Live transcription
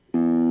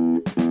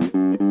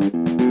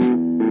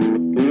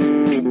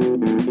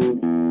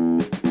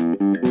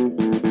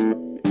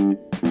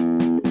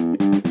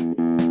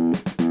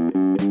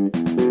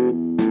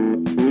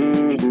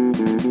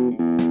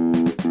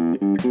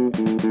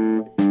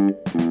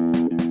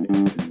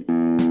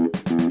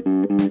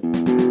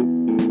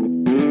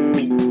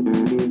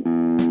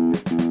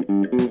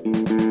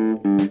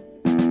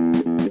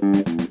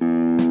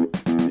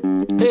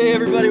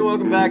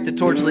back to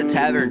Torchlit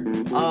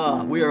Tavern.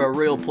 We are a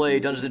real play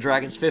Dungeons &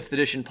 Dragons 5th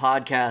edition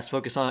podcast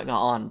focused on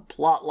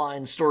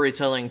plotline,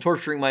 storytelling,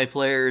 torturing my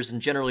players,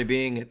 and generally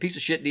being a piece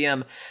of shit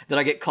DM that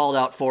I get called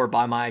out for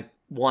by my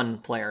one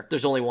player.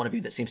 There's only one of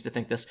you that seems to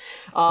think this.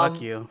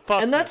 Fuck you.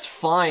 And that's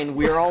fine.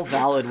 We are all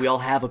valid. We all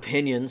have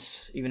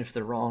opinions, even if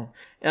they're wrong.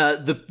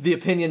 The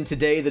opinion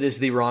today that is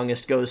the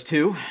wrongest goes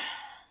to...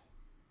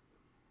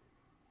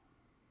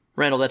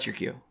 Randall, that's your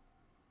cue.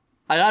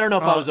 I don't know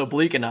if I was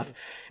oblique enough.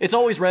 It's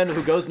always Randall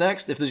who goes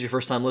next if this is your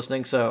first time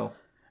listening, so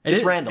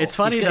it's Randall. It's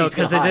funny, though,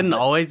 because it didn't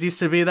always used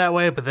to be that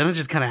way, but then it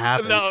just kind of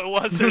happened. No, it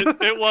wasn't.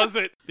 It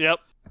wasn't. Yep.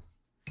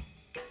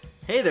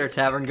 Hey there,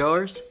 tavern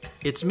goers.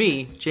 It's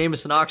me,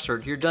 Jameson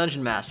Oxford, your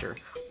dungeon master.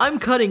 I'm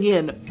cutting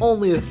in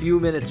only a few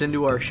minutes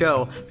into our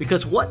show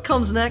because what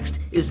comes next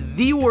is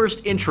the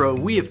worst intro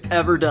we have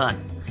ever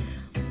done.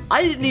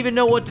 I didn't even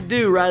know what to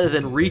do rather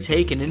than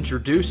retake and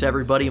introduce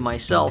everybody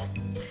myself.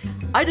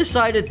 I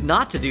decided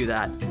not to do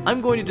that.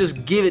 I'm going to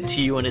just give it to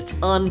you in its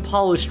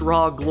unpolished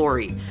raw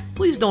glory.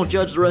 Please don't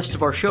judge the rest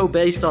of our show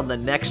based on the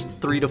next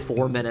 3 to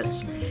 4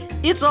 minutes.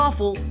 It's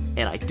awful,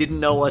 and I didn't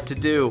know what to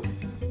do.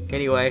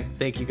 Anyway,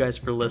 thank you guys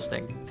for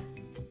listening.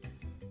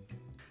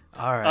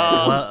 All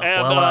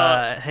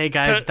right. Hey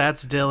guys,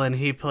 that's Dylan.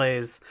 He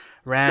plays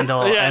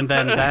Randall, and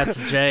then that's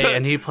Jay,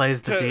 and he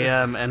plays the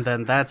DM, and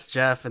then that's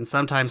Jeff, and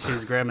sometimes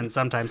he's Grim, and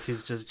sometimes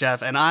he's just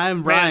Jeff, and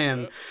I'm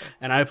Ryan,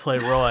 and I play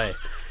Roy.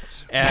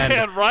 And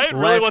Ryan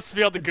really wants to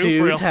be on the Goop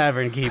Reel.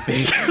 Tavern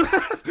keeping.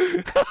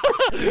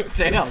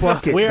 Damn.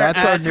 Fuck it. We're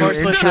That's our at new Torchlit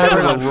intro.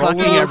 Tavern on We're fucking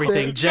rolling everything.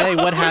 with it. Jay,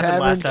 what happened Tavern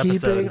last keeping.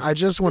 episode? I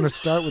just want to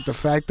start with the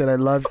fact that I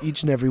love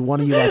each and every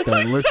one of you out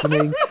there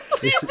listening.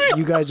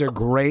 You guys are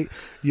great.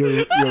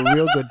 You're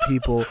real good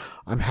people.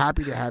 I'm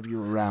happy to have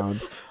you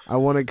around. I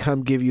want to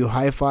come give you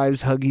high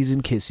fives, huggies,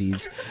 and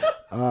kissies.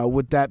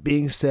 With that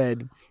being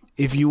said,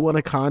 if you want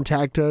to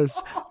contact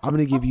us, I'm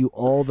going to give you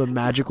all the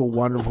magical,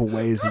 wonderful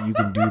ways that you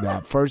can do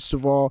that. First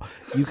of all,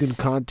 you can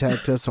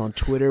contact us on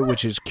Twitter,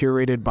 which is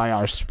curated by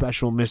our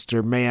special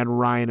Mr. Man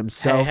Ryan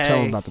himself. Hey,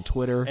 Tell him about the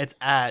Twitter. It's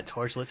at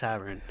Torchlit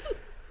Tavern.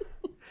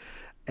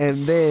 And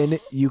then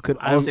you could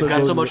also go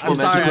so to much I'm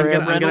sorry,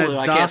 Instagram. I'm going to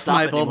I can't doff stop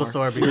my it anymore.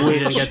 Bulbasaur because you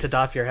didn't get to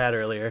doff your hat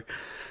earlier.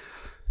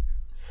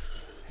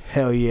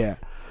 Hell yeah.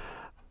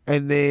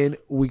 And then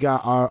we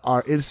got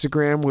our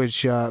Instagram,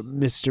 which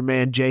Mr.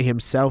 Man J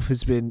himself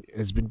has been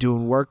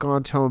doing work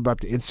on. Tell him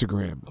about the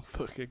Instagram. I'm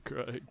fucking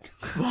crying.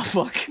 Oh,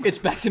 fuck. It's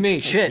back to me.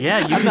 Shit. Yeah,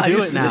 you I'm can not do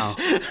used it to now.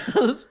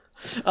 this.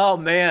 Oh,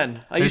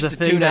 man. I used to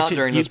tune out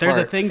during this There's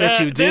part. a thing that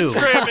you do.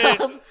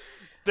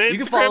 You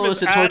can follow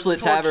us at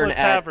Torchlit Tavern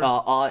at,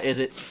 is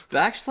it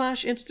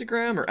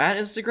 /Instagram or at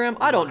Instagram?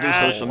 I don't do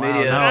social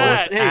media. No,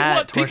 it's Hey, at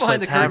what? People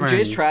behind the curtain, Torchlit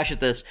Jay's Tavern. trash at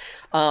this.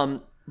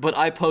 But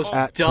I post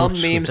At dumb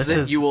Torchlit. memes This that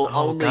is- you will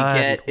oh, only God.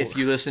 get if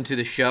you listen to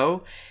the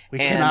show. We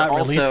And cannot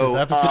release also this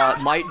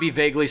episode. might be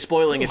vaguely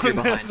spoiling if you're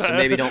behind, so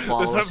maybe don't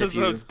follow us This if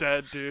you... episode's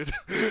dead, dude.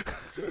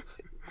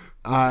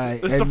 All right,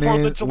 It's the and 4th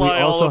then of July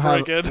all over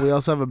again. we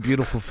also have a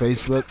beautiful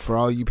Facebook for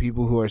all you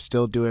people who are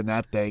still doing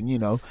that thing. You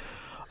know,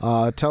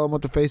 tell them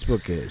what the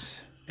Facebook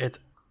is. It's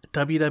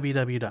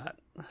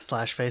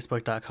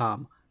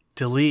www./facebook.com.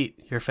 Delete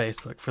your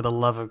Facebook for the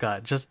love of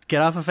God. Just get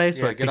off of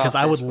Facebook get because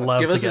off I would Facebook. love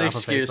Give to us get an off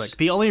excuse. of Facebook.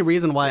 The only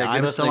reason why Yeah, give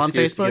I'm us an still on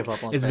excuse to give Facebook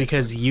up on is Facebook.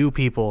 because you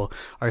people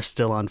are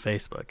still on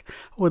Facebook. I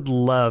would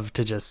love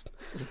to just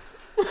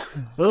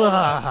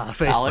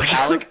Facebook.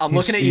 Alec, I'm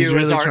looking at he's you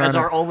really as trying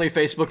our to- only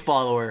Facebook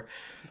follower.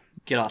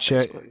 Get off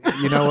Check. Facebook.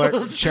 You know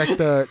what? check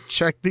the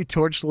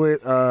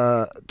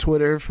Torchlit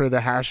Twitter for the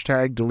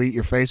hashtag delete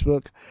your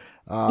Facebook.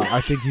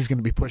 I think he's going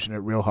to be pushing it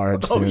real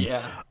hard soon. Oh,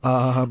 yeah.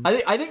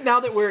 I think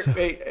now that we're...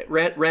 Hey,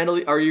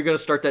 Randall, are you going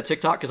to start that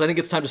TikTok? Because I think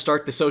it's time to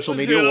start the social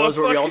media Dude, wars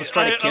I'm where we all fucking- just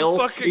try to I'm kill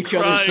fucking each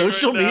other's crying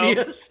social right now.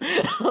 medias.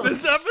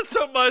 This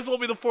episode might as well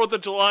be the 4th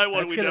of July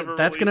one.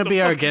 That's gonna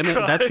be our gimmick.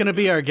 That's gonna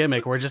be our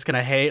gimmick. We're just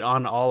gonna hate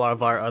on all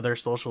of our other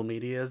social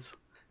medias,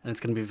 and it's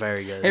gonna be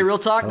very good. Hey, real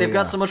talk, they've yeah.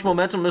 got so much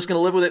momentum, I'm just going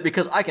to live with it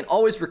because I can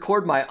always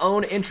record my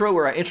own intro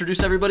where I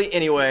introduce everybody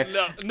anyway.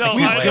 No,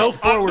 We I go no,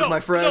 forward, no, my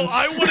friends. No,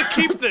 I want to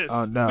keep this.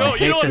 Oh, no. No,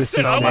 you know what? This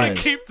is I want staying.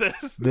 to keep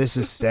this. This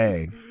is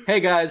staying. Hey,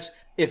 guys,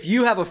 if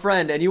you have a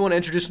friend and you want to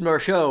introduce them to our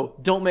show,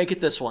 don't make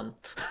it this one.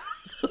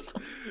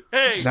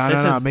 Hey,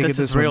 No, make it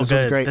this one. real This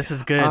one's good. great. This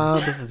is good.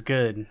 Um, This is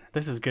good.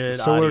 This is good.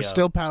 So audio. we're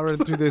still powering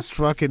through this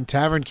fucking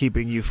tavern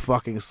keeping, you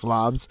fucking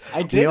slobs.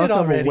 I did We it also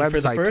have a already for the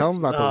website. first- Tell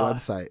them about the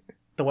website.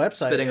 The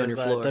website Spitting is on your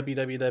floor.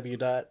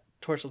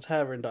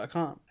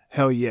 www.torchlittavern.com.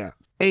 Hell yeah.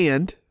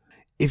 And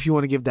if you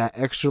want to give that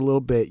extra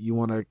little bit, you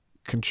want to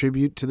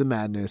contribute to the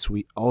madness,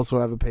 we also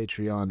have a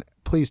Patreon.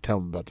 Please tell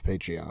them about the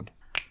Patreon.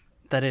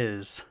 That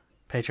is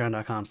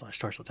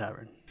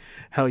patreon.com/torchlittavern.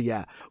 Hell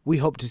yeah. We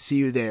hope to see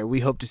you there.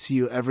 We hope to see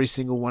you every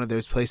single one of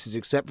those places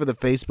except for the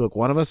Facebook.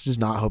 One of us does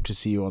not hope to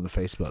see you on the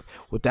Facebook.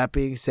 With that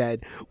being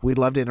said, we'd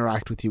love to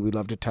interact with you. We'd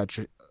love to touch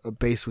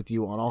base with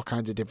you on all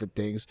kinds of different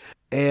things.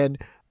 And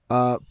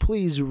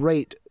please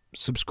rate,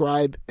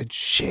 subscribe, and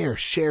share.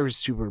 Share is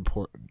super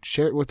important.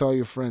 Share it with all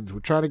your friends. We're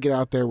trying to get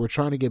out there. We're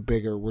trying to get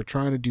bigger. We're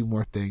trying to do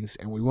more things,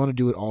 and we want to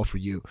do it all for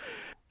you.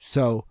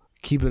 So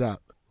Keep it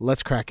up.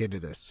 Let's crack into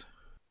this.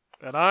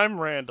 And I'm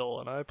Randall,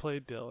 and I play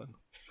Dylan.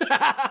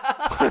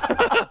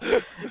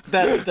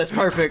 That's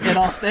perfect. And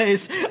all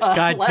stays.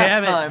 God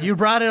damn it! You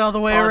brought it all the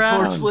way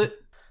around. Torchlit.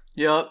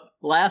 Yep.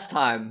 Last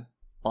time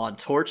on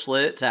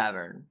Torchlit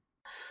Tavern.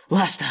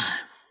 Last time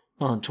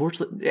on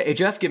Torchlit. Hey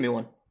Jeff, give me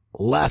one.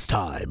 Last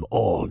time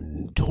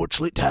on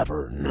Torchlit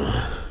Tavern.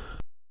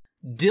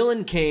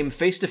 Dylan came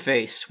face to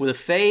face with a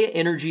Fey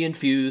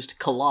energy-infused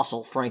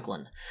colossal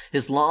Franklin,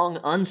 his long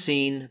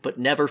unseen but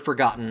never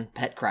forgotten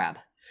pet crab.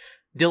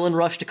 Dylan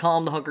rushed to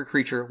calm the hungry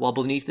creature while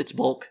beneath its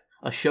bulk,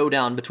 a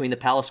showdown between the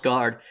palace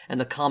guard and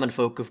the common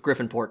folk of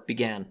Griffinport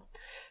began.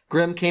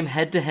 Grim came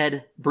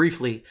head-to-head,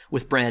 briefly,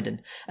 with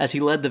Brandon, as he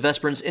led the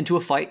Vesperans into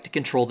a fight to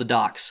control the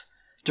docks.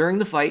 During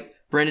the fight,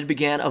 Brandon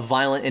began a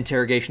violent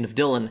interrogation of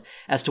Dylan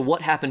as to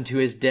what happened to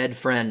his dead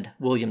friend,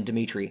 William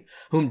Dimitri,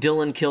 whom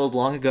Dylan killed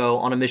long ago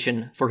on a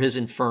mission for his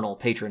infernal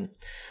patron.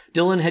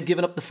 Dylan had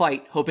given up the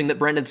fight, hoping that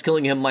Brandon's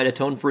killing him might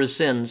atone for his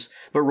sins,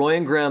 but Roy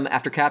and Grim,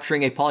 after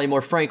capturing a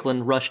polymorph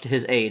Franklin, rushed to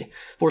his aid,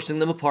 forcing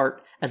them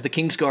apart as the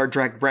Kingsguard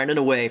dragged Brandon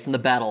away from the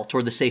battle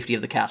toward the safety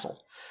of the castle.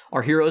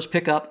 Our heroes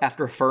pick up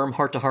after a firm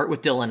heart-to-heart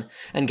with Dylan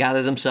and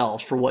gather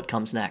themselves for what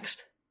comes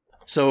next.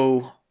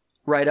 So,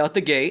 right out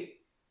the gate,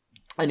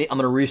 I'm going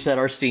to reset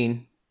our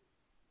scene.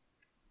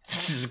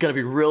 This is going to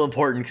be real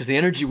important because the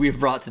energy we've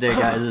brought today,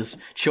 guys, is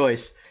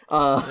choice.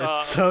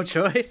 It's so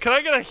choice. Can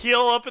I get a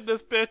heal up in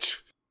this bitch?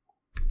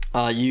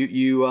 So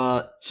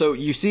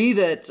you see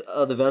that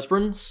the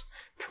Vesperans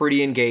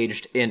pretty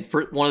engaged in.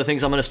 For one of the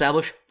things I'm going to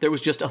establish, there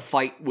was just a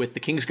fight with the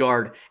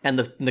Kingsguard and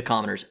the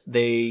commoners.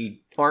 They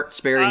aren't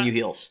sparing you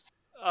heals.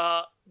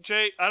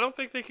 Jay, I don't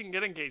think they can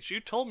get engaged. You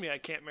told me I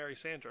can't marry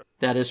Sandra.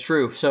 That is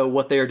true. So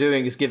what they are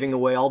doing is giving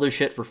away all their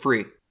shit for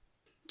free.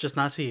 Just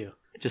not to you.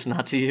 Just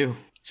not to you.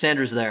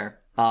 Sandra's there.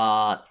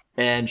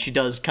 And she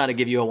does kind of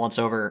give you a once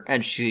over.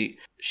 And she's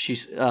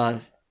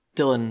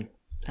Dylan,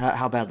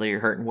 how badly are you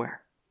hurt and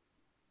where?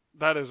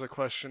 That is a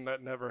question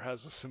that never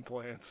has a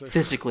simple answer.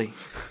 Physically.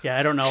 Yeah,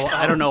 I don't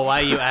know why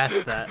you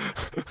asked that.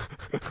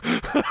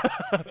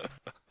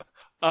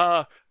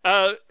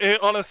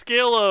 On a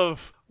scale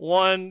of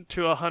 1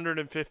 to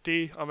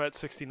 150, I'm at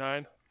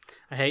 69.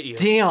 I hate you.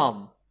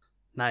 Damn.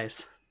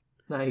 Nice.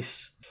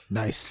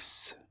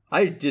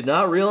 I did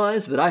not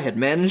realize that I had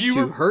managed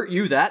to hurt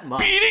you that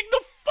much. Beating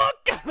the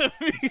fuck out of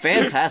me.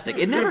 Fantastic.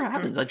 It never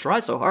happens. I try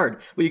so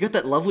hard. But you got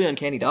that lovely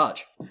uncanny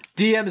dodge.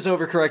 DM is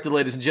overcorrected,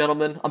 ladies and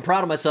gentlemen. I'm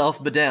proud of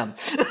myself, but damn.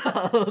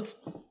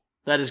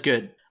 That is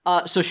good.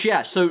 So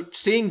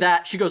seeing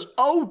that, she goes,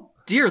 oh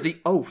dear,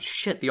 the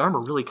armor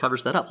really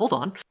covers that up. Hold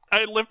on.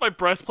 I lift my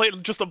breastplate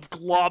and just a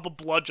glob of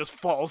blood just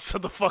falls to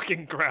the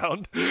fucking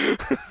ground.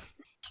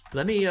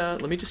 Let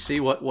me just see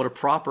what a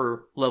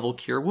proper level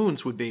cure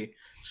wounds would be,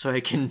 so I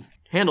can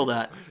handle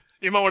that.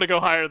 You might want to go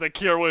higher than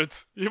cure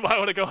wounds.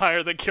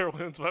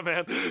 My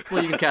man.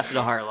 Well, you can cast it at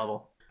a higher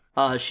level.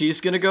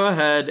 She's gonna go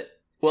ahead.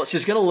 Well,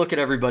 she's gonna look at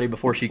everybody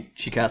before she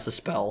casts a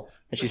spell,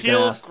 and she's gonna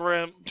ask.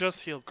 Grim.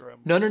 Just heal Grim.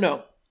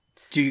 No.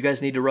 Do you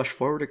guys need to rush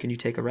forward, or can you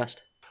take a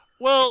rest?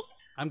 Well,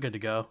 I'm good to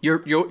go.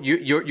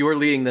 You're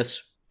leading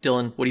this,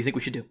 Dylan. What do you think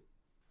we should do?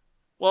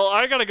 Well,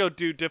 I gotta go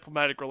do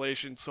diplomatic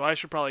relations, so I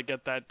should probably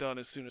get that done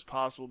as soon as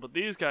possible, but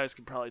these guys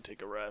can probably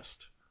take a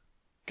rest.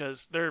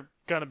 Because they're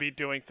gonna be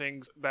doing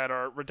things that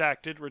are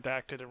redacted.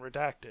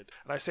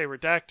 And I say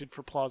redacted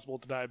for plausible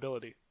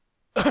deniability.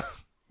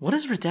 What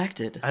is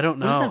redacted? I don't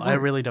know. I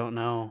really don't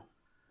know.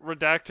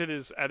 Redacted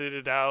is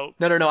edited out.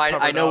 No.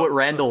 I know what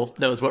Randall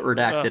knows what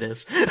redacted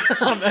is.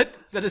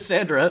 That is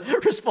Sandra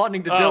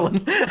responding to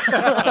Dylan.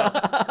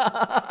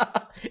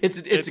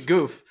 It's a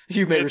goof.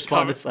 You may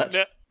respond to such.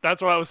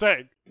 That's what I was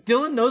saying.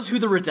 Dylan knows who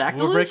the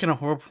redactyl is?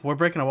 We're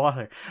breaking a wall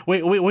here.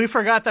 We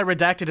forgot that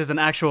redacted is an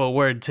actual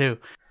word, too.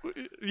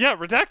 Yeah,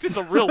 redacted's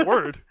a real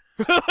word.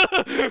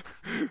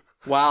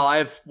 Wow, I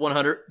have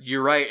 100...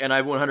 You're right, and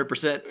I've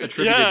 100%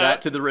 attributed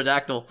that to the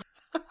redactyl.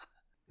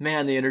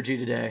 Man, the energy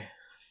today.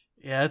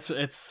 Yeah, it's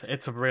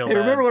a real Hey,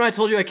 remember when I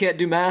told you I can't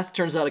do math?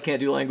 Turns out I can't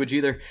do language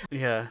either.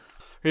 Yeah.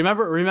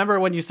 Remember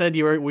when you said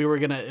we were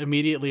going to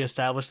immediately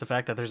establish the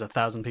fact that there's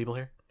 1,000 people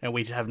here? And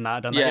we have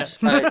not done that yet?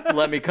 Yes,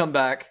 let me come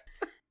back.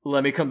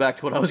 Let me come back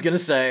to what I was going to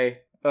say.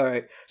 All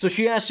right. So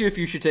she asked you if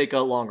you should take a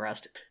long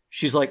rest.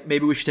 She's like,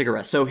 maybe we should take a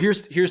rest. So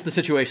here's the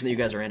situation that you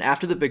guys are in.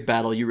 After the big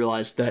battle, you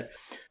realize that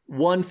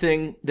one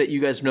thing that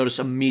you guys notice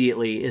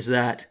immediately is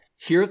that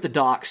here at the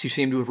docks, you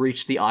seem to have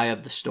reached the eye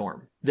of the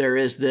storm. There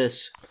is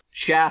this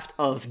shaft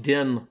of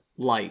dim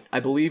light. I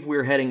believe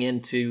we're heading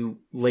into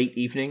late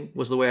evening,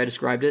 was the way I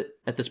described it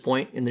at this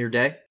point in your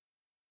day.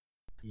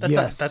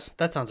 Yes.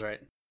 That sounds right.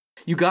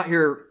 You got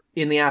here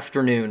in the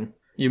afternoon.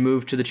 You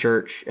moved to the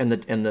church and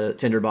the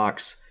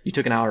tinderbox. You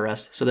took an hour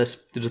rest. So this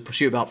to push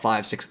you about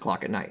 5-6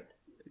 o'clock at night.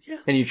 Yeah.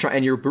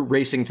 And you're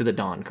racing to the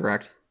dawn,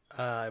 correct?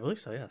 I believe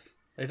so. Yes.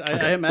 Okay.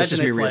 I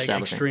imagine it's like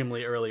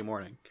extremely early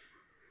morning.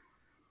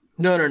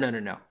 No.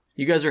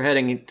 You guys are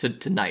heading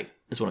to night.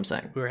 Is what I'm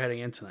saying. We were heading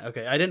in tonight.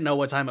 Okay, I didn't know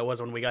what time it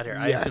was when we got here.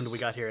 I assumed we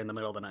got here in the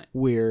middle of the night.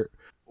 We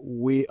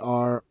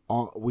are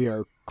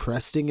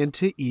cresting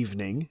into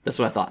evening. That's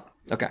what I thought.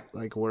 Okay.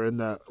 Like we're in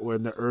the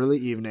early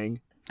evening.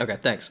 Okay,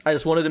 thanks. I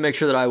just wanted to make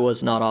sure that I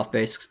was not off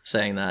base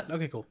saying that.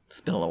 Okay, cool. It's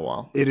been a little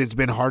while. It has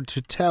been hard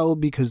to tell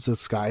because the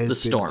sky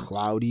has been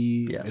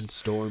cloudy and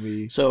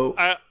stormy. So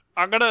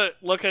I'm going to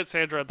look at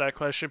Sandra at that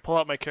question, pull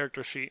out my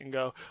character sheet, and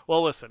go,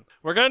 well, listen,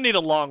 we're going to need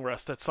a long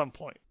rest at some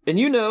point. And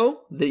you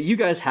know that you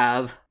guys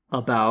have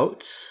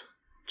about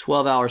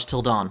 12 hours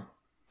till dawn.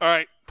 All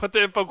right, put the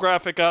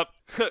infographic up.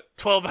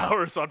 12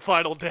 hours on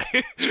final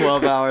day.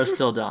 12 hours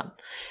till dawn.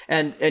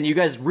 And you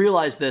guys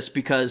realize this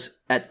because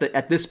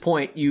at this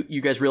point, you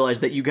guys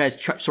realize that you guys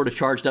sort of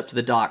charged up to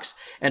the docks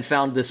and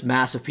found this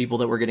mass of people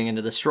that were getting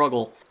into the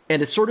struggle.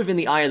 And it's sort of in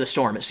the eye of the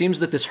storm. It seems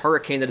that this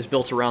hurricane that is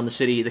built around the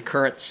city, the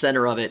current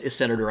center of it is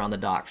centered around the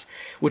docks,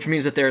 which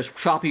means that there's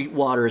choppy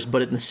waters,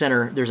 but in the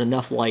center, there's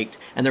enough light,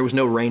 and there was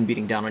no rain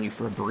beating down on you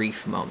for a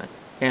brief moment.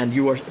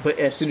 But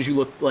as soon as you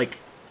look like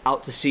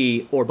out to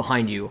sea or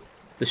behind you,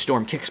 the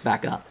storm kicks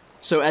back up.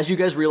 So as you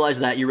guys realize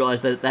that, you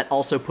realize that that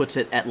also puts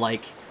it at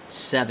like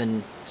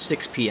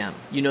 6 p.m.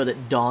 You know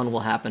that dawn will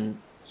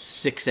happen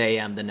 6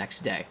 a.m. the next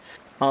day.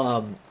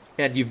 And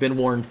you've been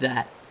warned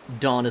that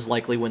dawn is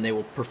likely when they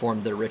will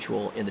perform their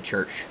ritual in the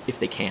church, if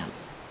they can.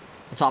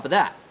 On top of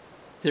that,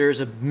 there's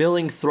a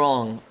milling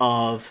throng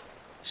of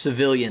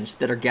civilians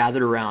that are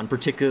gathered around,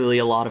 particularly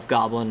a lot of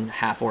goblin,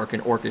 half-orc,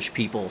 and orcish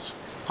peoples,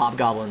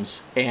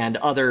 hobgoblins, and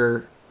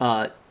other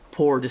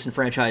poor,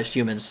 disenfranchised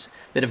humans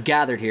that have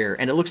gathered here.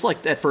 And it looks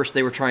like at first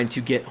they were trying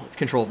to get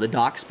control of the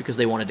docks because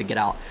they wanted to get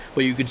out.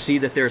 But you could see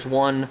that there's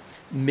one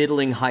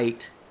middling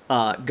height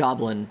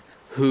goblin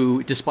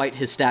who, despite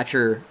his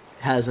stature,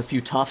 has a few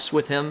tufts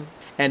with him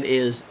and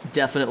is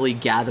definitely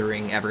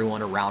gathering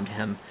everyone around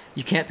him.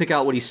 You can't pick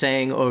out what he's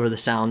saying over the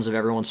sounds of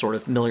everyone sort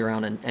of milling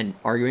around and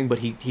arguing, but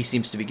he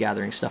seems to be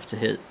gathering stuff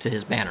to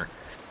his banner.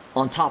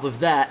 On top of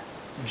that,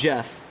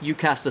 Jeff, you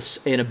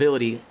cast an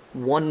ability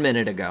 1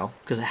 minute ago,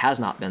 because it has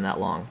not been that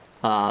long.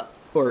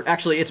 Or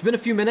actually, it's been a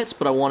few minutes,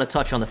 but I want to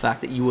touch on the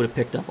fact that you would have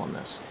picked up on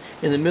this.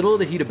 In the middle of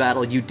the heat of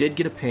battle, you did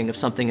get a ping of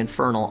something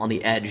infernal on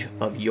the edge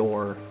of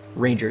your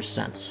ranger's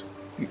sense,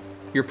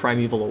 your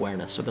primeval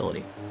awareness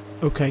ability.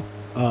 Okay.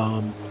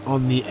 On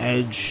the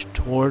edge,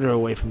 toward or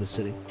away from the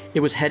city?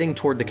 It was heading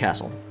toward the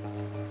castle.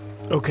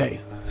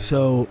 Okay,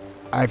 so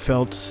I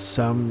felt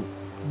some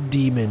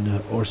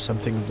demon or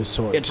something of the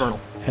sort. Infernal.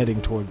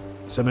 Heading toward,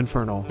 some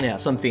infernal. Yeah,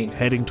 some fiend.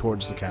 Heading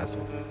towards the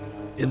castle.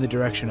 In the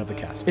direction of the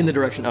castle. In the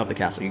direction of the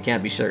castle. You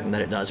can't be certain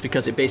that it does,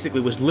 because it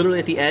basically was literally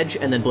at the edge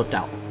and then blipped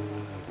out.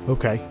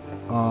 Okay.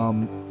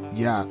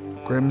 Yeah.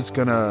 Grim's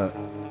gonna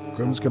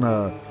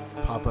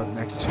pop up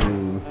next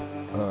to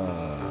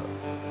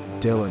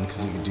Dylan,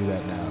 because he can do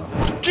that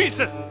now.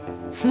 Jesus!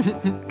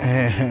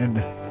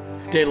 And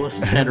Daedalus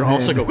and Sandra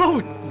also go,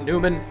 oh,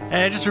 Newman.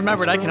 Hey, I just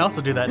remembered I can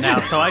also do that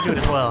now, so I do it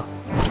as well.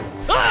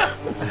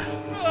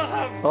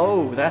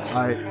 Oh, that's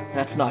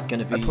not going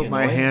to be I put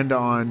my hand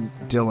on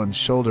Dylan's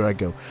shoulder. I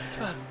go,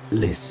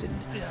 listen,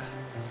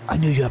 I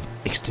know you have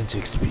extensive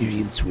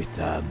experience with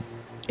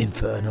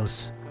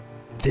infernals.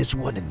 There's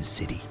one in the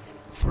city.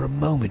 For a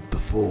moment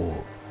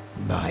before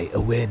my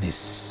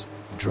awareness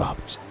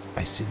dropped,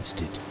 I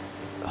sensed it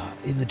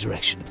in the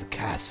direction of the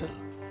castle.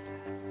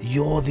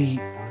 You're the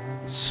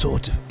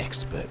sort of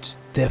expert,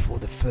 therefore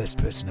the first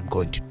person I'm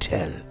going to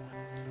tell.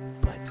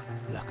 But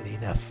luckily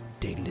enough,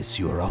 Daedalus,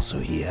 you are also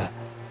here.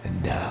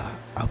 And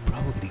I'll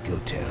probably go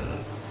tell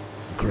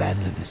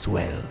Granlund as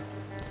well.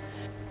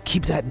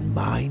 Keep that in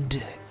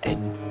mind,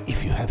 and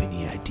if you have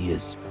any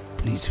ideas,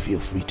 please feel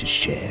free to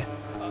share.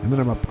 And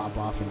then I'm going to pop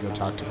off and go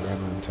talk to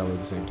Granlund and tell her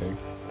the same thing.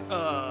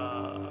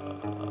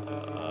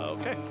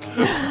 Okay.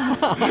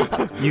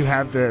 You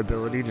have the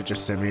ability to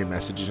just send me a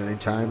message at any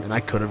time, and I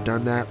could have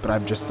done that, but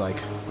I'm just like...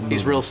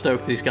 He's real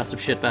stoked that he's got some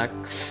shit back.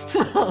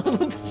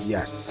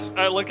 Yes.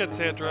 I look at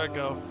Sandra and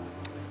go,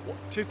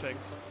 two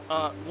things.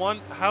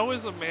 One, how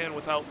is a man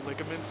without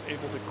ligaments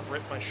able to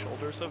grip my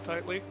shoulder so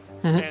tightly?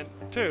 Mm-hmm. And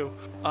two,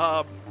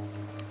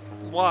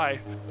 why?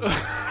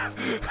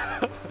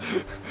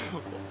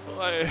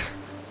 Why?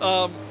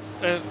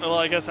 And well,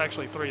 I guess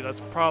actually three. That's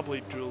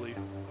probably Julie.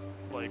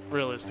 Like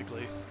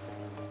realistically.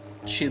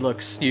 She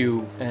looks at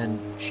you and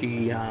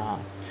she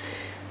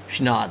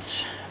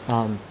nods.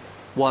 All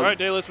right,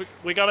 Daedalus,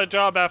 we got a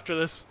job after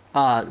this.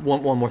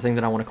 One more thing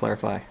that I want to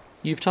clarify.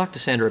 You've talked to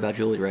Sandra about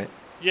Julie, right?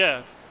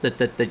 Yeah.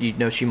 That you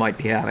know she might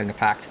be having a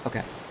pact.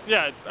 Okay.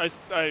 Yeah,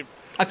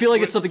 I feel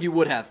like it's something you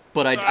would have,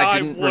 but I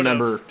didn't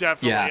remember.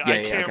 Definitely. Yeah,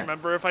 I can't okay.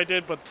 remember if I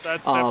did, but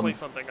that's definitely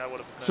something I would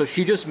have. So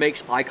she just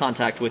makes eye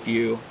contact with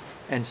you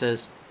and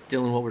says,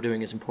 Dylan, what we're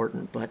doing is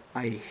important, but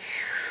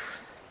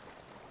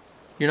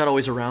you're not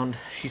always around.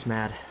 She's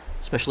mad,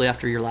 especially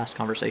after your last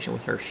conversation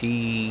with her.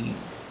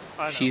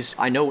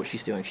 I know what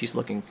she's doing. She's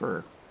looking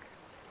for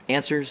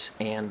answers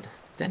and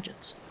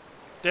vengeance.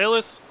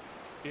 Daedalus,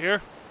 you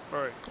here?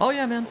 Sorry. Oh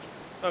yeah, man.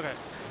 Okay.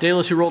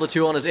 Daedalus, who rolled a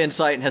 2 on his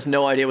insight and has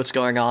no idea what's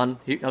going on.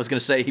 I was going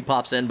to say he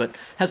pops in, but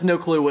has no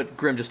clue what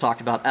Grim just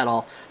talked about at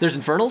all. There's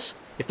infernals.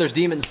 If there's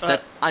demons,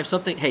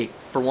 hey,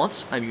 for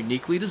once, I'm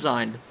uniquely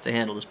designed to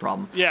handle this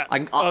problem. Yeah.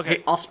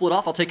 I'll split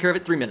off. I'll take care of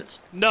it 3 minutes.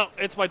 No,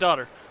 it's my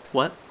daughter.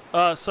 What?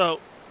 Yeah,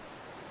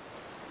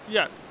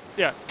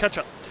 catch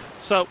up.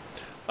 So,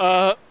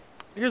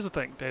 here's the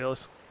thing,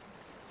 Daedalus.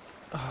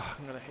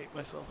 I'm gonna hate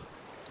myself.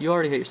 You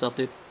already hate yourself,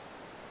 dude.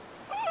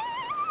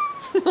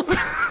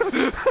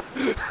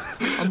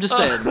 I'm just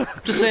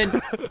saying.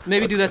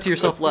 Maybe do that to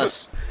yourself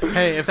less.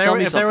 Hey, if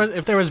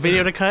there was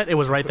video to cut, it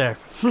was right there.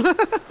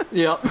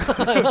 Yeah.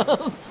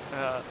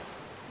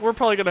 We're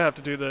probably gonna have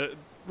to do that.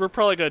 We're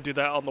probably gonna do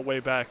that on the way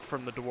back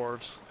from the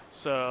dwarves.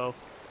 So,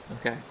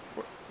 okay.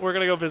 We're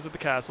gonna go visit the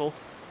castle,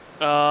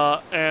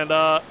 and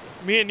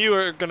me and you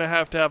are gonna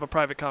have a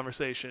private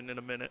conversation in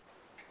a minute.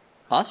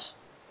 Us?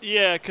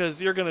 Yeah,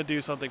 because you're gonna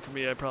do something for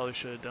me I probably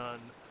should have done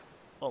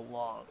a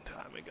long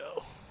time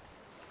ago.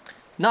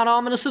 Not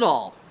ominous at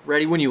all.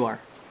 Ready when you are.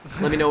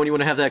 Let me know when you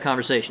want to have that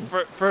conversation.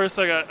 First,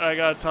 I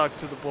got to talk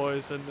to the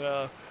boys, and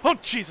oh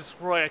Jesus,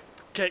 Roy, I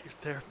forget you're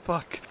there.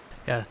 Fuck.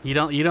 Yeah, you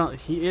don't.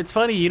 It's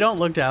funny, you don't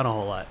look down a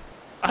whole lot.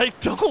 I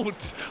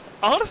don't.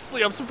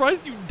 Honestly, I'm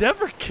surprised you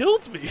never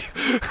killed me.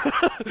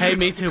 Hey,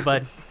 me too,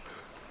 bud.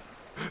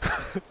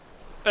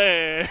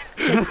 Hey.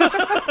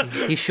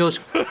 He shows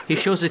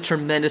a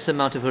tremendous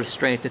amount of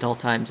restraint at all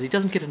times. He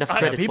doesn't get enough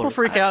credit People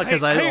for it. freak out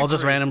because I'll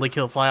just agree. randomly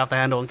fly off the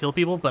handle and kill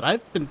people, but I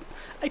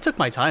took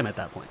my time at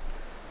that point.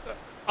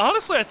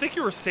 Honestly, I think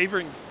you were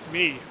savoring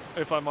me,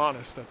 if I'm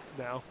honest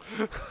now.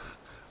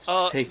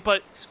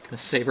 But he's gonna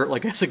savor it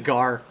like a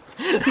cigar.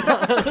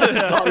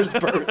 His daughter's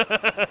birth.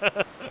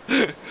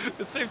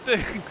 The same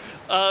thing.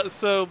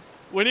 So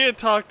we need to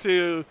talk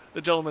to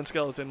the gentleman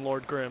skeleton,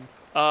 Lord Grimm,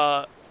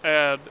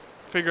 and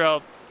figure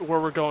out where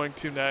we're going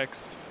to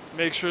next.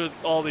 Make sure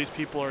that all these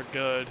people are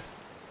good,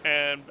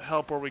 and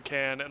help where we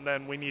can. And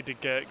then we need to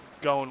get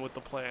going with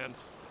the plan.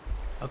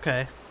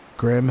 Okay.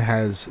 Grimm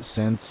has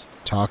since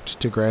talked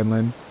to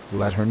Granlin,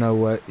 let her know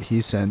what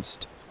he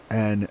sensed,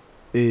 and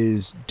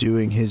is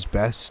doing his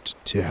best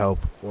to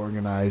help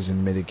organize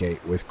and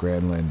mitigate with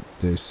Granlin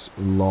this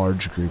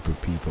large group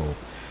of people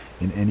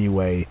in any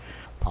way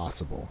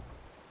possible.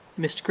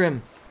 Mr.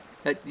 Grimm,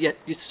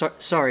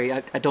 sorry,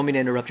 I don't mean to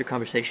interrupt your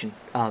conversation.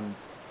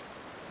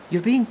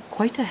 You're being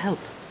quite a help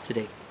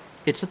today.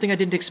 It's something I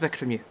didn't expect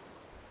from you.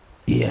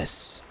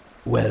 Yes,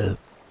 well,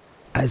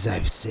 as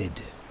I've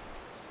said,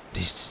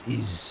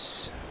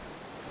 it's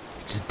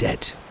a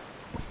debt,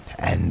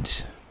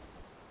 and...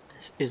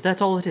 Is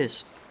that all it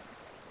is?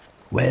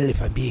 Well,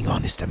 if I'm being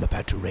honest, I'm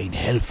about to rain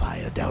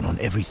hellfire down on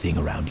everything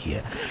around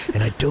here.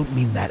 And I don't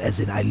mean that as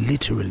in I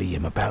literally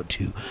am about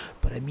to,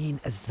 but I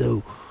mean as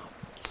though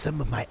some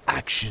of my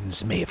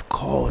actions may have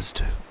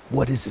caused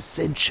what is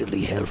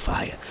essentially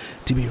hellfire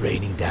to be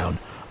raining down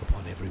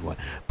upon everyone.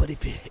 But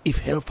if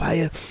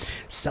hellfire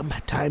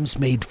sometimes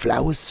made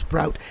flowers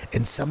sprout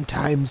and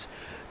sometimes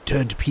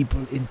turned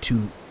people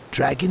into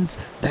dragons,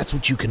 that's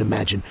what you can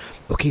imagine.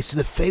 Okay, so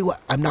the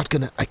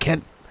Feywild, I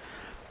can't...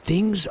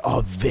 Things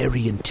are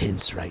very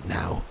intense right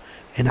now,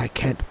 and I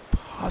can't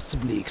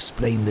possibly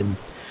explain them.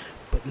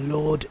 But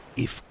Lord,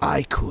 if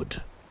I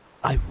could,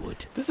 I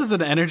would. This is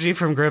an energy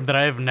from Grimm that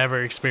I have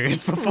never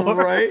experienced before.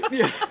 Right?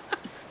 Yeah.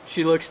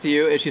 She looks to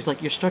you and she's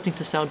like, "You're starting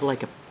to sound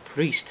like a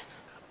priest."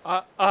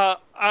 I'm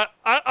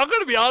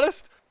gonna be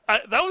honest.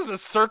 That was a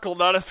circle,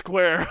 not a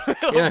square.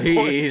 Yeah,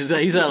 he's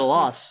at a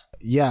loss.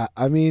 Yeah,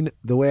 I mean,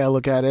 the way I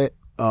look at it,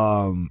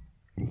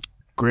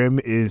 Grimm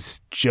is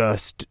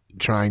just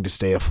trying to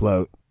stay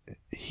afloat.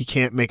 He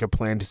can't make a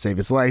plan to save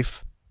his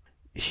life.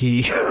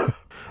 He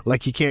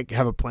can't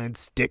have a plan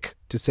stick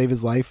to save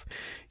his life.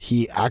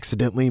 He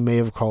accidentally may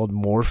have called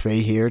more Fae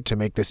here to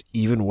make this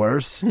even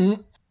worse.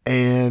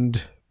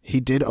 And he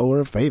did owe her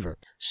a favor.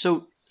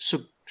 So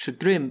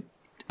Grimm,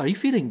 are you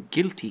feeling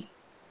guilty?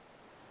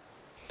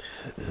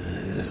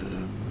 Uh-oh.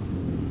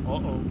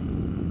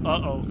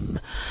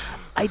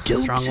 I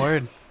don't... Strong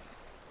word.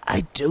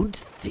 I don't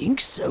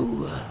think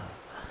so.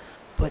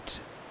 But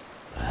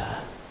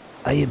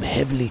I am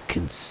heavily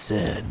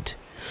concerned.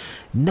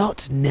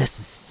 Not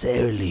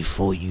necessarily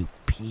for you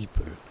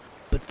people,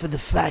 but for the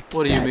fact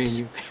What do that...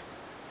 you mean?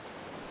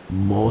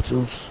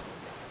 Mortals?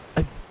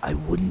 I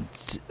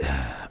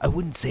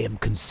wouldn't say I'm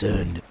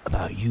concerned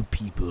about you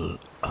people,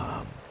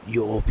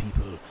 your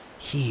people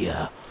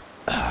here.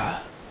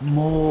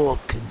 More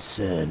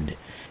concerned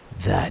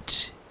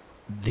that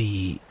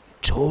the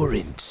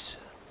torrent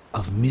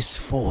of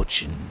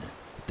misfortune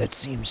that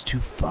seems to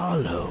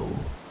follow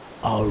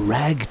our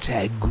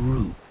ragtag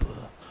group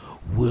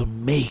will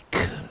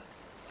make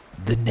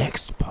the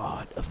next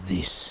part of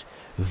this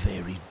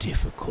very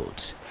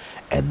difficult.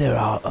 And there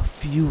are a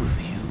few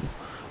of you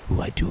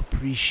who I do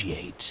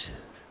appreciate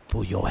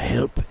for your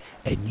help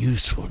and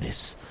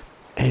usefulness,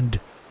 and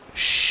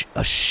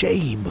the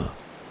shame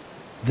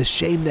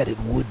that it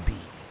would be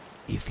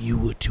if you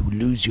were to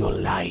lose your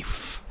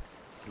life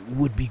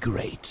would be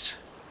great.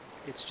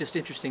 It's just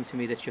interesting to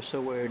me that you're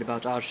so worried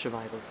about our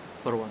survival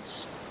for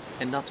once,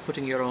 and not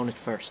putting your own at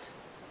first.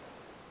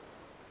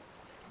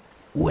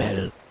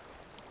 Well,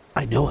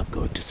 I know I'm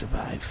going to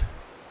survive.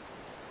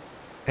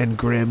 And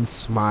Grimm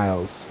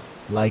smiles,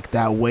 like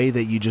that way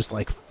that you just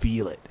like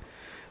feel it.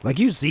 Like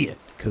you see it,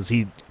 because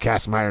he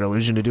casts Minor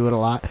Illusion to do it a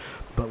lot,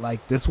 but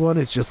like this one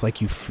is just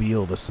like you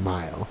feel the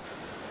smile.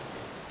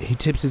 He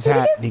tips his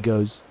hat and he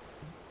goes,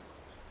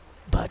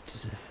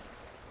 But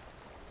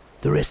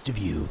the rest of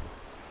you,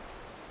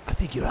 I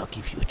figure I'll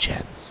give you a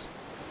chance.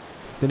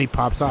 then he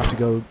pops off to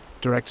go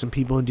direct some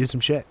people and do some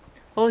shit.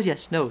 Oh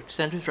yes, no,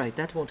 Sandra's right.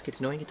 That won't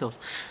get annoying at all.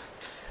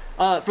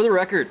 For the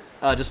record,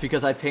 just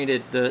because I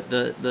painted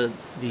the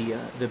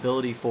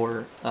ability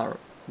for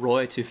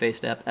Roy to face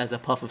step as a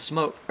puff of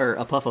smoke or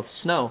a puff of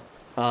snow,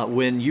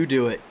 when you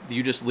do it,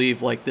 you just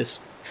leave like this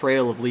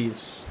trail of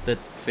leaves that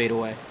fade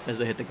away as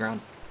they hit the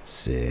ground.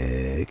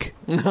 Sick.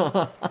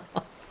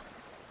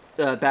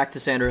 Back to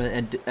Sandra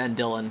and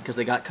Dylan because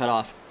they got cut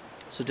off.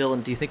 So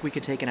Dylan, do you think we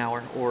could take an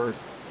hour, or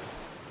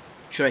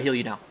should I heal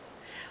you now?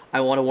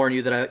 I want to warn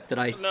you that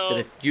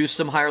I've used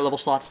some higher level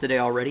slots today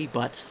already,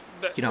 but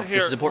you know,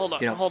 this is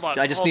important. Hold on.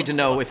 I just need to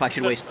know if I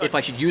should if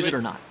I should use it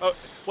or not.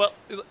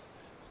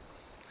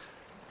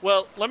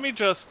 Well, let me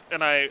just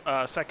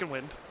second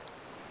wind.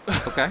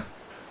 Okay.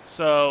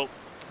 So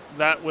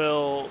that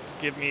will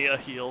give me a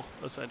heal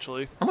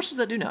essentially. How much does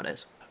that do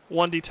nowadays?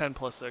 1d10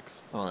 plus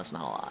 6. Oh, that's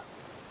not a lot.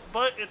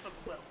 But it's a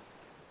well.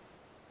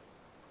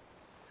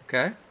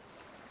 Okay.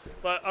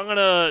 But I'm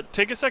gonna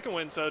take a second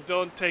wind, so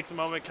Dylan takes a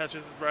moment,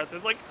 catches his breath, and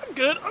is like, I'm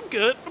good.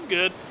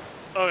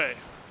 Okay.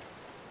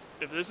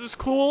 If this is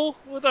cool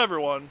with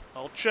everyone,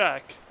 I'll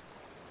check.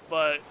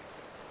 But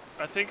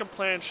I think a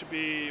plan should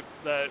be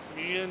that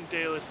me and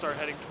Dalis start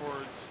heading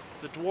towards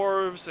the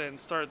dwarves and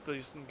start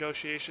these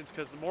negotiations,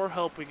 because the more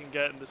help we can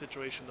get in the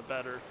situation, the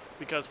better.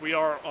 Because we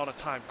are on a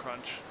time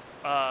crunch.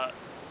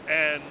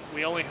 And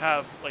we only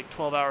have like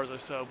 12 hours or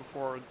so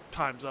before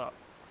time's up.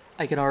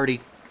 I can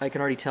already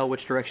tell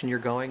which direction you're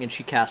going, and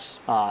she casts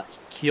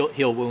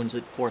heal wounds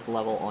at 4th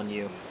level on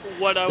you.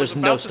 There's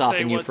no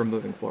stopping you from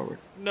moving forward.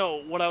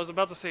 No, what I was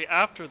about to say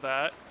after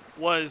that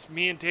was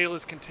me and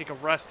Dalis can take a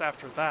rest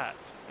after that.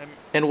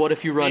 And what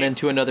if you run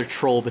into another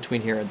troll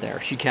between here and there?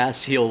 She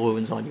casts heal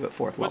wounds on you at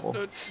 4th level.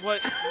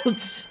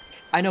 What?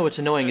 I know it's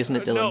annoying, isn't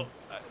it, Dylan?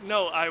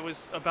 No, I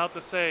was about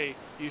to say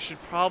you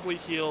should probably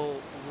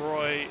heal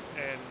Roy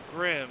and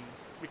Grim,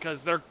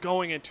 because they're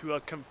going into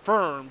a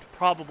confirmed,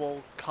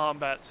 probable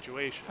combat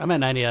situation. I'm at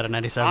 90 out of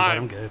 97, but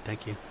I'm good,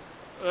 thank you.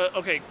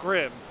 Okay,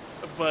 Grim,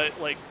 but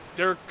like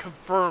they're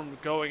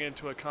confirmed going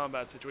into a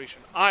combat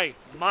situation. I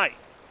might,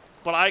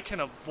 but I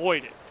can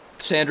avoid it.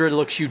 Sandra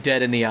looks you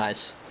dead in the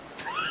eyes.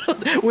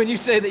 When you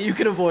say that you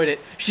can avoid it,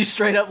 she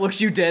straight up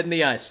looks you dead in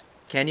the eyes.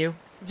 Can you?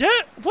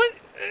 Yeah. What?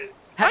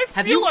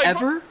 Have you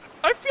ever?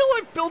 I feel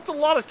I've built a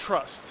lot of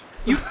trust.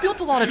 You've built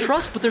a lot of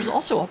trust, but there's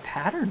also a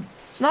pattern.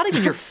 It's not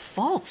even your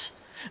fault.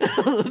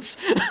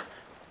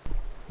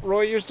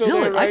 Roy, you're still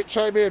Dylan, there, right?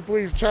 Chime in,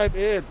 please. Chime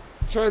in.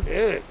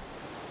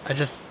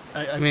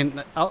 I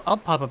mean, I'll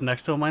pop up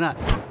next to him. Why not?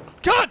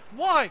 God,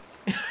 why?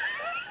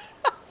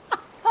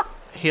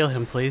 Heal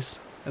him, please.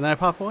 And then I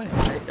pop away.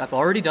 I've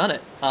already done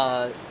it.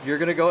 You're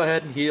gonna go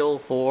ahead and heal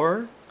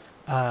for.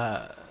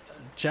 Grim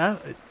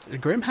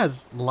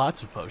has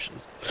lots of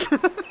potions.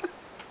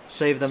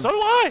 Save them. So do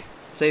I.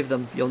 Save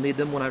them. You'll need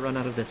them when I run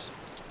out of this.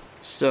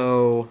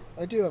 So.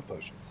 I do have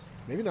potions.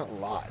 Maybe not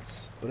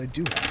lots, but I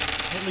do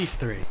have. At least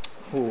 3.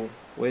 Cool.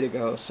 Way to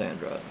go,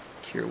 Sandra.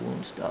 Cure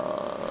wounds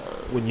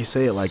does. When you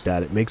say it like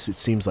that, it makes it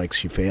seems like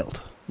she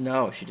failed.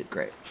 No, she did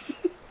great.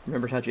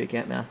 Remember how Jake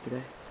can't math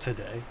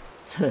today?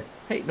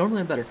 Hey,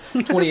 normally I'm better.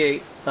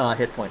 28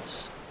 hit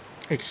points.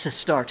 It's a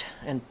start,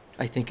 and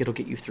I think it'll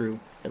get you through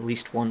at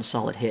least one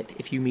solid hit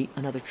if you meet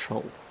another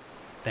troll.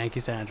 Thank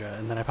you, Sandra.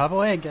 And then I pop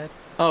away again.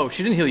 Oh,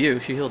 she didn't heal you.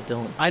 She healed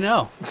Dylan. I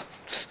know.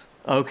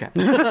 Okay.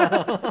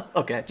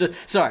 Okay.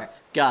 Sorry.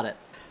 Got it.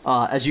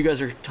 As you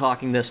guys are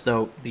talking this,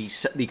 though,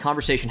 the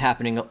conversation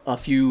happening a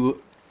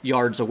few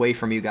yards away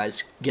from you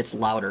guys gets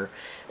louder,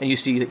 and you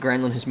see that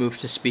Granlin has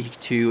moved to speak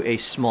to a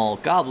small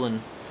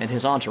goblin and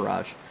his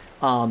entourage.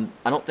 I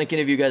don't think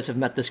any of you guys have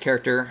met this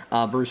character.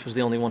 Bruce was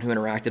the only one who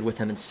interacted with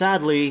him, and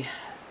sadly,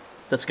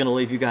 that's going to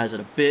leave you guys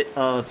at a bit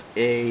of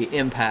a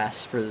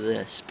impasse for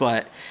this.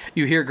 But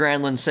you hear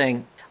Granlin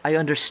saying, I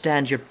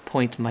understand your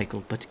point,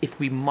 Michael, but if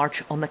we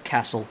march on the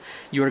castle,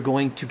 you are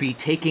going to be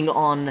taking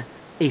on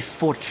a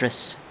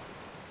fortress.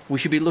 We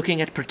should be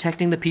looking at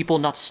protecting the people,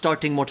 not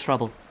starting more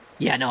trouble.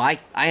 Yeah, no, I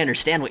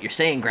understand what you're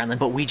saying, Granlin,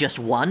 but we just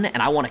won,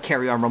 and I want to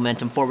carry our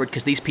momentum forward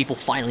because these people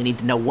finally need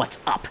to know what's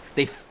up.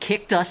 They've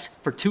kicked us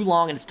for too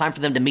long, and it's time for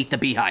them to meet the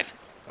beehive.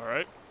 All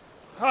right.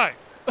 Hi.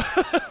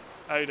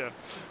 How you doing?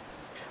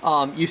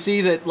 You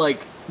see that, like,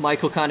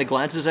 Michael kind of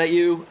glances at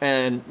you,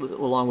 and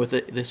along with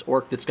it, this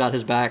orc that's got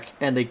his back,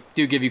 and they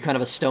do give you kind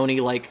of a stony,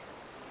 like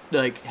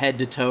head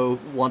to toe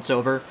once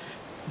over.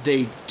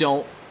 They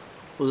don't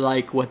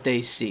like what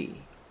they see.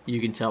 You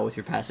can tell with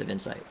your passive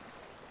insight.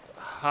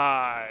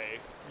 Hi.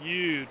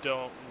 You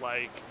don't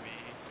like me.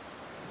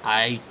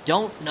 I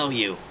don't know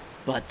you,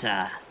 but,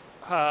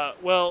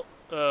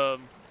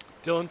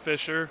 Dylan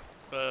Fisher,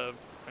 I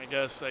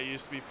guess I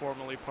used to be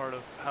formerly part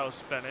of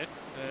House Bennett,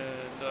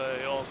 and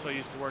I also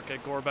used to work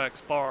at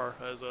Gorback's Bar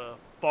as a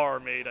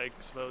barmaid, I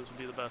suppose would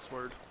be the best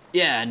word.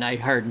 Yeah, and I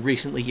heard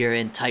recently you're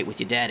in tight with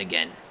your dad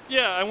again.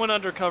 Yeah, I went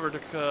undercover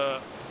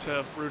to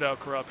root out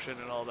corruption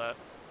and all that.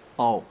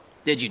 Oh,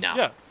 did you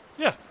now?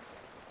 Yeah.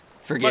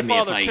 Forgive me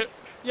if I my take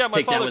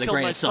that father with a killed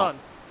grain my of salt. son.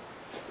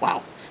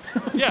 Wow.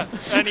 Yeah,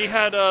 and he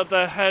had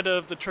the head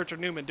of the Church of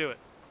Newman do it.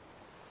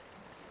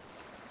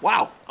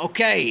 Wow.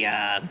 Okay.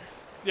 Yeah.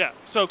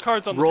 So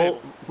cards on the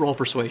table. Roll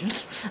persuasion.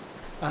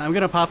 I'm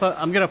gonna pop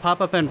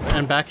up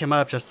and back him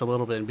up just a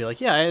little bit and be like,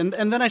 yeah, and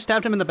then I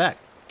stabbed him in the back.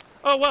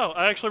 Oh wow,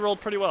 I actually rolled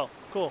pretty well.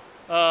 Cool.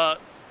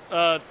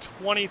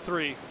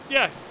 23.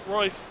 Yeah,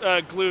 Royce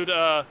glued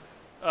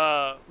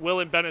Will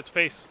and Bennett's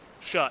face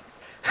shut.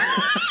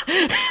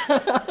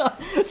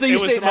 So you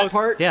say that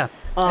part? Yeah,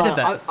 I did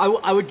that.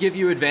 I would give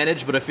you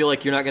advantage, but I feel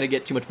like you're not going to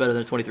get too much better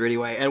than a 23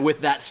 anyway. And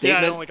with that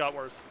statement... Yeah, it only got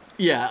worse.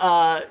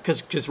 Yeah,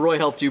 because Roy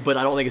helped you, but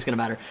I don't think it's going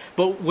to matter.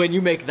 But when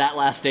you make that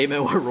last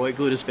statement where Roy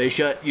glued his face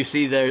shut, you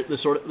see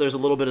there's a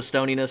little bit of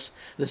stoniness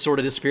that sort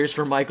of disappears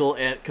from Michael,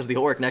 and because the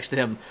orc next to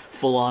him,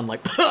 full on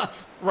like...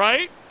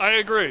 Right? I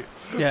agree.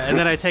 Yeah, and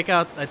then I take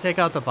out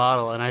the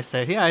bottle and I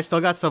say, yeah, I still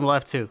got some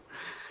left too.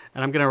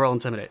 And I'm going to roll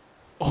Intimidate.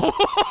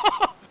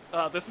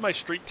 This is my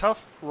street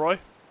tough, Roy.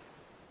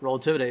 Roll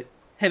Intimidate.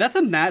 Hey, that's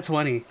a nat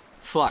 20.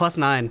 Fuck. Plus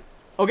 9.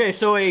 Okay,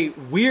 so a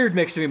weird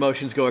mix of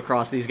emotions go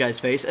across these guys'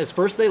 face. As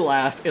first they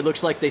laugh, it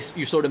looks like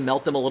you sort of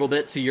melt them a little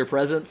bit to your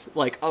presence.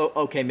 Like, oh,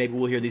 okay, maybe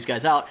we'll hear these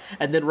guys out.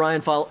 And then Roy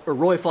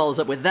follows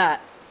up with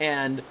that,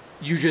 and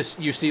you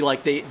see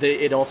like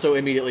it also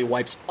immediately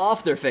wipes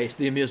off their face,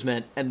 the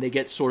amusement, and they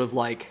get sort of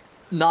like,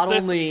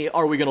 only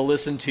are we going to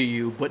listen to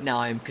you, but now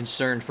I'm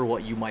concerned for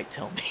what you might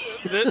tell me.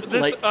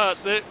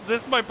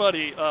 This is my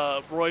buddy,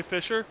 Roy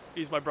Fisher.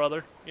 He's my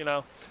brother, you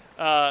know.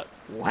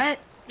 What?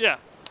 Yeah.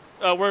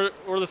 We're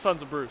the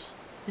sons of Bruce.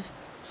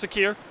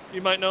 Sakir,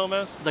 you might know him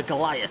as. The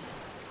Goliath.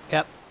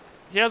 Yep.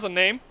 He has a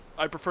name.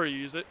 I prefer you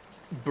use it.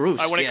 Bruce.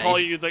 I wouldn't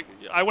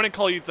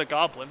call you the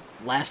Goblin.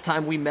 Last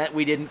time we met,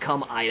 we didn't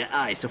come eye to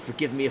eye, so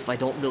forgive me if I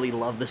don't really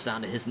love the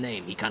sound of his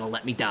name. He kind of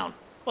let me down.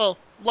 Well,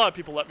 a lot of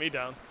people let me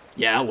down.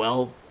 Yeah,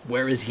 well,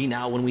 where is he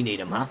now when we need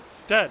him, huh?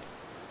 Dead.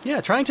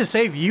 Yeah, trying to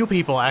save you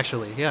people,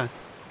 actually. Yeah.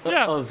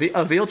 Yeah.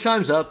 Avil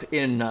chimes up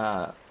in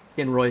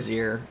Roy's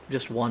ear.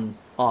 Just one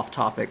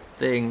off-topic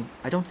thing.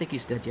 I don't think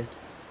he's dead yet.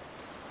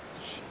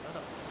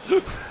 Shut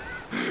up.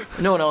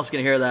 No one else can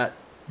hear that,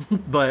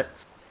 but...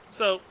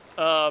 So,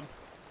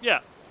 yeah,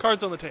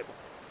 cards on the table.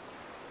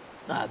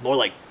 More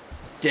like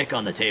dick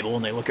on the table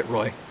when they look at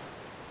Roy.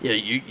 Yeah,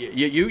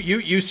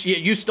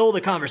 you stole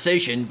the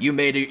conversation. You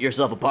made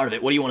yourself a part of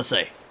it. What do you want to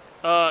say?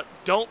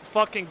 Don't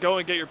fucking go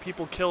and get your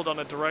people killed on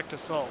a direct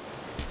assault.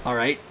 All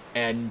right,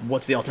 and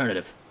what's the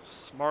alternative?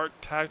 Smart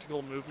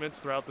tactical movements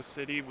throughout the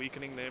city,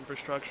 weakening the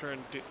infrastructure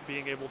and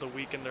being able to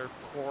weaken their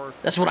core.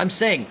 That's what I'm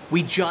saying.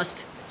 We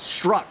just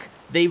struck.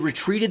 They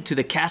retreated to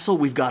the castle.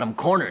 We've got them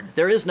cornered.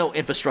 There is no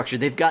infrastructure.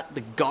 They've got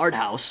the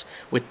guardhouse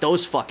with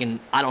those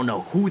fucking, I don't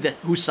know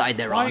whose side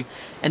they're on.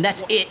 And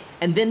that's it.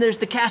 And then there's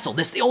the castle.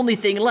 That's the only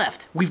thing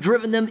left. We've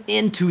driven them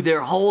into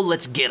their hole.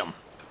 Let's get them.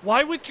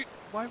 Why would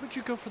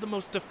you go for the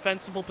most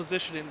defensible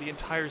position in the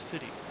entire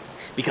city?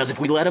 Because if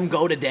we let them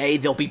go today,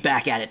 they'll be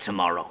back at it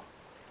tomorrow.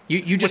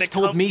 You just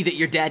told me that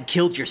your dad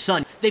killed your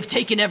son. They've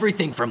taken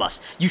everything from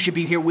us. You should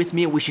be here with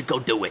me and we should go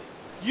do it.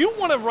 You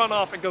want to run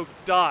off and go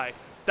die.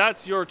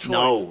 That's your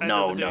choice.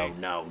 No.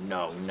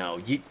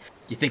 You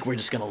think we're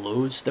just going to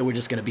lose? That we're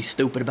just going to be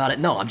stupid about it?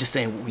 No, I'm just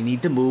saying we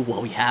need to move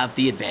while we have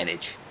the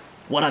advantage.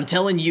 What I'm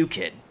telling you,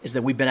 kid, is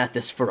that we've been at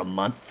this for a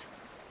month,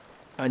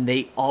 and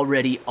they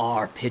already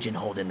are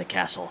pigeonholed in the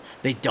castle.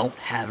 They don't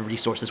have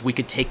resources. We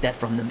could take that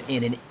from them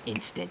in an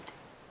instant.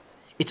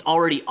 It's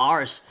already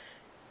ours.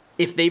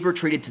 If they've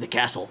retreated to the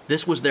castle,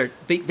 this was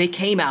they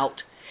came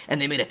out,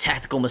 and they made a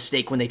tactical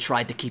mistake when they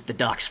tried to keep the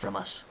docks from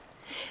us.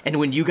 And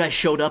when you guys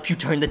showed up, you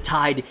turned the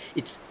tide.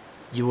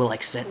 You were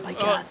like sent by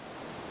God.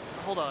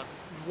 Hold on.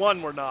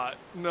 One, we're not.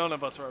 None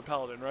of us are a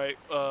paladin, right?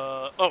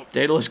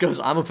 Daedalus goes,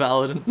 I'm a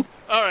paladin.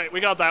 All right,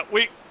 we got that.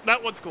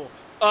 That one's cool.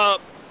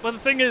 But the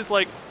thing is,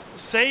 like,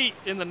 say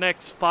in the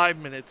next 5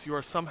 minutes you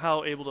are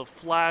somehow able to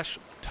flash,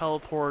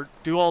 teleport,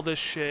 do all this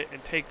shit,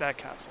 and take that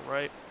castle,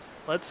 right?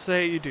 Let's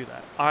say you do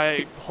that.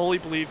 I wholly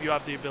believe you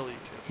have the ability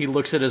to. He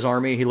looks at his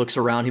army. He looks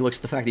around. He looks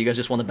at the fact that you guys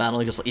just won the battle.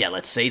 He goes, yeah,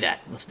 let's say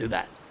that. Let's do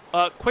that.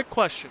 Quick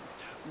question.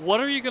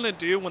 What are you going to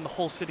do when the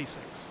whole city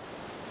sinks?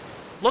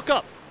 Look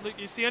up.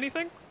 You see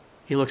anything?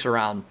 He looks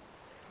around.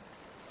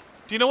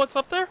 Do you know what's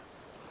up there?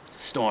 It's a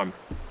storm.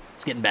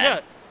 It's getting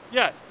bad.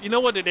 Yeah. You know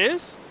what it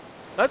is?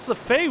 That's the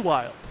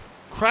Feywild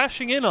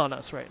crashing in on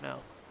us right now.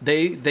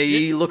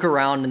 They look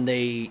around and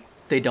they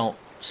don't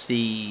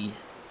see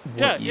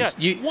what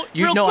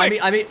quick.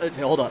 I mean,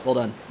 hold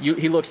on.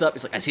 He looks up.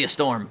 He's like, I see a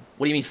storm.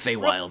 What do you mean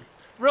Feywild?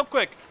 Real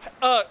quick,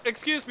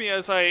 excuse me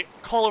as I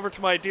call over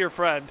to my dear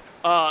friend,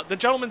 the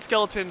gentleman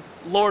skeleton,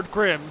 Lord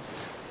Grimm.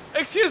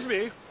 Excuse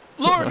me,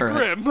 Lord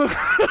Grimm.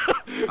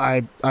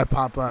 I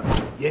pop up.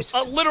 Yes.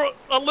 A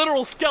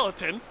literal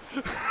skeleton.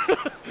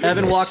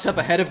 Evan walks up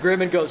ahead of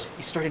Grimm and goes,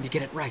 he's starting to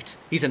get it right.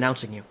 He's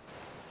announcing you.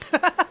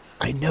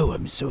 I know,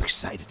 I'm so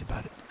excited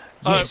about it.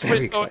 Yes,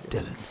 very excited.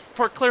 Dylan.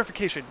 For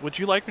clarification, would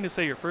you like me to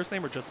say your first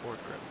name or just Lord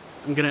Grim?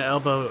 I'm gonna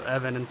elbow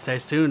Evan and say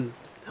soon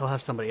he'll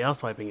have somebody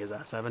else wiping his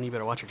ass. Evan, you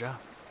better watch your job.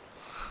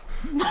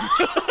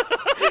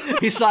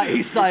 He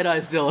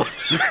side-eyes Dylan.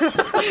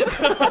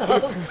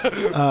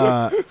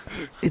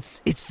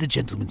 It's the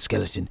gentleman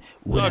skeleton.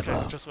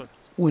 Okay, just one.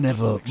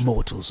 Whenever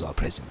mortals are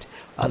present.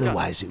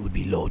 Otherwise, it would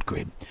be Lord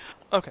Grim.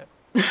 Okay.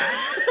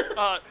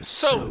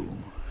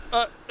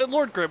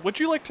 Lord Grim, would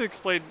you like to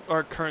explain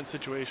our current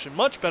situation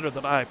much better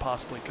than I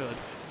possibly could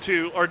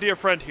to our dear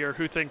friend here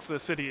who thinks the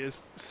city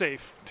is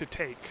safe to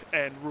take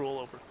and rule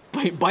over?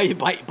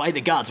 By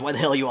the gods, why the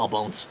hell are you all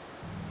bones?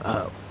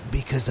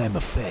 Because I'm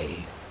a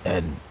fae,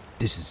 and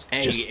this is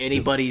Hey, just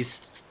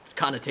anybody's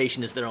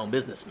connotation is their own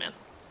business, man.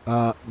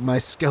 My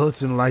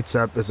skeleton lights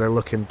up as I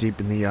look him deep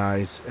in the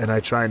eyes, and I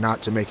try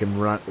not to make him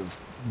run,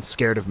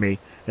 scared of me.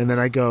 And then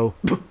I go,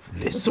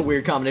 It's a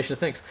weird combination of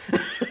things.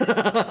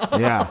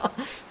 yeah.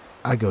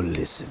 I go,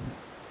 listen,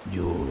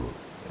 you're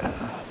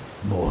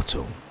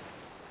mortal.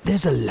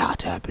 There's a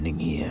lot happening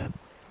here,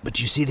 but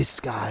you see this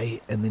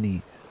sky? And then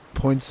he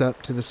points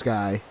up to the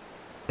sky,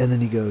 and then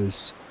he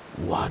goes,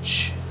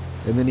 Watch.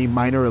 and then he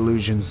minor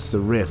illusions the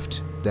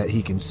rift that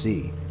he can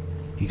see.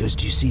 He goes,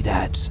 do you see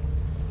that?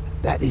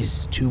 That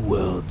is two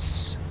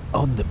worlds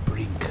on the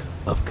brink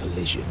of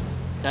collision.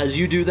 As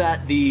you do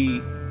that,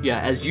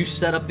 as you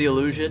set up the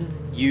illusion,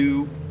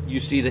 you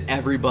see that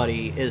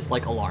everybody is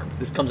like alarmed.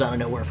 This comes out of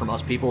nowhere for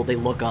most people. They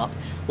look up.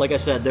 Like I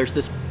said,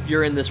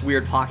 you're in this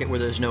weird pocket where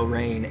there's no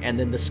rain, and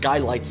then the sky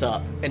lights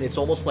up, and it's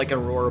almost like an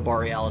aurora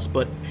borealis,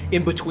 but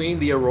in between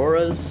the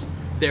auroras,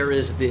 there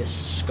is this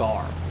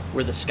scar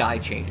where the sky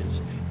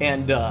changes.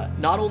 And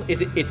not only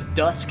is it's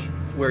dusk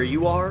where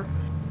you are,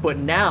 but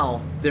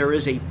now there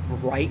is a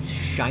bright,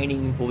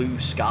 shining blue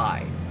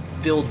sky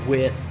filled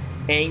with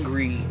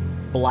angry,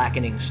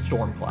 blackening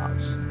storm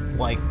clouds.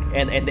 Like,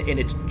 and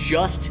it's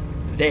just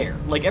there.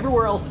 Like,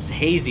 everywhere else it's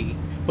hazy,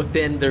 but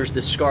then there's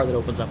this scar that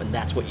opens up, and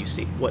that's what you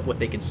see, what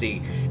they can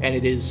see. And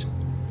it is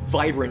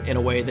vibrant in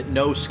a way that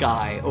no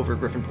sky over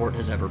Griffinport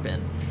has ever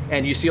been.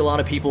 And you see a lot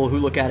of people who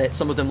look at it,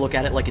 some of them look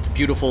at it like it's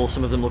beautiful,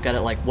 some of them look at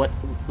it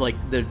like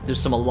there's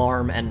some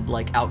alarm and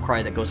like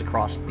outcry that goes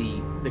across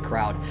the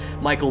crowd.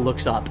 Michael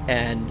looks up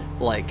and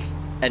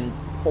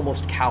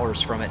almost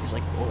cowers from it. He's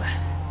like,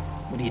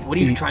 what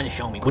are you trying to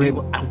show me? I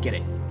don't get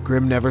it.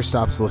 Grim never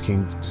stops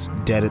looking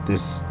dead at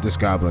this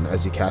goblin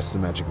as he casts the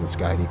magic in the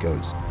sky, and he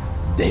goes,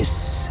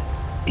 This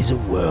is a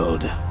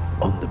world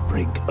on the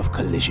brink of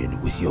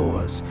collision with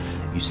yours.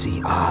 You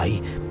see,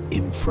 I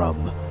am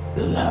from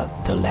the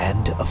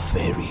land of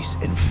fairies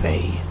and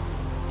fae.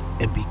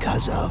 And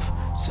because of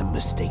some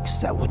mistakes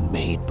that were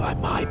made by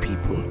my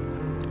people,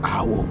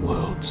 our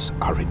worlds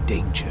are in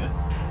danger.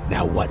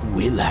 Now, what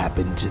will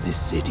happen to this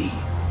city,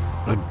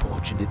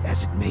 unfortunate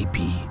as it may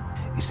be,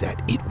 is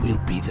that it will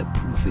be the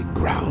proving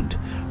ground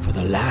for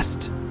the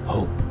last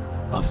hope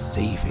of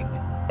saving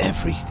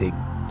everything.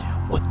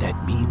 What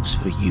that means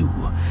for you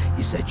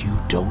is that you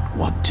don't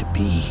want to be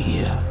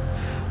here.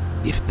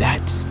 If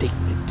that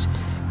statement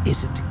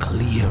isn't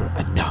clear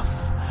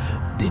enough,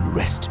 then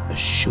rest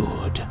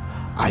assured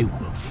I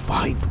will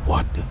find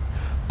one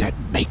that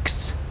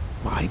makes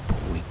my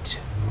point.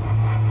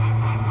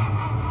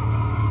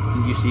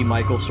 You see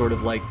Michael sort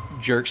of like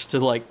jerks to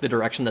like the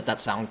direction that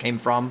sound came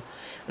from,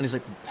 and he's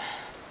like,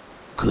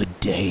 Good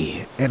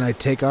day. and I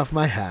take off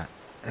my hat,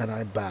 and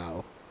I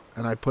bow,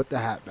 and I put the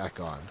hat back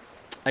on.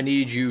 I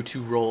need you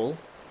to roll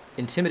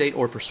intimidate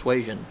or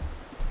persuasion.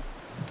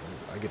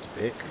 I get to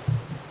pick.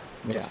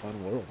 What Yeah. a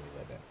fun world we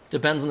live in.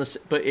 Depends on this,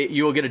 but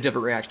you will get a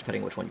different reaction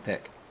depending which one you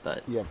pick.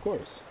 But Yeah, of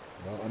course.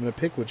 Well, I'm going to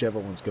pick whichever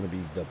one's going to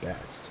be the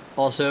best.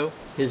 also,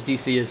 his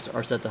DCs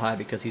are set to high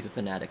because he's a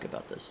fanatic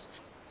about this.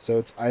 So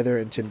it's either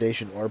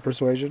intimidation or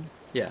persuasion?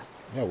 Yeah.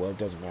 Yeah, well, it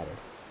doesn't matter.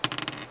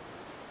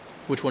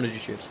 Which one did you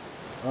choose?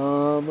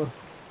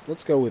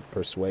 Let's go with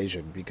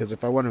persuasion, because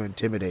if I want to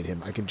intimidate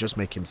him, I can just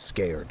make him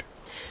scared.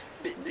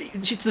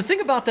 It's the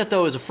thing about that,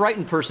 though, is a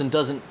frightened person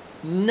doesn't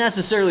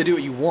necessarily do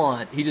what you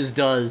want. He just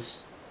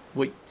does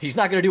he's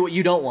not going to do what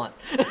you don't want.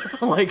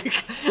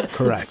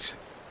 Correct.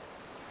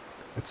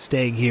 But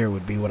staying here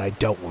would be what I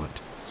don't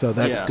want. So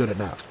that's Yeah. good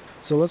enough.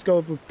 So let's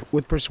go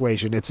with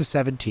persuasion. It's a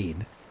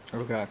 17.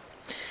 Okay.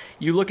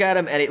 You look at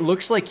him, and it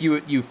looks like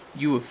you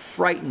have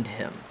frightened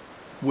him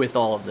with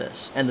all of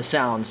this and the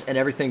sounds and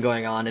everything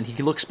going on. And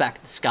he looks back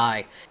at the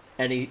sky,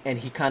 and he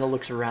kind of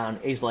looks around.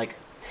 And he's like,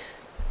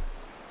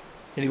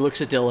 and he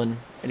looks at Dylan,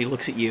 and he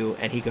looks at you,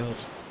 and he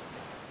goes,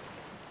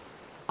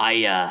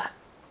 I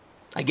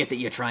get that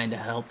you're trying to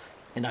help,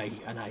 and I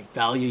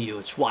value you.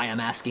 It's why I'm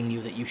asking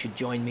you that you should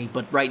join me.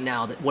 But right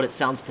now, what it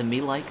sounds to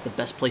me like, the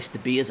best place to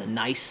be is a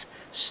nice,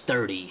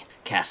 sturdy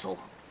castle.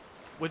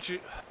 Would you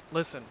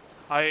listen?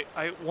 I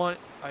want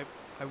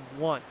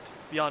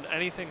beyond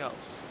anything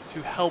else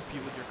to help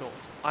you with your goals.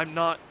 I'm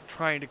not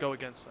trying to go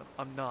against them.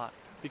 I'm not,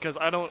 because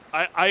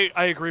I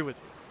agree with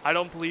you. I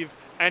don't believe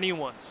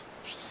anyone's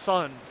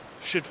son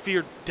should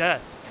fear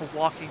death for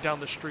walking down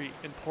the street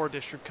in Poor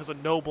District because a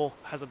noble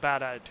has a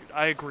bad attitude.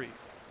 I agree.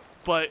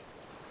 But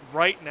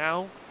right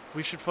now,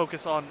 We should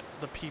focus on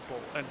the people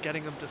and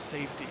getting them to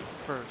safety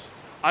first.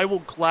 I will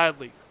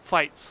gladly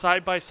fight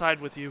side by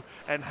side with you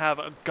and have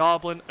a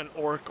goblin, an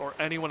orc, or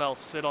anyone else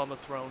sit on the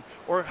throne.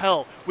 Or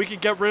hell, we could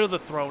get rid of the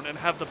throne and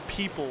have the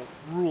people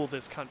rule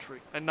this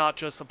country and not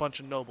just a bunch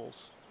of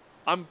nobles.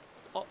 I'm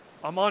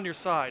on your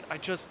side. I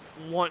just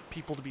want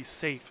people to be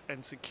safe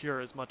and secure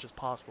as much as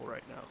possible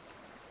right now.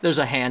 There's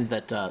a hand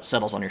that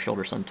settles on your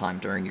shoulder sometime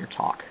during your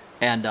talk.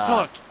 And,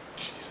 oh,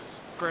 Jesus.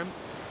 Grim?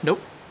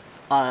 Nope.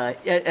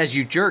 As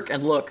you jerk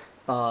and look,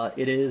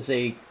 it is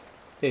a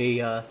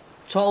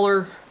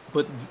taller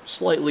but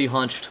slightly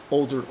hunched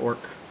older orc,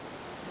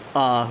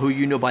 who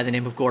you know by the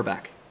name of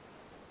Gorback.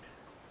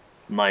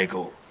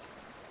 Michael,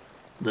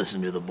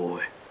 listen to the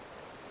boy.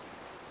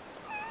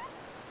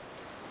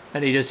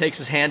 And he just takes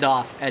his hand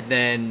off, and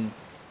then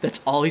that's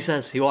all he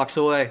says. He walks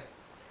away.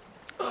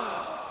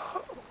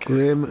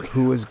 Grim,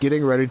 who was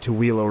getting ready to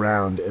wheel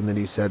around, and then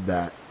he said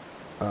that,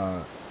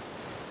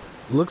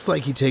 looks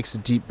like he takes a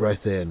deep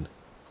breath in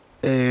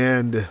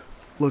and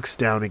looks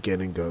down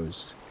again and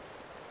goes,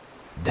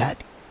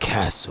 That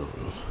castle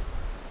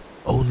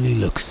only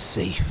looks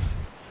safe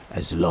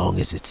as long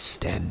as it's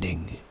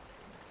standing.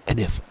 And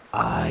if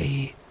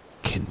I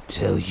can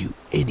tell you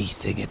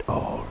anything at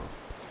all,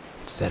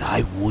 it's that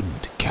I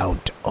wouldn't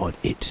count on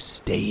it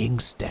staying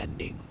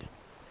standing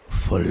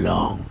for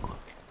long.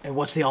 And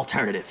what's the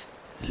alternative?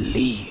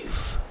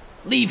 Leave.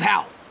 Leave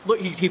how? Look,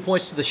 he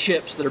points to the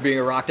ships that are being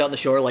rocked out on the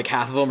shore, like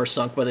half of them are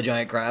sunk by the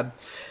giant crab.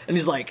 And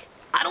he's like,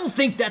 I don't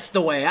think that's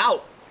the way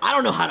out. I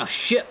don't know how to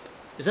ship.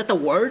 Is that the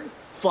word?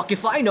 Fuck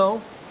if I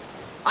know.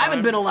 I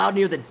haven't been allowed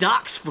near the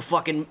docks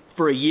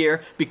for a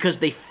year because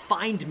they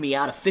fined me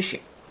out of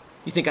fishing.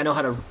 You think I know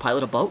how to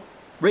pilot a boat?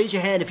 Raise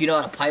your hand if you know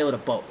how to pilot a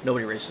boat.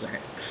 Nobody raises their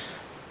hand.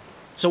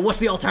 So what's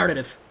the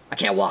alternative? I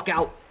can't walk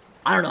out.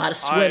 I don't know how to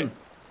swim.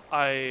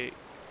 I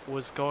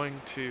was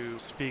going to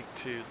speak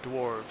to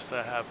dwarves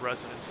that have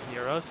residence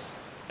near us,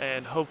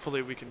 and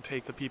hopefully we can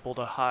take the people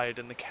to hide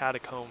in the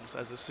catacombs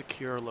as a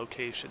secure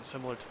location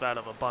similar to that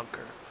of a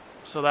bunker.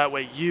 So that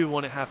way you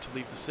wouldn't have to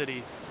leave the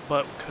city,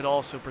 but could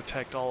also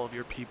protect all of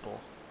your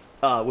people.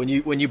 When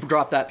you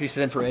drop that piece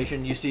of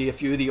information, you see a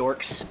few of the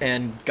orcs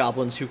and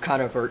goblins who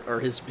kind of are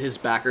his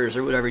backers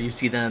or whatever. You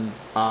see them,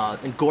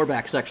 and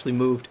Gorback's actually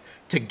moved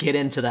to get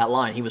into that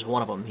line. He was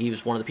one of them. He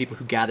was one of the people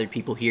who gathered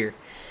people here.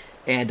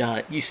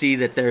 And you see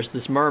that there's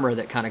this murmur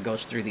that kind of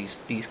goes through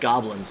these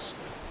goblins.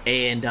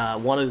 And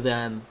one of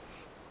them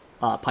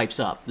pipes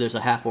up. There's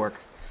a half-orc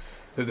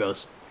who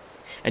goes,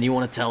 And you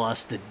want to tell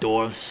us that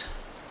dwarves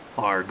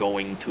are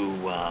going to...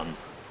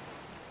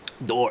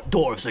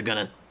 dwarves are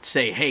going to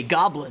say, hey,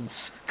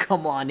 goblins,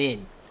 come on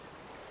in.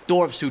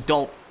 Dwarves who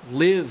don't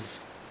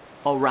live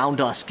around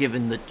us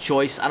given the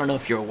choice. I don't know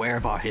if you're aware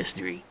of our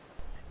history.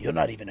 You're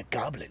not even a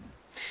goblin.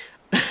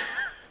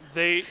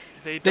 They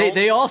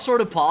all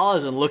sort of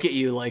pause and look at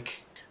you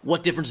like,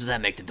 what difference does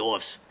that make to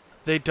dwarves?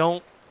 They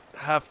don't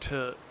have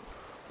to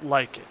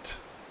like it.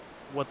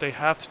 What they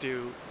have to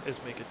do is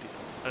make a deal.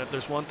 And if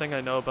there's one thing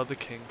I know about the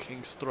king,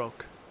 King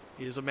Stroke,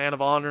 he is a man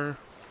of honor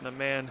and a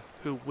man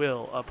who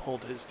will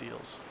uphold his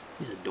deals.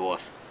 He's a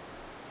dwarf.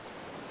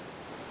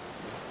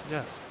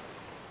 Yes.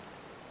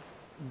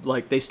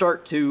 Like, they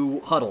start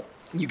to huddle.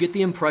 You get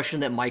the impression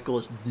that Michael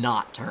is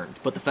not turned,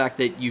 but the fact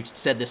that you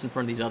said this in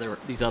front of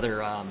these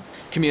other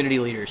community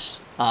leaders,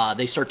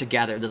 they start to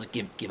gather. Does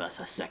give us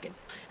a second?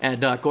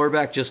 And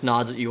Gorback just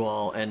nods at you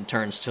all and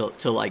turns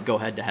to like go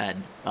head to head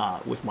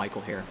with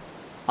Michael here.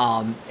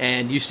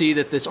 And you see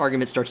that this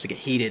argument starts to get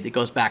heated. It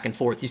goes back and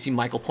forth. You see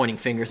Michael pointing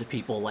fingers at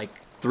people like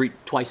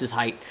twice his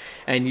height,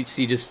 and you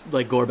see just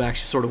like Gorback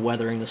just sort of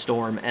weathering the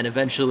storm. And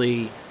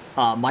eventually,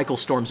 Michael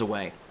storms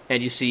away,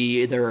 and you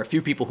see there are a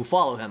few people who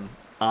follow him.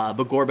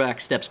 But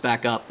Gorback steps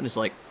back up and is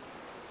like,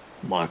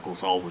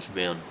 Michael's always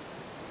been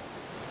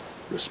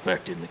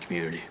respected in the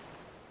community.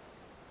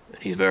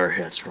 And he's very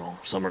headstrong.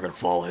 Some are going to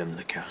follow him to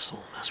the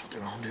castle. That's what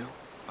they're going to do.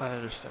 I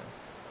understand.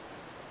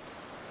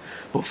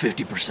 But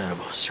 50%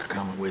 of us are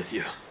coming with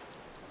you.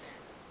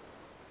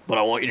 But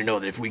I want you to know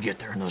that if we get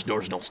there and those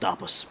doors don't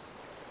stop us,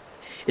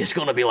 it's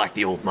going to be like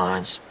the old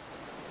mines.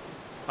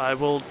 I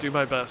will do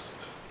my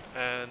best.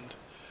 And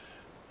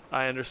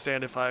I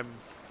understand if I'm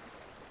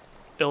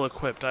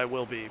ill-equipped, I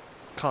will be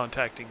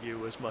contacting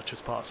you as much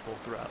as possible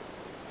throughout.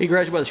 He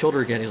grabs you by the shoulder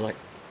again. He's like,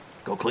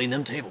 go clean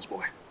them tables,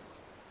 boy.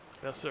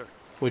 Yes, sir.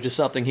 Which is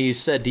something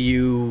he's said to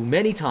you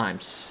many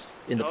times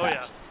in the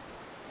past.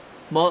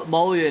 Yeah.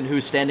 Mulligan,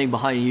 who's standing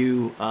behind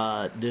you,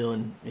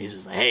 Dylan, he's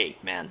just like, hey,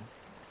 man,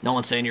 no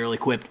one's saying you're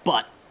ill-equipped,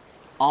 but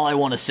all I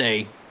want to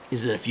say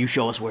is that if you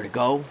show us where to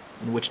go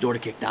and which door to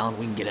kick down,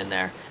 we can get in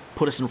there.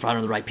 Put us in front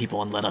of the right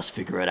people and let us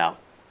figure it out.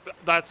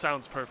 That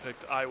sounds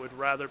perfect. I would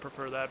rather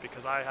prefer that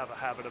because I have a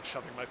habit of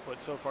shoving my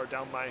foot so far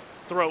down my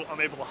throat,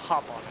 I'm able to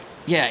hop on it.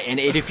 Yeah, and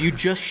if you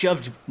just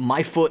shoved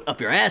my foot up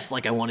your ass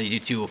like I wanted you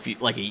to a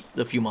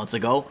few months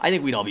ago, I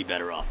think we'd all be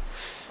better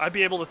off. I'd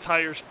be able to tie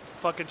your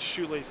fucking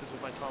shoelaces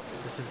with my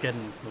tonsils. This is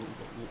getting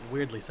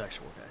weirdly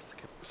sexual, guys.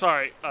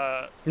 Sorry,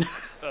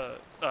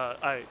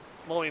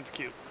 Mulligan's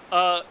cute.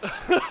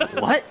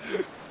 What?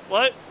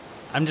 What?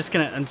 I'm just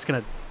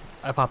gonna.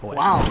 I pop away.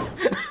 Wow.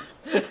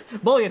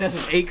 Mulligan has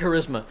an 8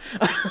 charisma.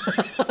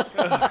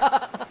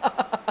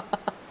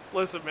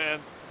 Listen, man.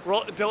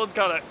 Dylan's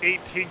got an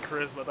 18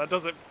 charisma. That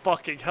doesn't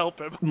fucking help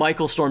him.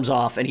 Michael storms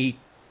off, and he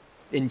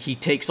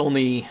takes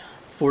only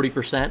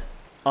 40%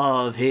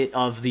 of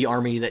the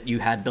army that you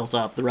had built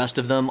up. The rest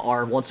of them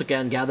are once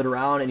again gathered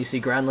around, and you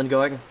see Granlund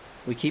going,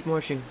 "We keep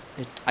marching.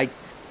 I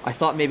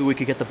thought maybe we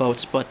could get the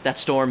boats, but that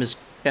storm is..."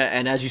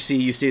 And as you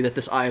see that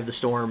this eye of the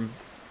storm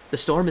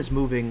is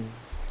moving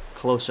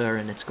closer,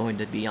 and it's going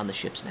to be on the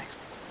ships next.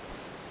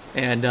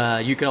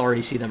 And you can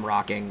already see them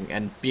rocking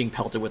and being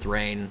pelted with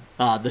rain.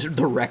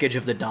 The wreckage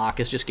of the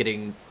dock is just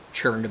getting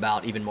churned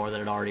about even more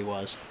than it already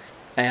was.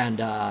 And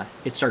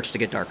it starts to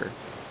get darker.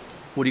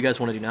 What do you guys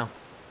want to do now?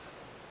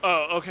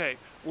 Oh, okay.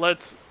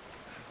 Let's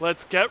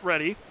get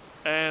ready,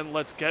 and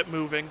let's get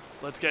moving.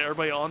 Let's get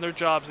everybody on their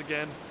jobs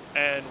again,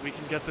 and we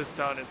can get this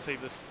done and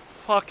save this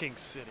fucking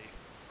city.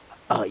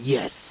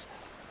 Yes.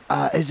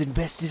 As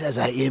invested as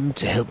I am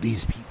to help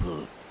these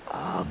people,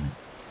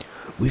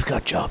 we've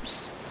got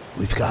jobs.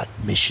 We've got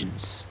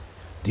missions.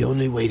 The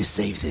only way to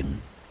save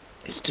them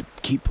is to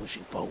keep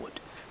pushing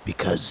forward,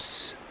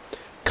 because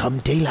come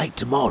daylight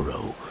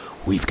tomorrow,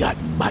 we've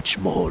got much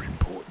more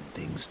important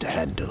things to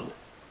handle.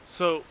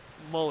 So,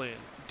 Mulligan,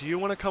 do you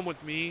want to come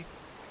with me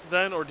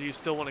then, or do you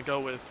still want to go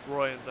with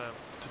Roy and them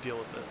to deal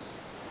with this?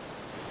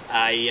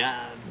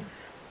 I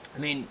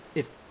mean,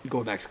 if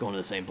Gorbak's going to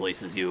the same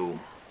place as you,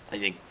 I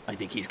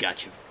think he's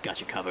got you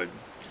covered.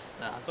 Just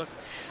Okay.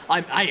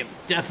 I am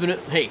definite.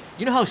 Hey,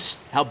 you know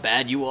how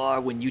bad you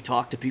are when you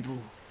talk to people?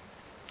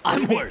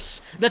 I'm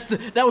worse.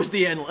 That was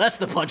the end. That's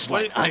the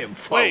punchline. I am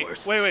far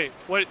worse. Wait.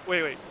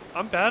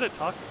 I'm bad at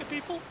talking to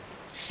people?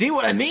 See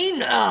what I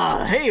mean?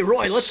 Hey,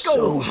 Roy, let's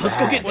go. Let's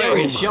go get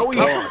Darius, shall we?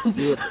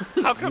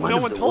 How come no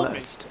one told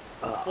me?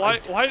 Why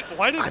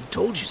did... I've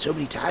told you so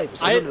many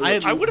times.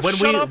 I would've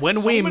shut up when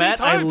so we many met,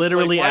 I times.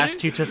 literally Like, why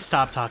asked you to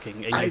stop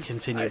talking, and you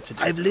continued to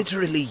do I've so.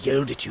 literally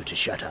yelled at you to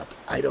shut up.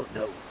 I don't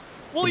know.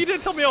 Well, you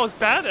didn't tell me I was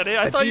bad at it.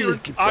 I thought feel you were...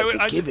 like it's like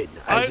a given.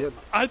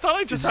 I thought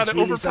I just Is this had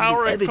an really something-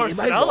 overpowering Evan,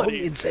 personality. am I wrong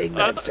in saying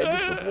that I've said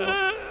this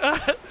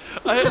before?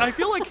 I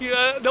feel like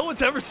no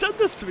one's ever said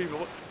this to me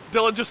before.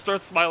 Dylan just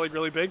starts smiling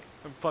really big.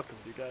 I'm fucking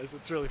with you guys.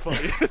 It's really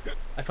funny.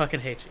 I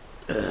fucking hate you.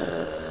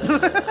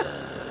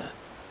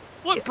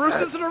 What? Bruce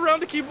isn't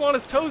around to keep him on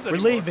his toes We're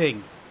anymore.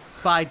 leaving.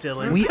 Bye,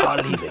 Dylan. We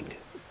are leaving.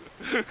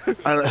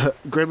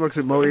 Grim looks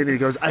at Mulligan and he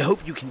goes, "I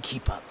hope you can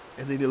keep up."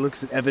 And then he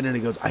looks at Evan and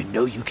he goes, "I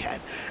know you can."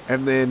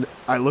 And then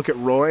I look at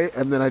Roy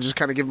and then I just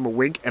kind of give him a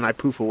wink and I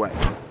poof away.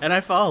 And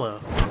I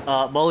follow.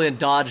 Mulligan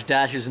dodge,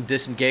 dashes, and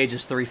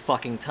disengages 3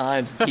 fucking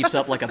times and keeps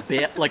up like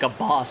a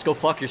boss. Go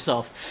fuck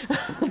yourself.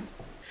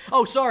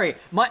 Oh, sorry.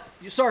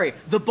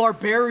 The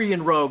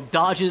barbarian rogue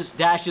dodges,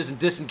 dashes, and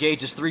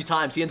disengages 3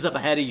 times. He ends up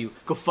ahead of you.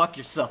 Go fuck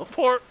yourself.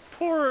 Poor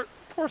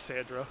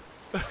Sandra.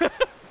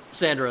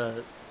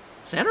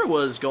 Sandra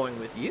was going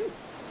with you.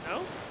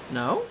 No,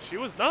 No? she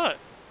was not.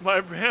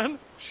 My man,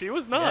 she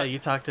was Yeah, not. you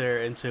talked her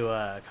into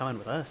coming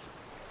with us.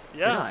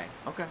 Did Yeah, I?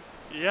 Okay.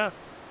 yeah.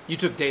 You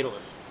took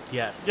Daedalus.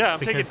 Yes. Yeah, I'm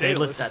because taking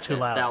Daedalus Daedalus. is too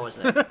loud. That was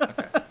it.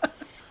 Okay.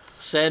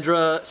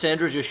 Sandra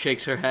just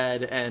shakes her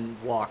head and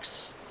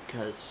walks,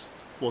 because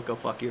we'll go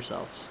fuck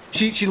yourselves.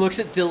 She looks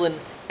at Dylan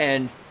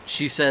and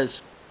she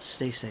says,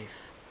 "Stay safe."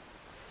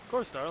 Of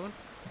course, darling.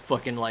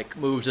 Fucking like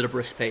moves at a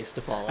brisk pace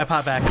to follow. I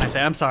pop back and I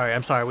say, I'm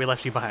sorry, we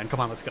left you behind. Come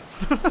on, let's go.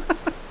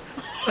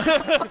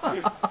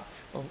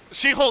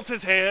 She holds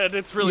his hand.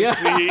 It's really Yeah.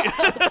 sweet.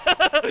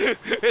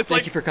 It's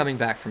Thank you for coming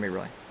back for me,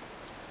 Roy.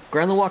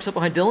 Granlund walks up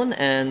behind Dylan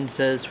and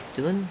says,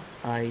 "Dylan,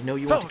 I know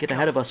you want to get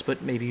ahead of us,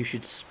 but maybe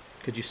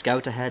could you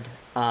scout ahead?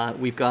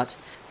 We've got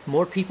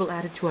more people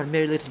added to our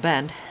merry little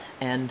band,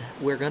 and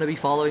we're going to be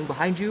following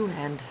behind you,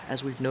 and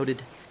as we've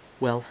noted,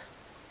 well,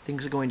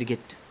 things are going to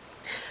get...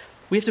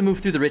 We have to move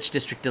through the rich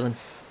district, Dylan.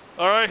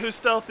 All right, who's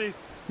stealthy?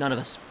 None of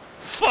us.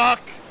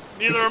 Fuck.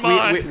 Neither am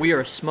I. We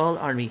are a small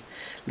army.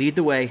 Lead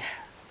the way.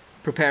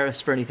 Prepare us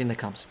for anything that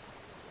comes."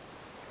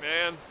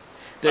 Man.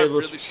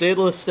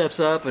 Daedalus steps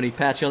up and he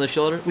pats you on the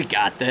shoulder. "We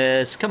got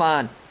this. Come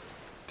on."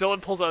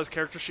 Dylan pulls out his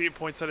character sheet and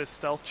points at his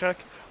stealth check.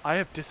 I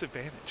have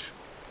disadvantage.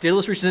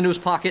 Daedalus reaches into his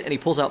pocket and he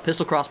pulls out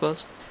pistol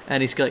crossbows.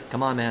 And he's like,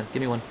 "Come on, man.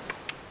 Give me one."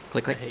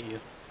 Click, I click. hate you.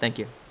 Thank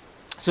you.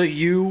 So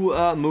you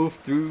move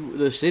through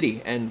the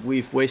city, and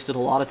we've wasted a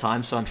lot of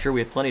time, so I'm sure we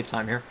have plenty of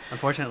time here.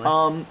 Unfortunately.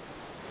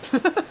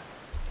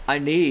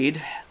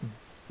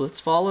 Let's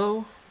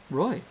follow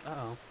Roy.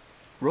 Uh-oh.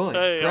 Roy,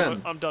 Hey,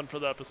 Grim. I'm done for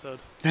the episode.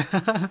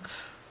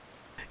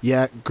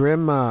 Yeah,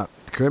 Grim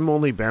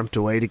only bamped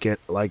away to get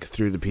like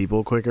through the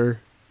people quicker.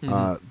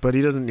 But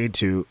he doesn't need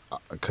to,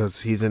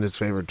 because he's in his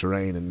favorite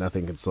terrain and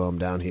nothing can slow him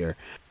down here.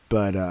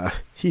 But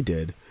he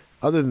did.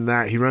 Other than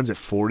that, he runs at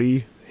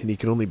 40 and he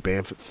can only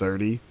bamf at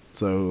 30.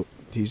 So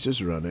he's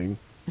just running.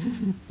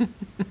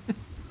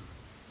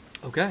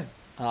 Okay.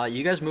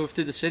 You guys move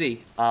through the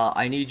city.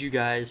 I need you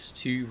guys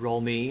to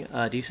roll me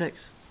a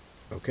d6.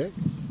 Okay.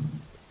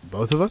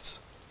 Both of us?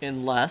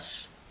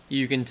 Unless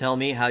you can tell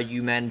me how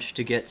you managed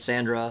to get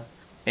Sandra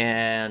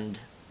and...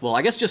 Well,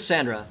 I guess just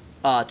Sandra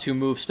to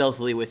move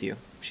stealthily with you.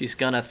 She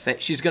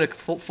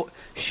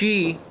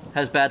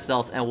has bad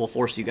stealth and will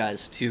force you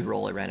guys to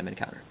roll a random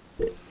encounter.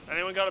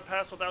 Anyone got a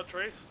pass without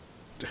trace?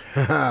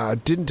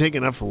 Didn't take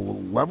enough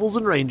levels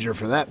in Ranger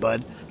for that,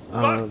 bud.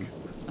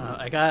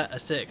 I got a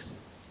 6.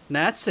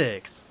 Nat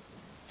 6.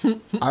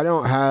 I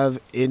don't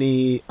have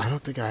any. I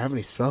don't think I have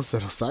any spell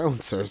settle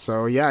silencer.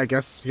 So yeah, I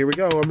guess here we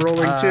go. I'm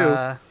rolling 2.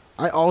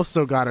 I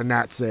also got a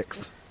nat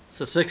 6.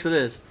 So 6 it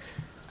is.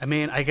 I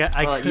mean, I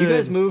could. You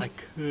guys moved. I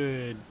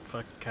could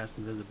fucking cast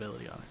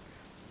invisibility on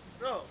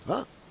it. No.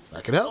 Huh?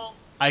 That could help. Well,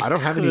 I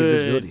don't have any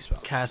invisibility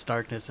spells. Cast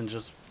darkness and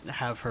just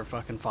have her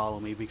fucking follow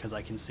me because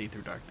I can see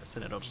through darkness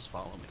and it'll just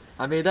follow me.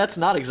 I mean, that's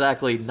not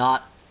exactly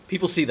not.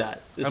 People see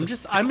that.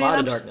 It's a cloud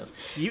of darkness.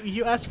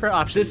 You asked for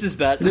options. This is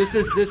best. This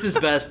is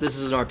best. This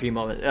is an RP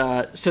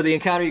moment. So the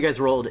encounter you guys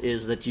rolled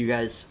is that you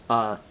guys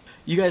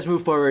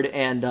move forward,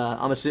 and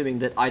I'm assuming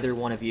that either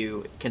one of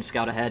you can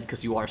scout ahead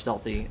because you are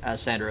stealthy as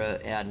Sandra,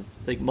 and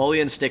like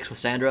Mullion sticks with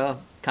Sandra,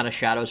 kind of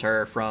shadows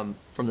her from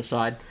the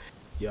side.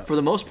 Yeah. For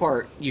the most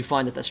part, you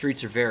find that the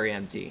streets are very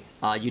empty.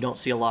 You don't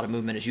see a lot of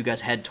movement as you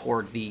guys head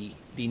toward the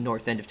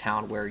north end of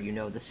town where you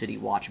know the City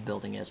Watch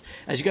building is.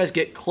 As you guys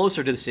get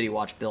closer to the City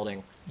Watch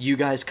building, you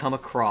guys come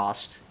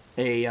across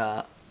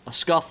a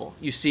scuffle.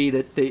 You see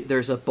that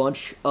there's a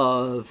bunch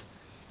of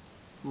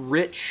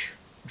rich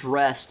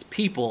dressed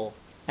people,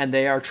 and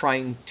they are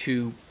trying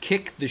to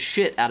kick the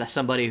shit out of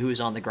somebody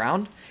who's on the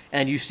ground.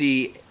 And you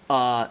see,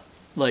 as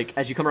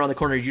you come around the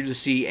corner, you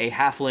just see a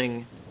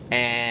halfling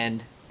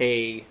and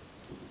a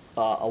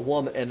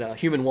woman and a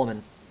human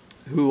woman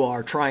who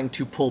are trying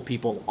to pull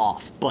people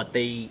off, but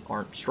they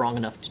aren't strong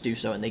enough to do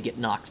so, and they get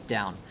knocked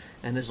down.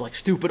 And there's like,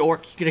 stupid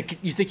orc,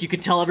 you think you can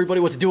tell everybody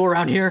what to do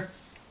around here?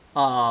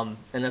 And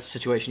that's the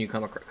situation you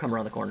come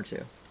around the corner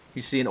to.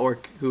 You see an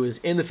orc who is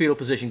in the fetal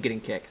position getting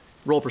kicked.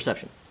 Roll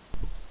perception.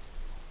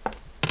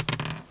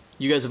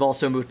 You guys have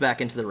also moved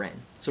back into the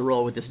rain, so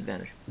roll with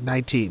disadvantage.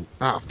 19.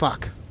 Oh,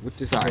 fuck. With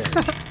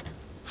disadvantage.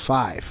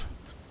 5.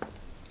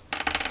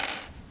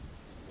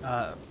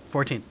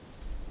 14.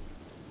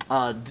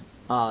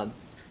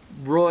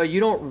 Roy, you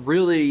don't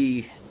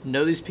really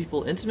know these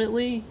people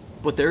intimately,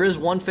 but there is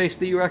one face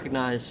that you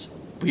recognize,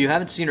 but you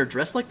haven't seen her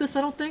dressed like this,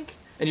 I don't think.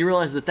 And you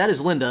realize that is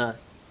Linda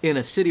in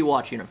a City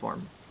Watch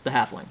uniform, the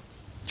halfling.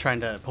 Trying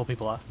to pull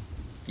people off.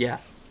 Yeah.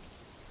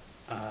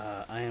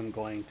 I am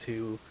going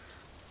to,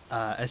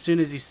 as soon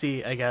as you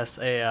see, I guess,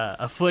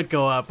 a foot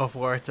go up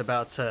before it's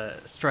about to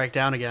strike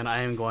down again,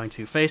 I am going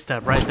to face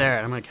step right there,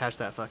 and I'm going to catch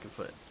that fucking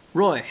foot.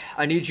 Roy,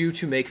 I need you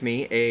to make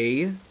me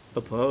a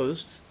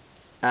opposed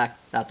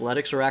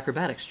athletics or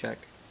acrobatics check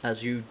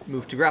as you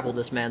move to grapple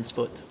this man's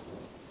foot.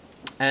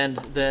 And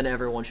then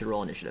everyone should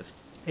roll initiative.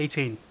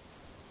 18.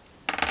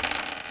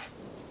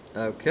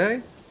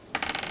 Okay.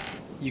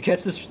 You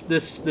catch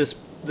this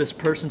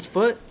person's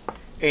foot,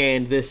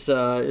 and this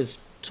is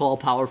tall,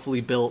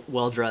 powerfully built,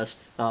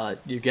 well-dressed,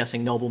 you're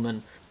guessing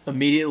nobleman,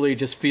 immediately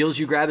just feels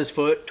you grab his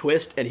foot,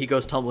 twist, and he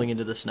goes tumbling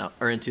into the snow,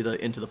 or into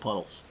the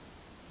puddles.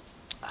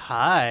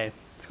 Hi.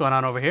 What's going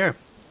on over here?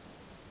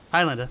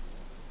 Hi, Linda.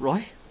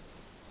 Roy?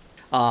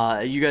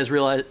 You guys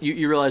realize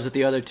you realize that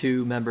the other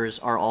two members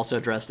are also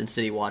dressed in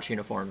City Watch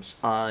uniforms.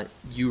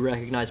 You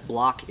recognize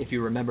Block if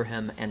you remember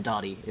him, and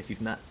Dottie if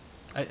you've met.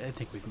 I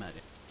think we've met.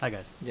 Hi,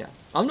 guys. Yeah,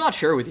 I'm not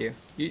sure with you.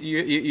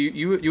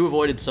 You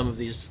avoided some of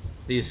these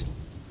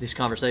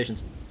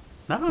conversations.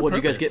 Not on What did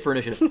you guys purpose. get for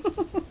initiative?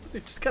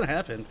 It just kind of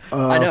happened.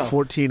 I know.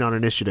 14 on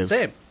initiative.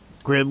 Same.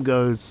 Grim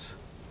goes,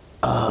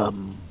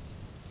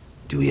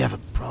 Do we have a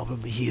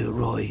problem here,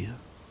 Roy?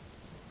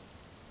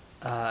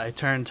 I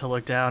turned to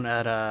look down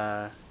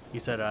at you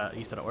said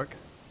orc?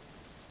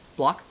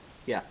 Block?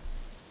 Yeah.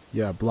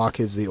 yeah, Block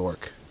is the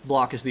orc.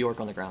 Block is the orc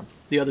on the ground.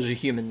 The others are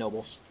human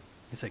nobles.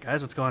 He said,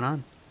 guys, what's going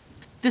on?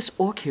 This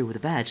orc here with a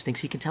badge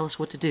thinks he can tell us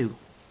what to do.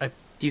 I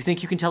Do you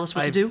think you can tell us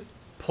what to do?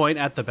 point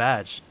at the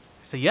badge.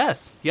 I say,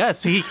 yes,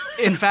 he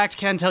in fact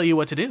can tell you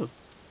what to do.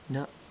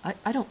 No,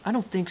 I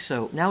don't think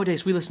so.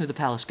 Nowadays we listen to the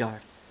Palace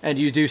Guard. And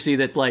you do see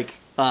that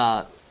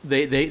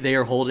they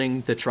are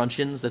holding the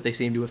truncheons that they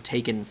seem to have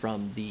taken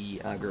from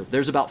the group.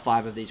 There's about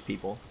 5 of these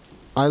people.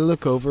 I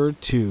look over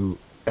to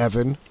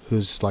Evan,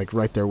 who's like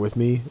right there with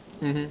me,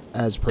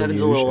 as per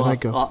Evan's a usual, little and I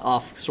go.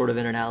 off sort of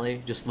in an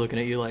alley, just looking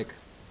at you like.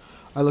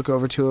 I look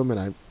over to him and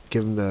I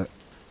give him the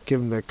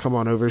come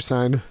on over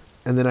sign,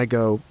 and then I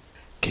go,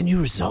 Can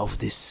you resolve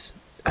this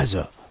as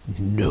a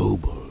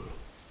noble?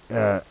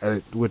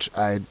 which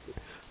I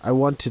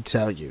want to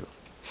tell you,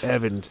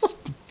 Evan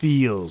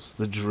feels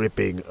the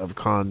dripping of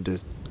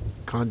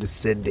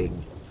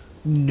condescending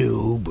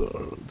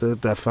noble.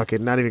 The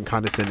fucking, not even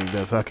condescending,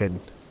 the fucking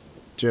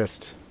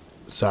just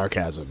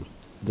sarcasm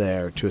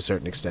there to a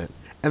certain extent.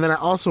 And then I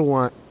also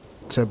want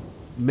to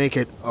make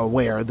it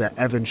aware that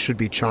Evan should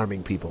be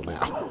charming people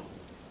now.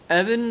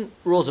 Evan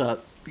rolls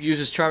up,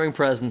 uses Charming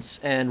Presence,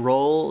 and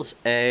rolls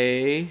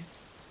a...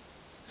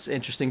 It's an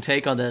interesting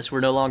take on this. We're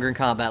no longer in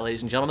combat,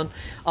 ladies and gentlemen.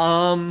 He's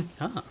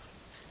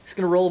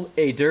going to roll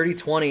a dirty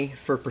 20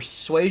 for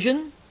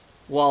Persuasion,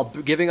 while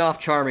giving off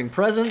charming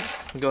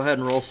presents. Go ahead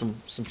and roll some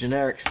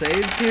generic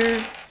saves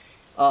here.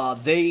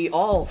 They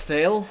all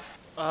fail.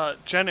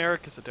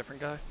 Generic is a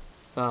different guy.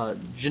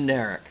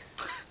 Generic.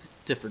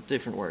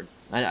 Different word.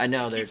 I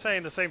know You they're... keep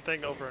saying the same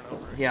thing over and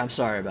over. Yeah, I'm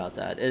sorry about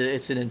that.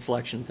 It's an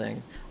inflection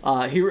thing.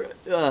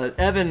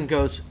 Evan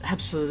goes,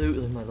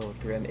 absolutely, my Lord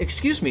Grimm.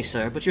 Excuse me,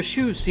 sir, but your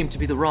shoes seem to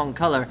be the wrong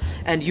color,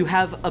 and you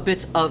have a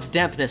bit of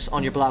dampness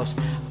on your blouse.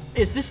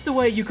 Is this the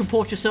way you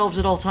comport yourselves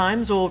at all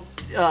times, or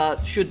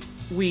should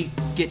we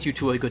get you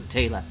to a good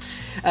tailor?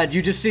 And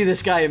you just see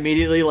this guy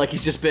immediately, like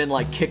he's just been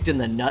like kicked in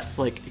the nuts,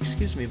 like,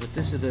 excuse me, but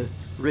this is the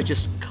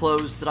richest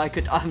clothes that I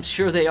could... I'm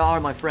sure they are,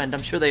 my friend,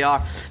 I'm sure they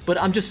are. But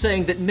I'm just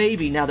saying that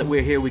maybe now that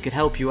we're here, we could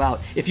help you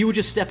out. If you would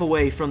just step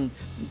away from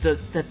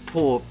that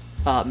poor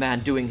man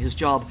doing his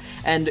job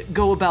and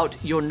go about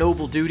your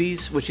noble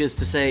duties, which is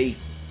to say,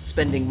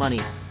 spending money.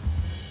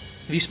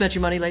 Have you spent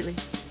your money lately?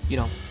 You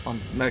know, on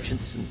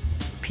merchants and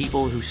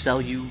people who sell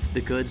you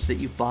the goods that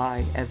you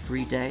buy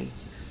every day.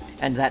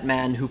 And that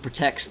man who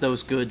protects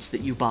those goods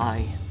that you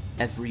buy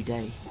every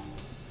day.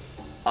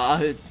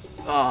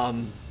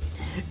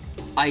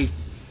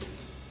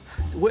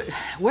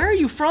 Where are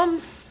you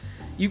from?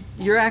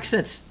 Your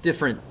accent's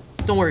different.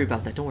 Don't worry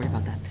about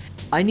that.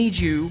 I need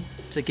you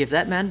to give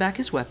that man back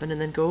his weapon and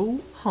then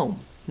go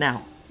home.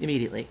 Now.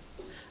 Immediately.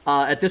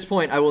 At this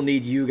point, I will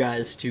need you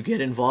guys to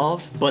get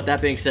involved, but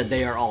that being said,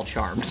 they are all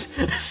charmed.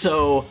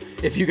 So,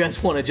 if you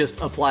guys want to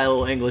just apply a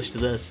little English to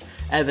this,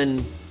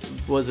 Evan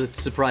was a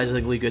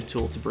surprisingly good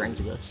tool to bring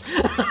to this.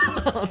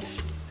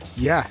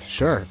 Yeah,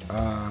 sure.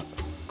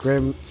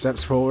 Grim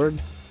steps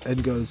forward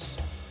and goes,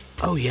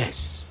 Oh,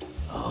 yes.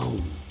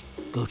 Home.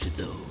 Go to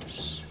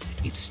those.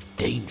 It's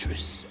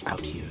dangerous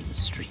out here in the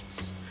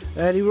streets.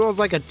 and he rolls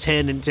like a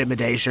 10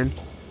 intimidation.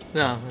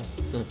 No.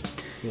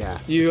 Yeah.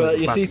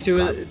 You see two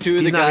of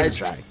the guys. Not even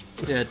trying.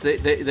 Yeah,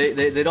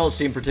 they don't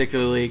seem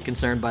particularly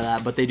concerned by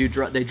that, but they do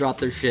they drop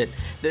their shit.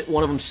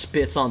 One of them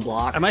spits on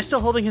Block. Am I still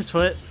holding his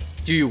foot?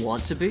 Do you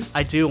want to be?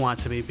 I do want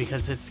to be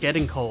because it's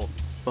getting cold.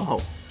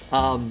 Oh.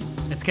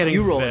 It's getting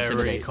you roll very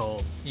intimidate.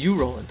 cold. You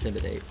roll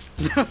intimidate.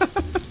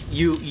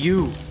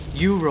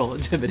 you roll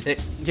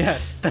intimidate.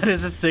 Yes, that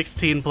is a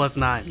 16 plus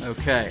 9.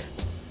 Okay.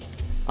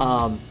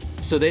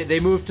 So they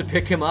move to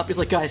pick him up. He's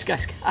like, guys,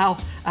 ow,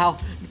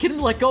 get him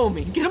to let go of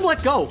me. Get him to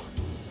let go.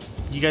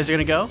 You guys are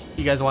gonna go?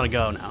 You guys want to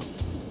go now?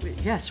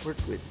 Yes,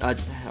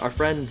 our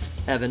friend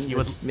Evan You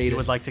made us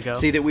would like to go?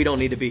 see that we don't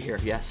need to be here.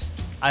 Yes.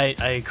 I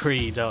agree.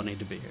 You don't need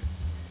to be here.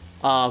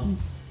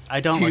 I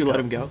don't. Do you let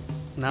him go?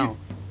 No.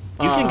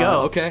 You can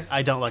go. Okay.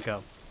 I don't let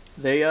go.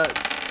 They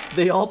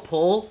all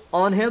pull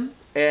on him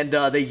and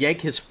they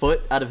yank his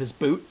foot out of his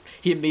boot.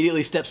 He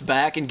immediately steps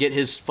back and get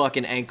his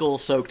fucking ankle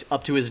soaked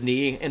up to his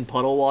knee in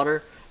puddle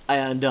water.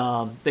 And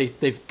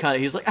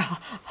he's like,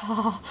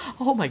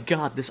 oh my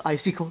god, this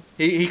icy cold.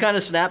 He kind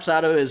of snaps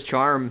out of his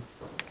charm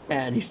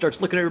and he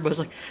starts looking at everybody. He's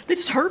like, they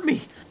just hurt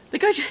me. The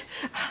guy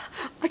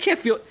I can't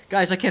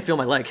feel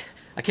my leg.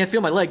 I can't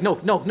feel my leg. No.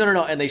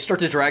 And they start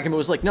to drag him. It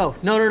was like, no.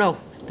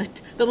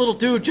 That little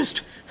dude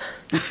just...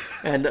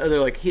 And they're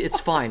like, it's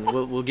fine.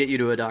 We'll get you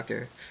to a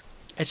doctor.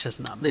 It's just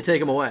not. They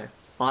take him away.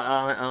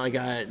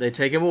 They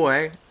take him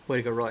away. Way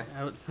to go, Roy.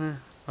 I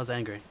was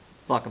angry.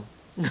 Fuck him.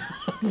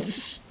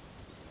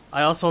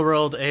 I also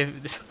rolled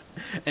an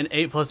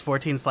 8 plus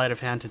 14 sleight of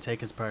hand to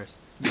take his purse.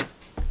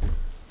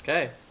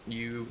 Okay.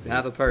 You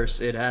have a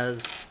purse. It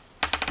has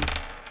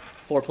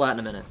 4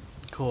 platinum in it.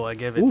 Cool. I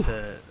give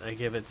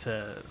it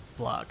to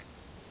Block.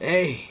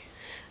 Hey.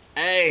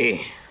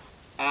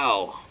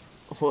 Ow.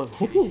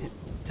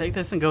 Take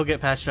this and go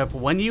get patched up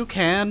when you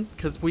can,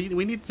 because we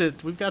need to.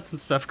 We've got some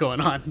stuff going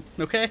on.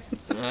 Okay.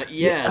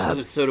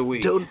 So do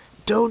we. Don't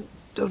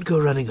go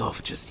running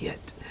off just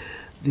yet.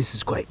 This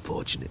is quite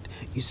fortunate.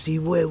 You see,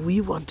 where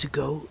we want to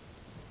go,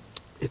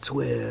 it's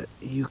where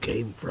you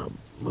came from,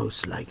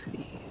 most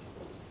likely.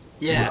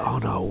 Yeah. We're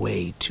on our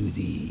way to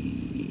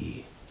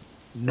the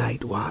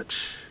Night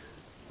Watch,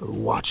 or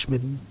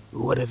Watchman,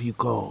 whatever you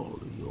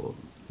call your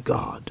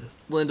god.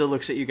 Linda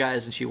looks at you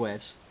guys and she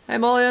waves. Hey,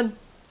 Mullion.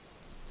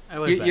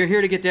 You're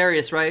here to get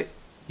Darius, right?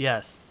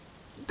 Yes.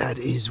 That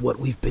is what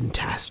we've been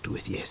tasked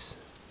with, yes.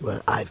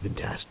 Well, I've been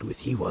tasked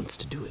with. He wants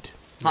to do it.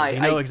 Hi. Do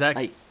you know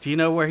exactly? Do you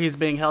know where he's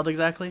being held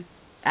exactly?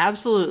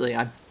 Absolutely.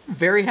 I'm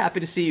very happy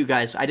to see you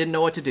guys. I didn't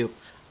know what to do.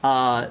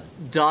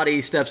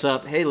 Dottie steps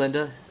up. Hey,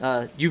 Linda.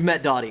 You've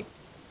met Dottie.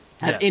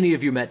 Have Yes. any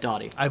of you met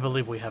Dottie? I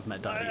believe we have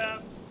met Dottie.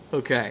 Yes.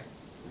 Okay.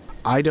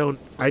 I don't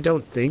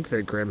think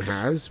that Grim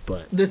has,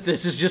 but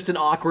This is just an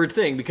awkward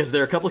thing because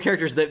there are a couple of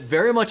characters that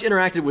very much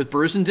interacted with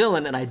Bruce and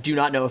Dylan, and I do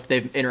not know if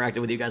they've interacted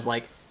with you guys,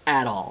 like,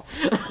 at all.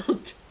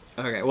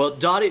 Okay, well,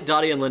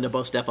 Dottie and Linda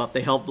both step up.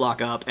 They help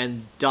Block up,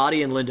 and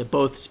Dottie and Linda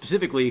both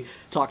specifically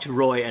talk to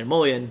Roy and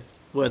Mullion,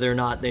 whether or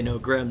not they know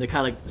Grim. They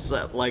kind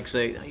of like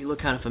say, you look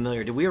kind of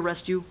familiar. Did we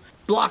arrest you?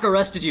 Block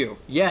arrested you.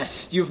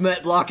 Yes, you've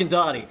met Block and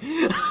Dottie.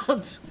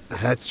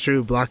 that's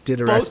true. Block did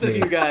arrest Both of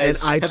me, you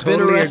guys and I have been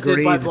totally arrested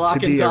agreed by Block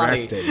to and be Dottie.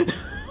 arrested.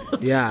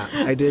 Yeah,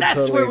 I did That's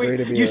totally where agree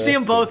to be you see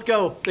them arrested.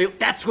 both go.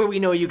 That's where we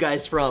know you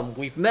guys from.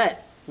 We've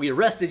met We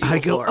arrested you I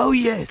before. go, oh,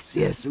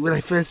 yes, when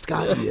I first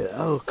got here.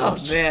 Oh,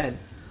 gosh. Oh,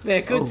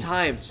 man, good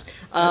times.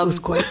 That was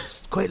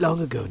quite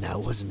long ago now,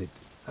 wasn't it?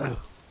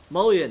 Oh.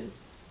 Mullion,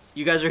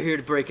 you guys are here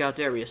to break out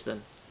Darius,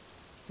 then.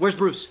 Where's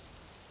Bruce?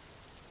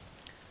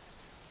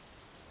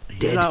 He's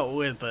Dead. not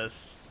with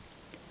us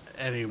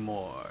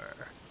anymore.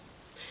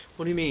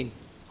 What do you mean?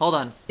 Hold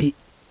on.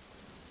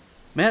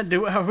 Man,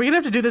 are we gonna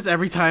have to do this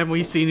every time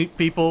we see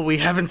people we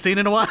haven't seen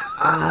in a while?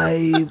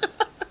 I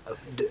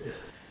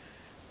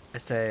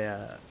say,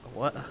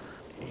 what?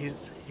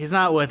 He's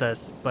not with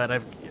us, but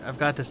I've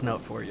got this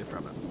note for you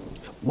from him.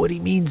 What he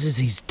means is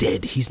he's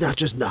dead. He's not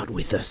just not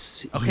with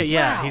us. Okay,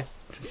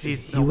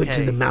 he's He went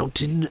to the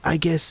mountain, I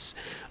guess.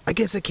 I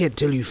can't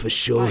tell you for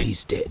sure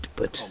he's dead,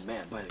 but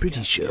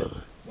pretty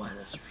sure. Why,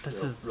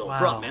 This is real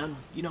wow. rough, man.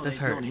 You know, This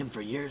they've known hurt. him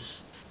for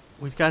years.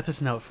 We've got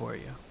this note for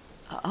you.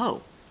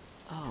 Oh.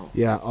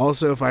 Yeah,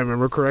 also, if I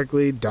remember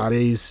correctly,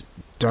 Dottie's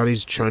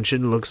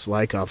truncheon looks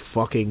like a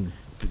fucking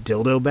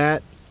dildo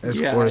bat,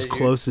 or as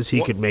close as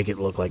he could make it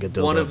look like a dildo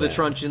bat. One of the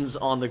truncheons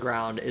on the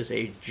ground is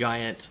a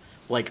giant,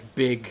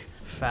 big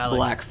Phallic.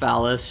 black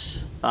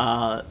phallus.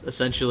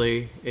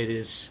 Essentially, it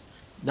is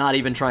not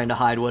even trying to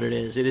hide what it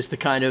is. It is the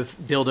kind of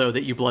dildo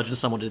that you bludgeon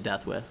someone to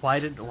death with.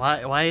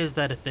 Why is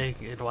that a thing?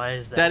 And why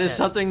is that? That is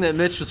something that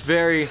Mitch was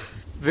very,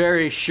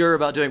 very sure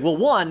about doing. Well,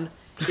 one,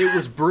 it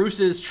was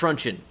Bruce's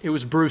truncheon. It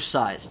was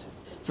Bruce-sized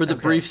for the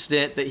brief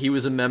stint that he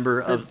was a member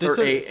of,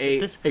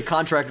 a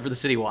contractor for the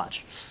City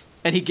Watch.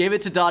 And he gave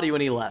it to Dottie when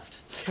he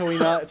left. Can we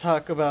not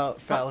talk about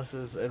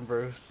phalluses and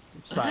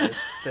Bruce-sized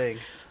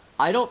things?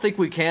 I don't think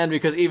we can,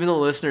 because even the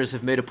listeners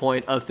have made a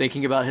point of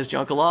thinking about his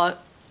junk a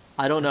lot.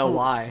 I don't know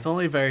why. It's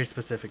only very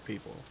specific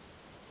people.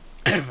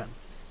 Evan.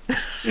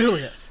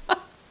 Julia.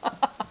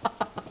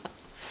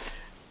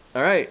 All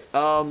right.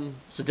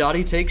 So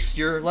Dottie takes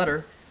your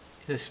letter,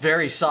 this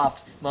very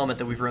soft moment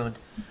that we've ruined,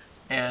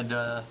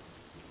 and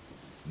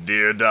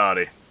Dear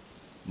Dottie,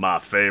 my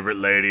favorite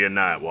lady in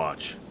Night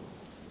Watch,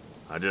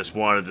 I just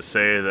wanted to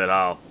say that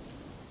I'll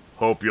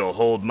hope you'll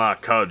hold my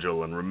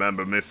cudgel and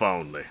remember me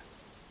fondly.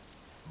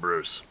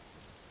 Bruce.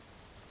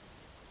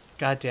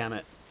 God damn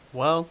it.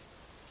 Well,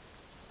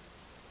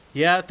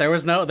 yeah,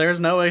 there's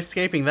no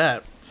escaping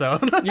that. So.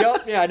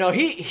 yep, yeah, no,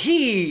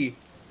 he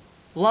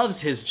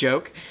loves his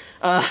joke.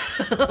 Yeah,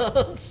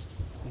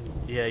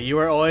 you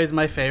were always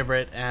my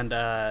favorite, and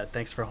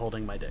thanks for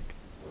holding my dick.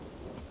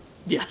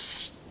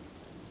 Yes.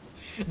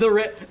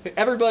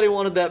 Everybody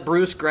wanted that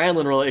Bruce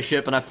Granlund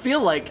relationship, and I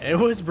feel like it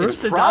was Bruce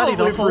it's and Dottie the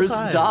probably whole Bruce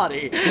time.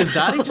 Dottie. Does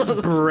Dottie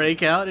just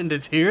break out into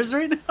tears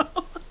right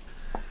now?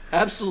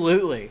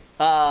 Absolutely.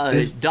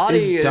 Is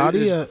Dottie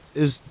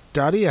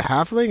a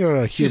halfling or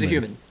a human? She's a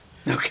human.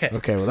 Okay.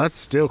 Okay, well that's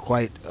still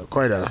quite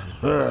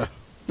a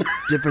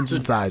difference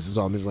in size. Is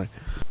all I'm just like.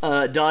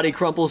 Dottie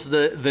crumples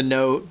the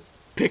note,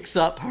 picks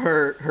up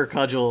her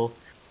cudgel,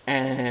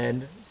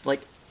 and it's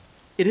like,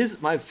 it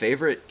is my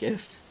favorite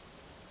gift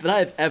that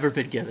I've ever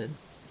been given.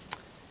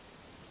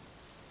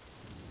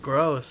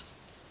 Gross.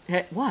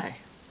 Hey, why?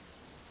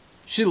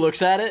 She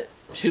looks at it.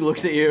 She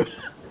looks at you.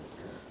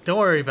 Don't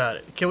worry about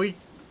it.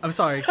 I'm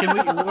sorry. Can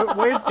we?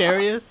 Where's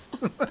Darius?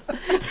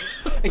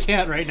 I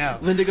can't right now.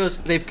 Linda goes,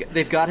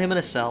 they've got him in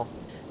a cell.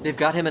 They've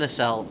got him in a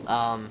cell.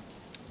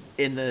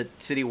 In the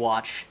City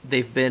Watch.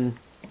 They've been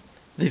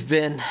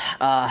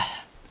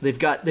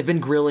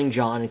grilling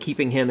John and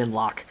keeping him in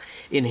lock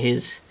in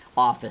his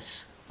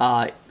office.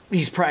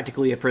 He's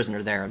practically a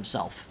prisoner there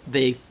himself.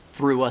 They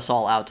threw us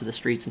all out to the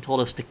streets and told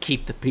us to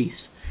keep the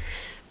peace.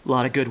 A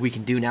lot of good we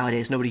can do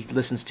nowadays. Nobody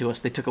listens to us.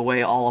 They took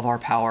away all of our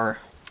power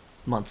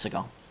months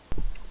ago.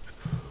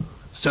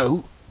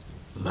 So,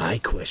 my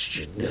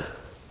question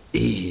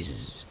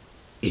is,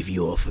 if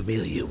you're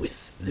familiar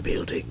with the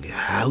building,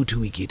 how do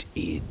we get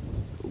in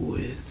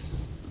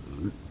with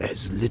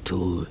as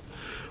little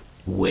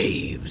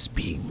waves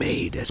being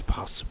made as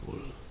possible?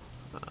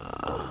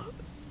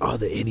 Are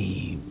there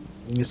any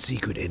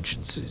secret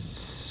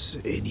entrances,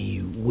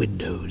 any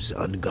windows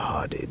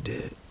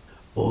unguarded,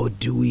 or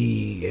do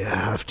we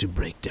have to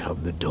break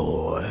down the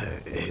door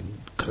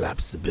and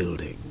collapse the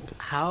building?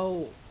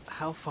 How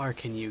far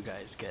can you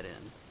guys get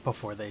in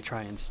before they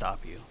try and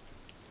stop you?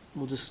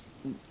 We'll just...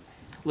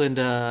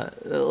 Linda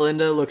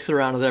looks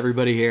around at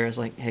everybody here and is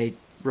like, hey,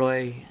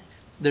 Roy,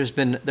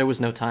 there was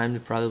no time to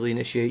probably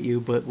initiate you,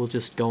 but we'll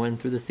just go in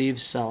through the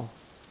Thieves' cell.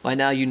 By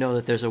now you know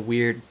that there's a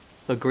weird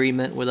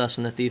agreement with us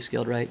and the Thieves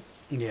Guild, right?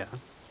 Yeah.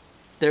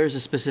 There's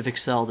a specific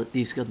cell that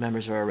Thieves Guild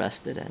members are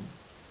arrested in.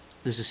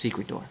 There's a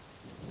secret door.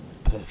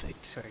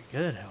 Perfect. Very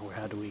good.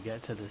 How do we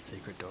get to this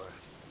secret door?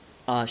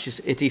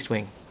 It's East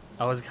Wing.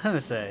 I was gonna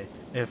say,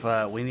 if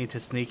we need to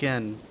sneak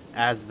in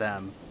as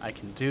them, I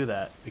can do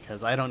that,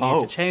 because I don't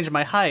need to change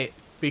my height,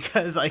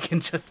 because I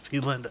can just be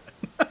Linda.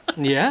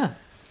 Yeah.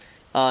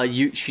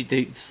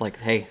 It's like,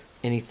 hey,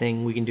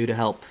 anything we can do to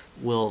help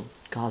will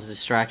cause a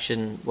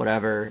distraction,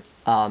 whatever.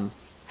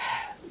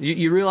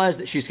 You realize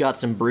that she's got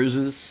some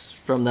bruises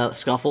from the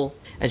scuffle,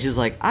 and she's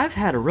like, I've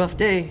had a rough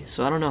day,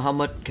 so I don't know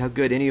how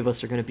good any of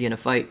us are going to be in a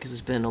fight, because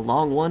it's been a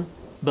long one,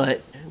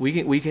 but we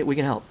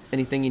can help.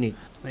 Anything you need.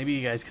 Maybe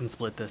you guys can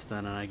split this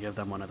then, and I give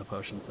them one of the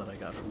potions that I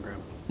got from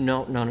Grim.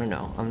 No.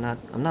 I'm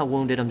not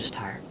wounded. I'm just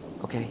tired.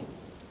 Okay.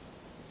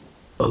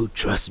 Oh,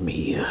 trust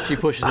me. She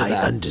pushes it I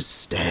back.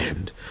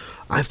 understand.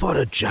 I fought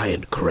a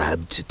giant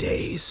crab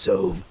today,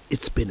 so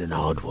it's been an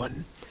odd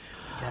one.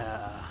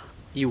 Yeah.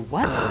 You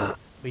what?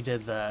 We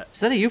did that. Is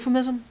that a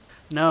euphemism?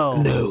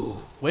 No.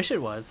 No. Wish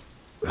it was.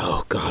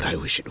 Oh, God, I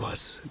wish it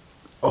was.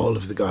 All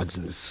of the gods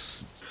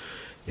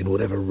in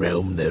whatever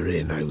realm they're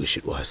in, I wish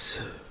it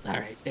was. All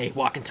right, hey,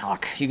 walk and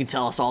talk. You can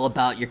tell us all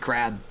about your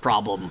crab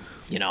problem.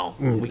 You know,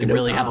 we can no,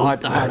 really have a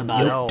heart-to-heart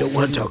about no. it. Don't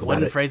wanna talk about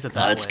Wouldn't it. phrase it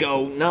that Let's way.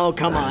 go. No,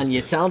 come on.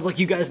 It sounds like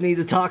you guys need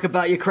to talk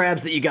about your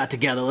crabs that you got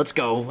together. Let's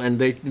go. And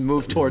they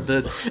move toward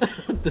the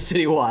the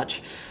city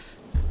watch.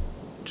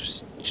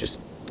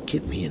 Just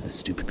get me in the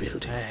stupid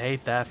building. I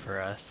hate that for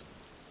us.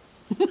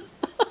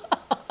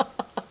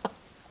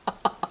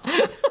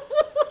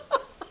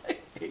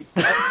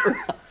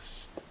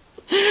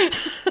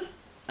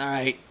 All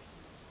right.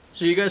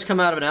 So you guys come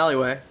out of an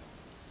alleyway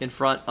in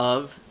front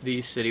of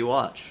the city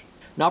watch.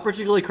 Not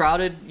particularly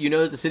crowded. You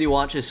know that the city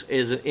watch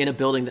is in a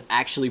building that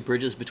actually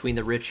bridges between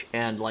the rich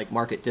and like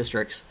market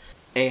districts.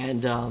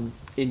 And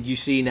you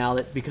see now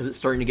that because it's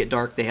starting to get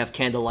dark, they have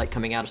candlelight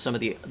coming out of some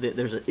of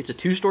it's a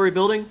 2-story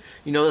building.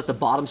 You know that the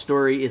bottom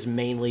story is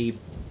mainly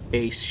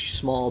a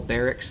small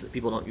barracks that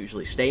people don't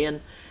usually stay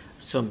in,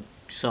 some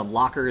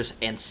lockers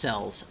and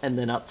cells, and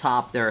then up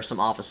top there are some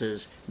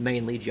offices,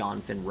 mainly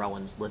John Finn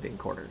Rowan's living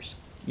quarters.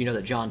 You know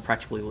that John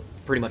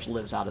pretty much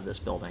lives out of this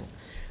building.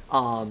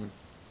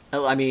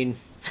 I mean,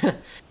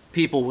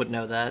 people would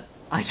know that.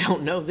 I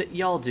don't know that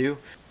y'all do.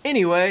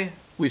 Anyway,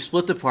 we've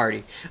split the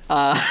party.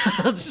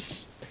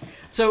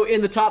 So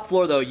in the top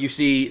floor, though, you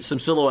see some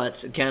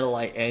silhouettes and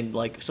candlelight and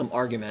like some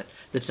argument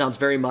that sounds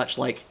very much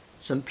like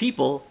some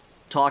people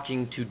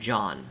talking to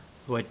John,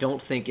 who I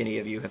don't think any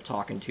of you have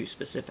talked to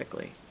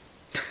specifically.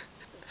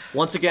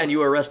 Once again, you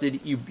were arrested.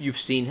 You've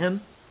seen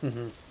him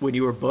when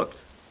you were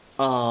booked.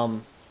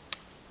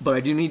 But I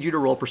do need you to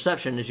roll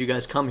perception as you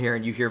guys come here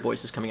and you hear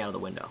voices coming out of the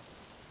window.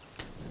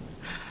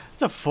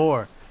 It's a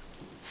 4.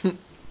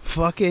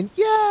 Fucking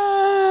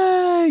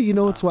yay! You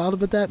know what's wild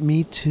about that?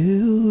 Me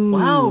too.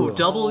 Wow,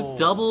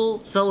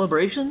 double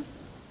celebration?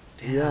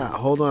 Yeah,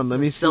 hold on. Let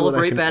me see what I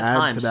Celebrate can bad add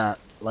times. to that.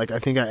 Like, I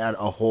think I add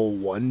a whole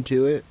 1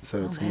 to it,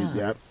 so it's man.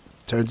 yep,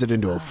 turns it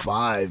into a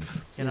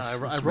 5. You know, It's I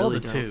rolled really a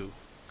dope. 2.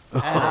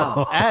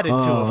 Added to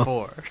a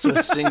 4. So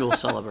a single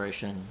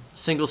celebration.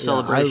 Single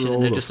celebration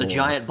rolled and a just a 4.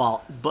 giant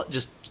ball, but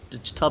just a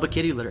tub of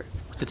kitty litter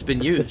that's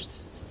been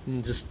used.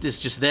 And it's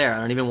just there. I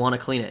don't even want to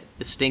clean it.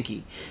 It's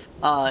stinky.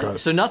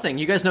 gross. So nothing.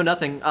 You guys know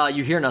nothing.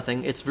 You hear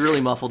nothing. It's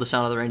really muffled. The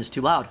sound of the rain is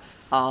too loud.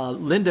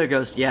 Linda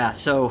goes, yeah,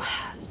 so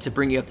to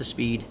bring you up to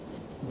speed,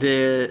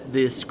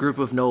 this group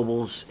of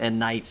nobles and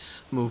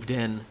knights moved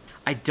in.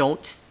 I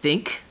don't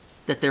think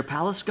that they're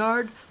palace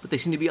guard, but they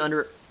seem to be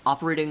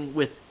operating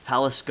with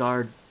palace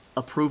guard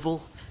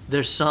approval.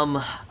 There's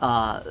some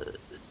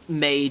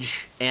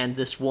mage and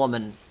this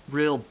woman,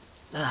 real...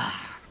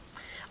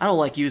 I don't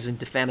like using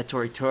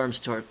defamatory terms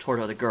toward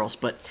other girls,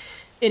 but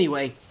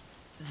anyway,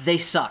 they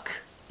suck.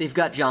 They've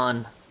got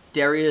John,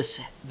 Darius,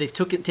 they've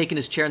taken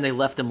his chair and they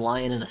left him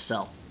lying in a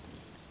cell.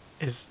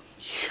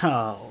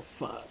 Oh,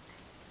 fuck.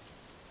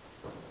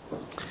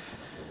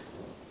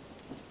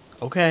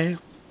 Okay.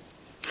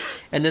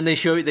 And then they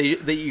show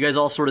you guys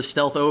all sort of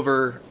stealth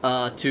over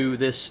to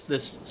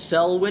this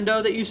cell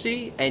window that you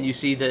see, and you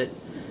see that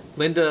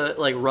Linda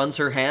like runs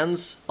her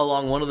hands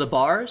along one of the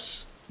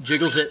bars,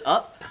 jiggles it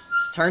up,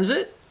 turns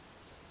it,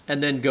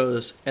 and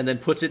then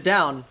puts it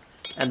down,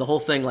 and the whole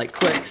thing like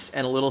clicks,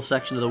 and a little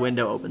section of the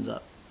window opens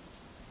up.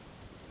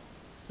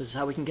 This is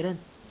how we can get in.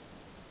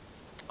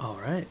 All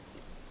right.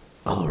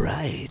 All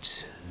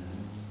right.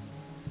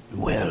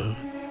 Well,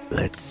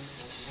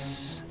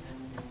 let's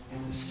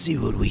see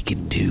what we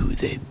can do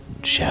then,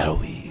 shall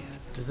we?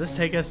 Does this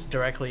take us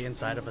directly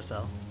inside of a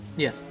cell?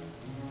 Yes.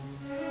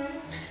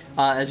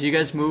 As you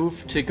guys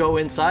move to go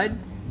inside,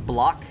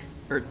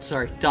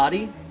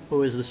 Dottie,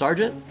 who is the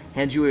sergeant,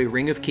 hands you a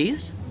ring of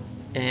keys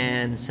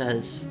and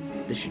says,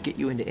 this should get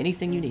you into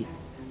anything you need.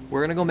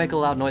 We're gonna go make a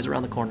loud noise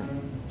around the corner.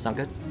 Sound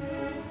good?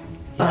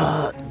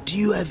 Do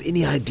you have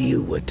any idea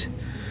what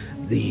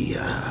the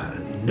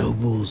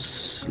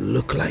nobles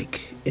look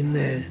like in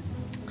there?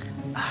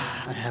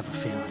 I have a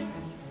feeling.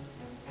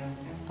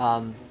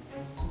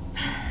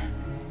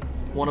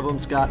 One of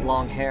them's got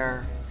long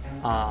hair.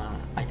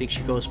 I think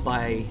she goes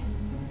by.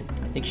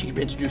 I think she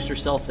introduced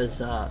herself as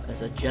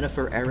a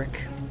Jennifer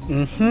Eric.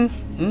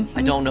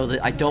 I don't know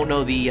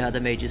the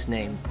mage's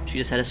name. She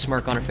just had a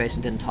smirk on her face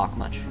and didn't talk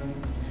much.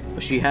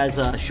 But she has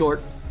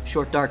short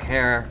dark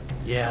hair.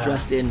 Yeah.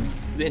 Dressed in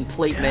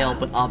plate mail,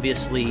 but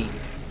obviously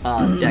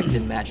decked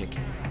in magic.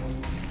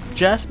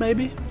 Jess,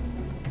 maybe?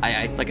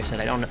 I like I said,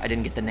 I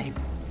didn't get the name.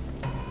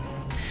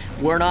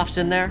 Wernoff's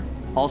in there.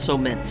 Also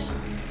Mintz.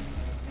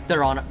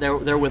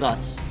 They're with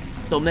us.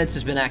 Though Mintz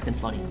has been acting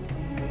funny.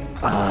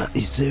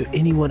 Is there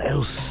anyone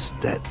else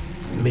that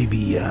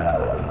maybe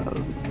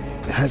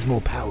has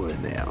more power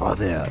in there? Are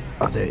there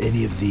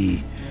any of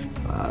the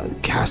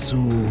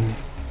castle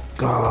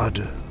guard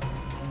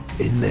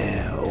in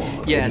there, or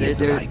any of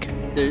the like?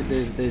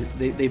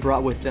 They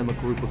brought with them a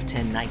group of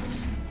 10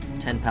 knights,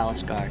 10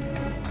 palace guard.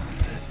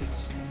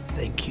 Perfect.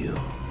 Thank you.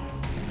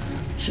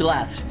 She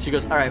laughs. She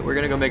goes, all right, we're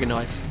going to go make a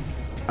noise.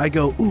 I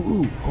go,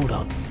 ooh, hold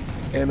on.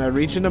 And I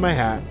reach into my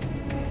hat,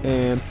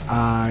 and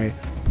I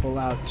pull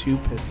out 2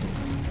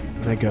 pistols.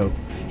 And I go,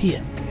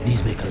 here,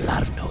 these make a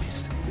lot of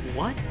noise.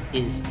 What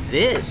is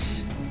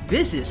this?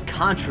 This is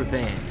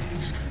contraband.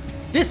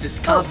 This is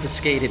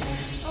confiscated.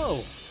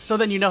 Oh, so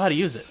then you know how to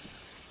use it.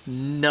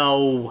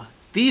 No,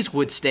 these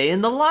would stay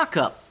in the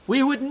lockup.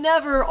 We would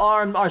never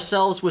arm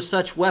ourselves with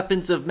such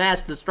weapons of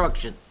mass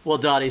destruction. Well,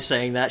 Dottie's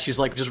saying that. She's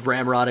like just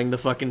ramrodding the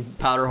fucking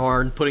powder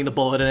horn, putting the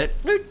bullet in it.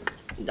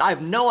 I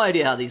have no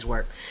idea how these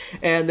work.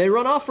 And they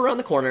run off around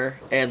the corner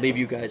and leave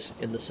you guys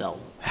in the cell.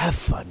 Have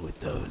fun with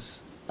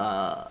those.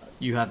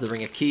 You have the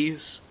ring of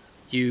keys.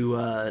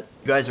 You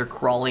guys are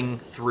crawling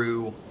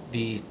through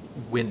the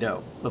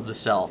window of the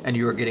cell, and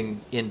you are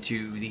getting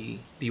into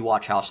the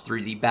watch house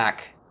through the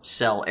back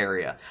cell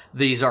area.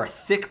 These are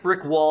thick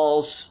brick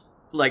walls,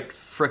 like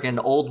frickin'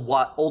 old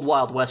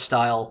Wild West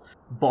style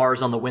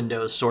bars on the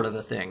windows, sort of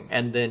a thing.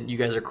 And then you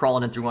guys are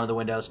crawling in through one of the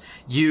windows.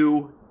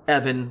 You,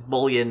 Evan,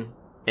 Mulligan,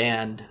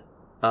 and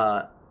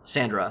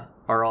Sandra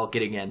are all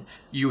getting in.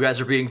 You guys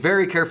are being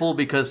very careful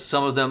because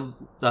some of them,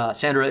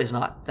 Sandra is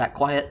not that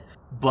quiet,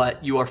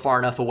 but you are far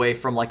enough away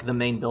from like the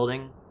main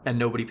building and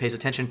nobody pays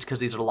attention because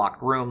these are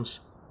locked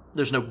rooms.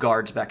 There's no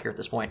guards back here at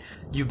this point.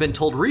 You've been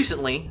told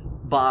recently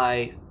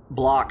by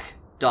Block,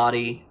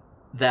 Dottie,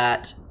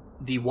 that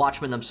the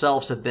watchmen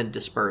themselves have been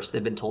dispersed.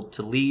 They've been told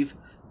to leave.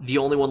 The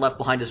only one left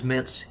behind is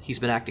Mintz. He's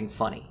been acting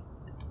funny.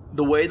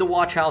 The way the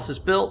watch house is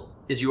built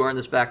is you are in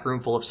this back room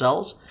full of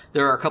cells.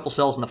 There are a couple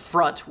cells in the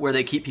front where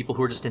they keep people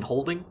who are just in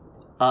holding.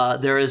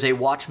 There is a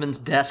watchman's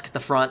desk at the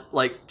front,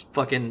 like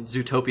fucking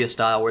Zootopia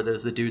style, where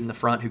there's the dude in the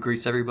front who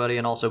greets everybody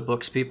and also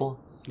books people.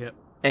 Yep.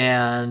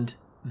 And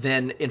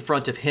then in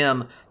front of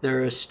him,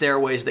 there are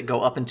stairways that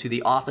go up into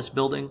the office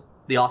building,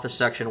 the office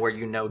section where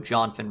you know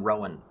Jonathan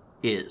Rowan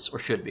is, or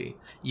should be.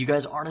 You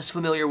guys aren't as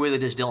familiar with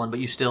it as Dylan, but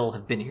you still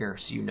have been here,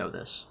 so you know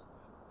this.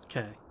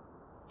 Okay.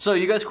 So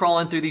you guys crawl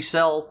in through the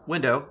cell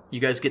window.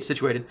 You guys get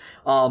situated.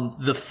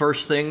 The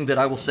first thing that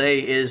I will say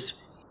is,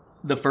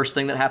 the first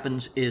thing that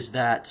happens is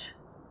that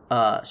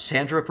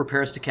Sandra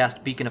prepares to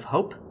cast Beacon of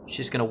Hope.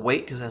 She's going to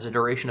wait because it has a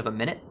duration of a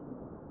minute.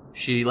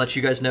 She lets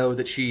you guys know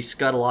that she's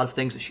got a lot of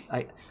things that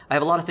I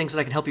have a lot of things that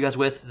I can help you guys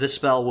with. This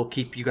spell will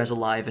keep you guys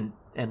alive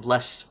and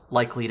less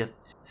likely to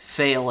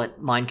fail at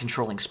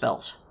mind-controlling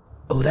spells.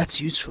 Oh, that's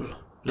useful.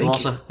 It'll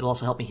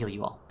also help me heal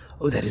you all.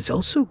 Oh, that is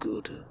also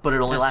good. But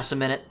it only lasts a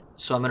minute,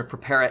 so I'm going to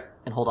prepare it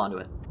and hold on to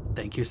it.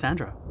 Thank you,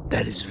 Sandra.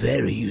 That is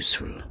very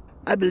useful.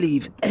 I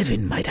believe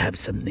Evan might have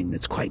something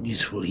that's quite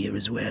useful here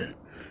as well.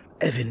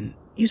 Evan,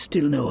 you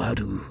still know how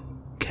to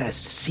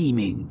cast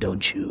seeming,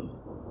 don't you?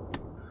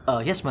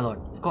 Yes, my lord,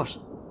 of course.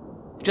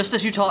 Just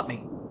as you taught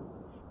me.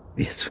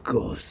 Yes, of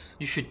course.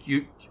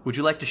 Would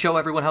you like to show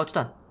everyone how it's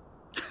done?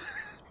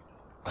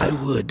 I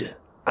would.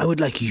 I would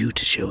like you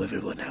to show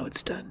everyone how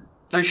it's done.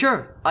 Are you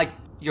sure?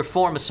 Your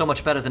form is so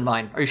much better than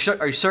mine. Are you sure?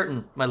 Are you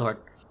certain, my lord?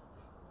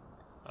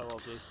 I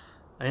love this.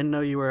 I didn't know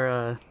you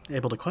were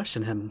able to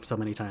question him so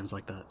many times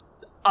like that.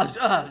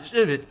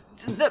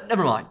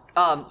 Never mind.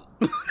 What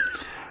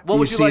you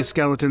would see a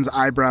skeleton's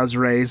eyebrows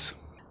raise.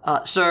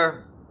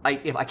 Sir,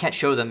 if I can't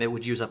show them, it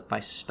would use up my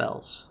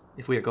spells.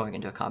 If we are going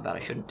into a combat, I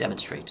shouldn't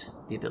demonstrate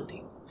the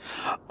ability.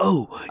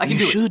 Oh, you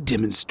should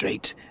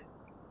demonstrate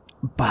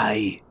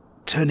by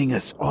turning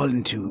us all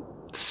into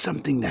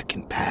something that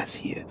can pass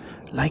here,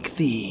 like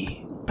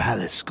the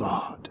palace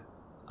guard.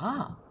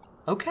 Ah,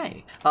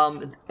 okay.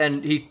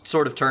 And he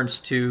sort of turns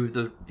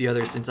to the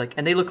others and is like,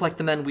 and they look like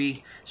the men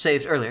we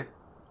saved earlier.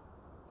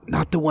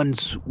 Not the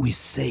ones we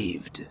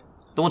saved.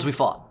 The ones we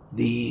fought.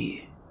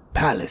 The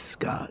palace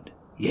guard,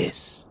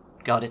 yes.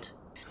 Got it.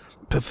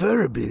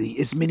 Preferably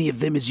as many of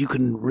them as you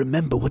can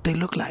remember what they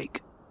look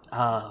like.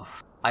 I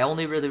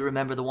only really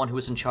remember the one who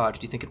was in charge.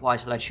 Do you think it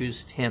wise that I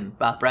choose him,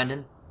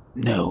 Brandon?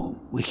 No,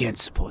 we can't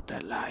support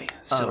that lie.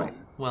 So, right.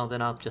 Well,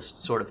 then I'll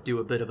just sort of do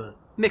a bit of a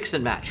mix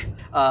and match.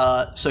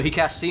 So he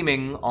casts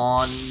Seeming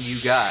on you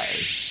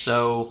guys.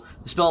 So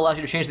the spell allows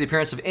you to change the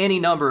appearance of any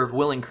number of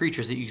willing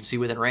creatures that you can see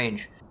within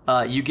range.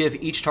 You give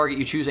each target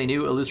you choose a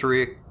new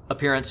illusory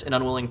appearance. An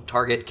unwilling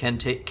target can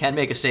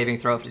make a saving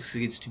throw if it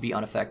succeeds to be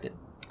unaffected.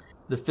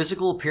 The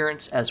physical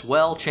appearance as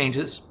well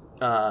changes,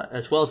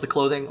 as well as the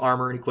clothing,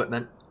 armor, and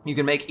equipment. You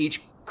can make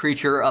each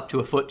creature up to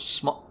a foot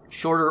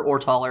shorter or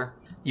taller.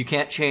 You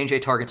can't change a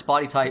target's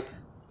body type.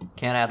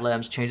 Can't add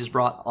limbs. Changes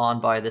brought on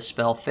by this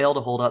spell fail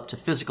to hold up to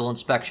physical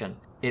inspection.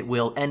 It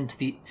will end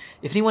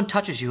if anyone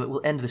touches you, it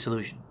will end this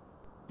illusion.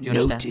 Do you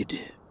understand?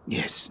 Noted.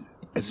 Yes.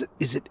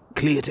 Is it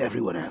clear to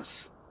everyone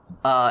else?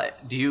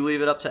 Do you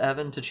leave it up to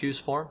Evan to choose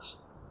forms?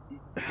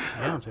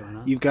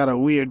 You've got a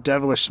weird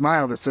devilish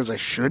smile that says I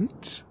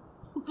shouldn't.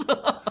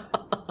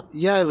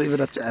 Yeah, I leave it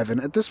up to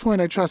Evan. At this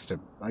point, I trust him.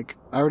 Like,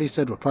 I already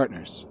said we're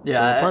partners. Yeah,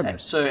 so we're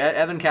partners. So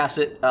Evan casts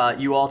it.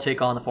 You all take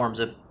on the forms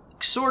of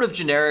sort of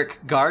generic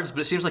guards, but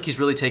it seems like he's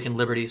really taken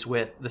liberties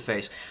with the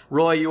face.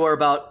 Roy, you are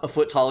about a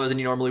foot taller than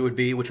you normally would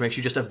be, which makes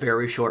you just a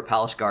very short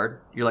palace guard.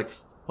 You're like,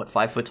 what,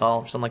 5 foot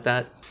tall or something like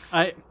that?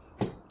 I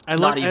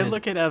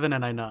look at Evan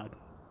and I nod.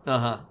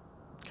 Uh-huh.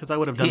 Because I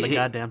would have done the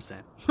goddamn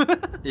same.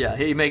 Yeah,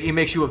 he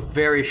makes you a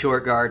very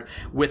short guard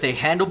with a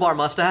handlebar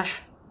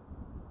mustache.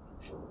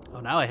 Oh,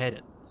 now I hate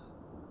it.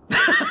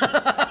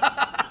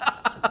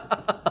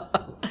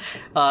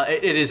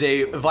 It is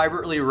a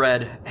vibrantly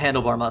red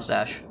handlebar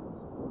mustache,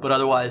 but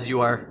otherwise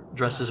you are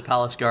dressed as a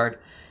palace guard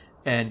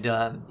and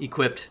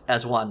equipped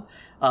as one.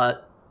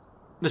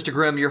 Mr.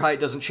 Grimm, your height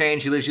doesn't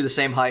change. He leaves you the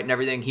same height and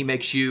everything. He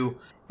makes you...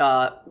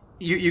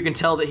 You can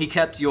tell that he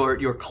kept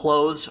your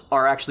clothes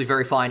are actually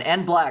very fine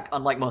and black,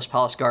 unlike most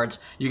palace guards.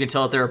 You can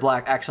tell that there are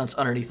black accents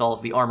underneath all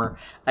of the armor,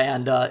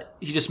 and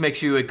he just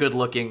makes you a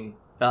good-looking,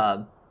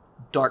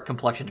 dark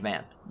complexioned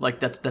man. Like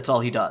that's all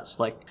he does.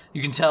 Like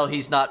you can tell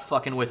he's not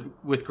fucking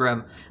with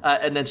Grimm.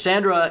 And then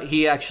Sandra,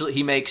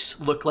 he makes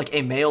look like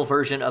a male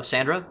version of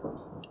Sandra.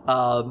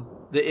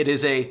 It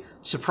is a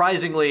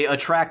surprisingly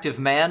attractive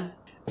man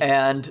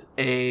and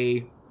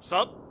a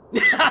Sup?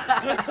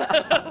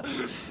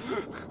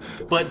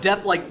 but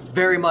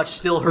very much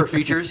still her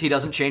features. He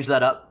doesn't change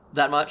that up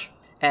that much.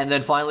 And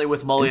then finally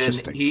with Mullion,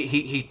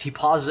 he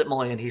pauses at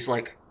Mullion. He's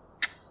like,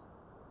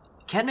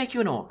 can't make you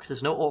an orc.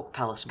 There's no orc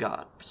palace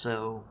guard.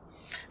 So,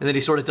 and then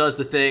he sort of does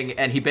the thing,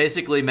 and he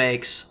basically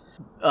makes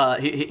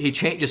he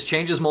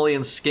changes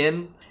Mullion's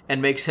skin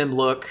and makes him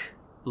look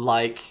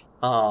like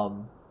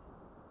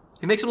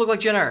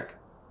generic.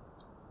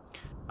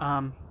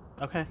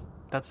 Okay.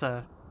 That's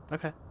okay.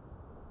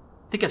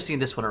 I think I've seen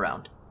this one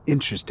around.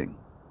 Interesting.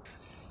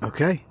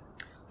 Okay.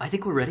 I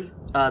think we're ready.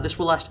 This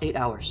will last 8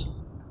 hours.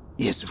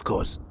 Yes, of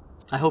course.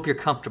 I hope you're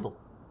comfortable.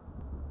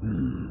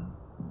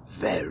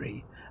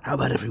 Very. How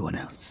about everyone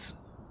else?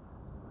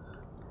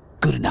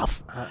 Good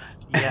enough.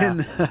 Yeah.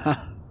 And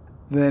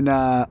then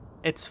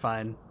It's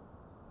fine.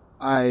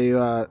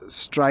 I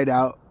stride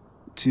out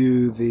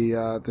to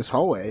the this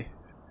hallway.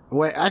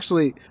 Wait,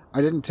 actually,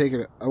 I didn't take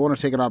it. I want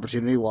to take an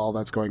opportunity while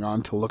that's going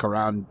on to look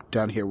around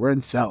down here. We're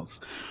in cells.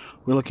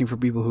 We're looking for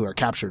people who are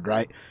captured,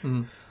 right?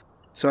 Mm-hmm.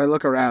 So I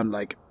look around,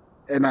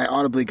 and I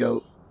audibly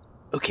go,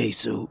 Okay,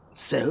 so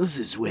cells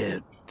is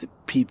where the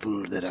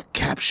people that are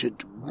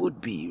captured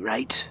would be,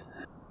 right?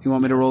 "You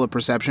want me to roll a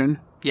perception?"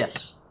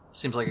 Yes.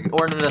 Seems like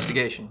or an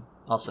investigation,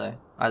 I'll say.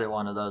 Either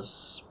one of those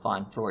is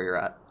fine for where you're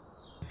at.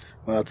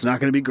 Well, it's not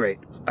going to be great.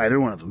 Either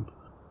one of them.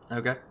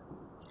 Okay.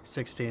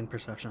 16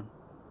 perception.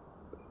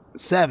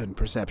 7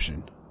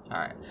 perception. All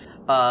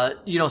right.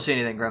 You don't see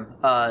anything, Grim.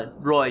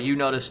 Roy, you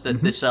notice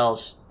that the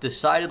cells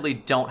decidedly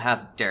don't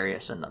have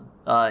Darius in them.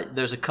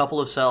 There's a couple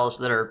of cells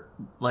that are,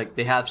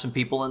 they have some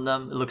people in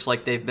them. It looks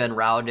like they've been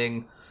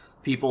rounding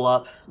people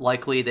up.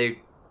 Likely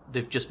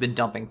they've just been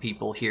dumping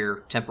people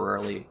here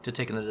temporarily to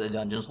take them to the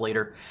dungeons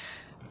later.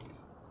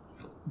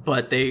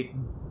 But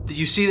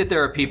you see that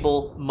there are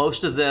people.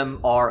 Most of them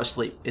are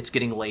asleep. It's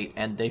getting late,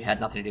 and they've had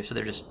nothing to do, so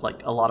they're just,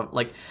 a lot of,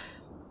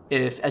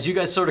 as you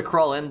guys sort of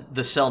crawl in,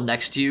 the cell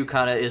next to you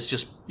kind of is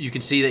just, you can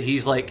see that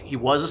he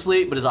was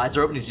asleep, but his eyes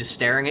are open, he's just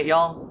staring at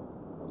y'all.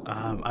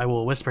 I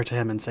will whisper to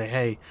him and say,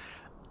 hey,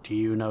 do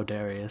you know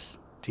Darius?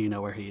 Do you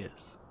know where he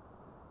is?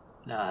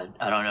 Nah,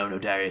 I don't know no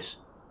Darius.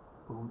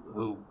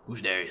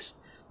 Who's Darius?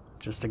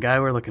 Just a guy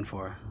we're looking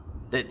for.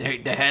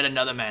 They had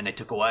another man they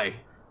took away.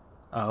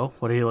 Oh,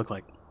 what do you look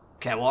like?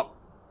 Can't walk.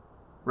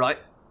 Right?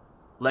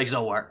 Legs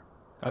don't work.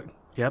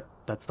 Yep,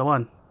 that's the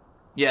one.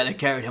 Yeah, they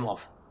carried him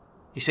off.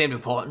 He seemed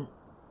important.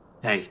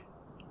 Hey,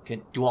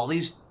 do all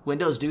these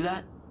windows do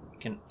that?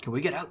 Can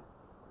we get out?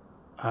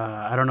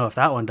 I don't know if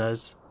that one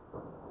does.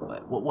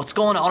 What's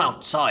going on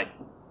outside?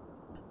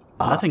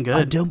 Nothing good.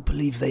 I don't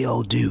believe they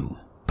all do,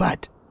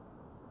 but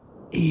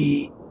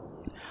if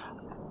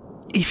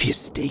you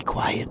stay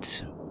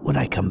quiet, when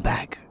I come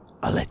back,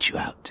 I'll let you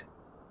out.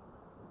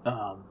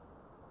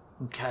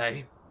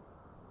 Okay.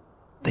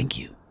 Thank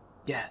you.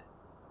 Yeah.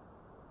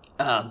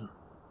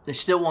 There's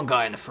still one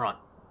guy in the front.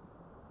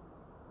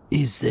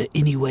 Is there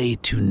any way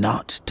to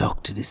not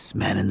talk to this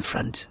man in the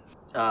front?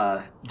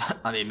 I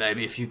mean,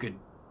 maybe if you could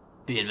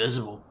be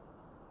invisible.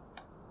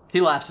 He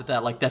laughs at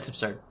that, that's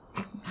absurd.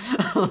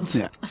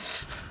 Yeah.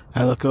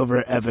 I look over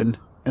at Evan,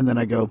 and then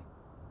I go,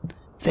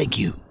 Thank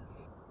you.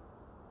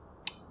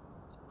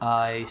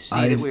 I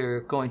see that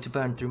we're going to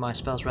burn through my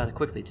spells rather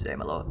quickly today,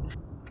 my lord.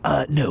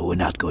 No, we're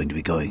not going to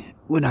be going.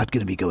 We're not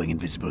going to be going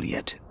invisible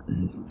yet.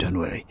 Don't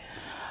worry.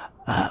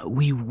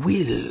 We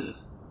will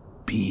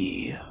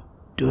be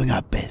doing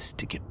our best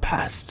to get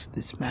past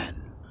this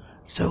man.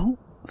 So,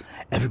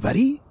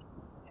 everybody,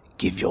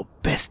 give your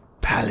best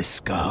palace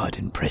guard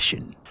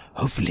impression.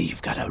 Hopefully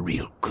you've got a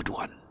real good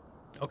one.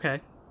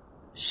 Okay.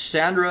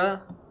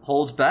 Sandra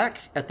holds back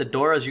at the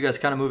door as you guys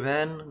kind of move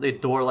in. The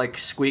door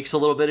squeaks a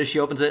little bit as she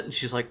opens it, and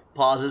she's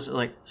pauses,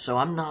 so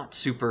I'm not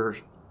super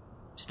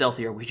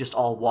stealthy. Are we just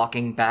all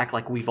walking back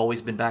like we've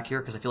always been back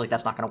here? Because I feel like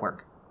that's not going to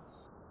work.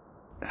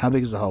 "How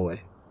big is the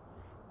hallway?"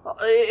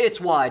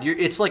 It's wide.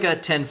 It's like a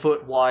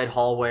 10-foot wide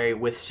hallway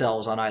with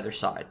cells on either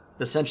side.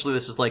 Essentially,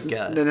 this is like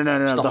No.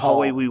 just The hall.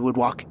 hallway we would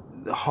walk.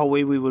 The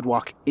hallway we would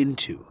walk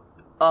into.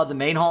 The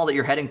main hall that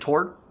you're heading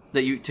toward,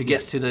 that you to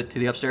get to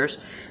the upstairs.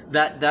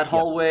 That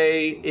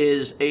hallway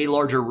is a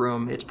larger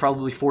room. It's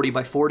probably 40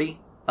 by 40.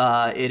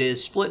 It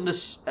is split into.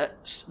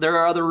 There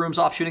are other rooms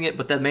offshooting it,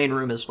 but the main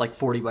room is like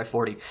 40 by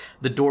 40.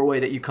 The doorway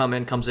that you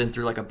comes in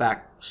through like a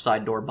back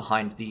side door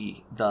behind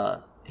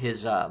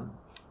his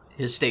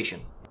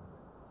station.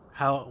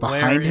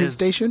 Behind his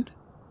station?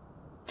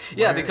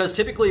 Yeah, because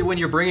typically when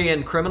you're bringing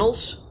in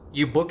criminals,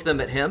 you book them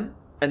at him,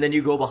 and then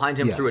you go behind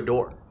him through a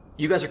door.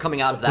 You guys are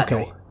coming out of that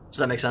door. Does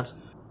that make sense?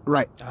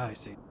 Right. I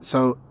see.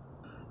 So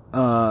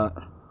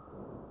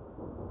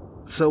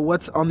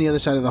what's on the other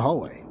side of the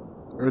hallway?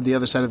 Or the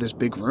other side of this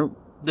big room?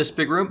 This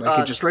big room?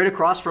 Straight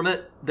across from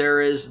it,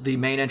 there is the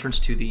main entrance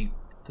to the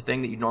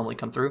thing that you normally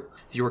come through.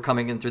 If you were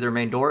coming in through their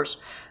main doors,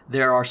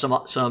 there are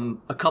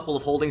a couple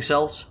of holding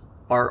cells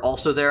are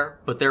also there,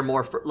 but they're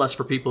less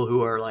for people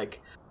who are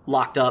like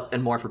locked up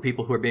and more for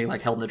people who are being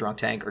like held in the drunk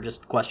tank or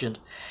just questioned.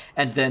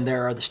 And then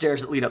there are the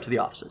stairs that lead up to the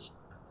offices.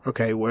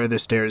 Okay, where are the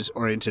stairs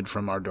oriented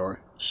from our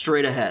door?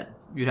 Straight ahead.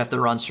 You'd have to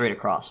run straight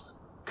across,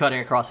 cutting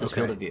across this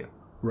field of view.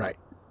 Right.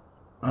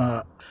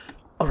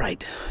 All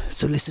right,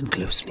 so listen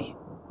closely.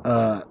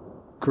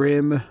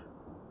 Grim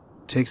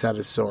takes out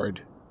his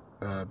sword,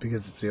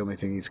 because it's the only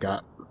thing he's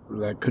got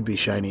that could be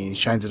shiny. He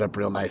shines it up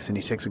real nice, and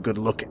he takes a good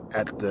look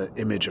at the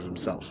image of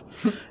himself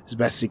as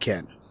best he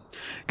can.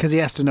 Because he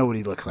has to know what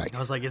he looks like. I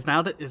was like, is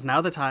now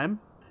the time?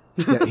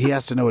 Yeah, he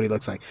has to know what he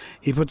looks like.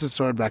 He puts his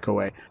sword back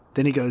away.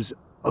 Then he goes,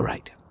 all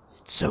right,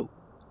 so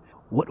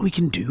what we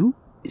can do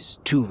is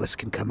two of us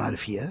can come out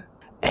of here,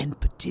 and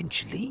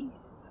potentially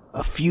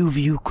a few of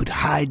you could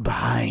hide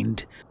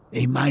behind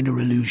a minor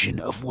illusion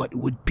of what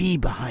would be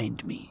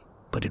behind me.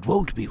 But it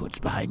won't be what's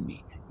behind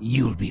me.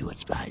 You'll be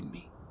what's behind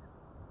me.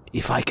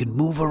 If I can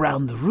move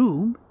around the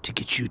room to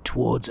get you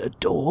towards a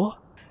door,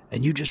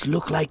 and you just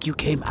look like you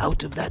came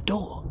out of that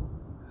door.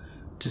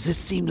 Does this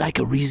seem like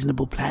a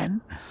reasonable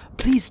plan?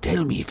 Please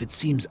tell me if it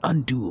seems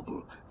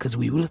undoable, because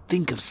we will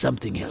think of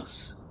something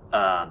else.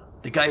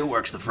 The guy who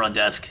works the front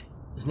desk,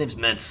 his name's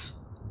Mintz.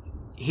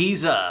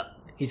 He's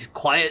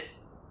quiet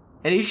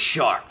and he's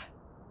sharp.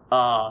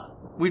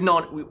 We've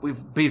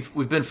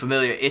been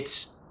familiar.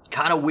 It's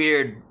kind of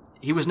weird.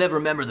 He was never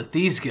a member of the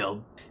Thieves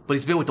Guild, but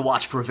he's been with the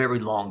Watch for a very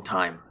long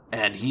time,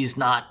 and he's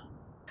not.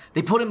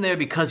 They put him there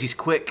because he's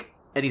quick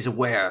and he's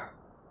aware.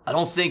 I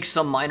don't think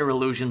some minor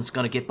illusion's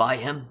gonna get by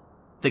him.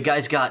 The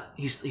guy's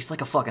he's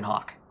like a fucking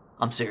hawk.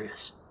 I'm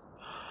serious.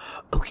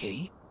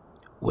 Okay,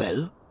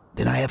 well,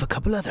 then I have a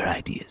couple other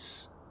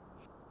ideas.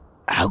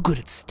 How good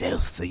at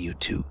stealth are you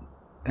two?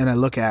 and I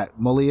look at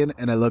Mullion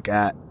and I look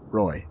at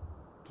Roy.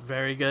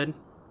 Very good.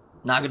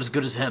 Not as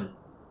good as him.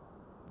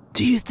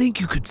 Do you think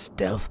you could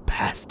stealth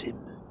past him?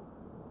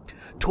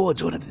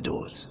 Towards one of the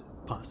doors?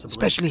 Possibly.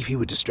 Especially if he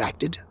were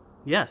distracted?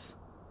 Yes.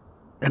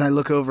 And I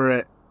look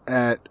over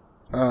at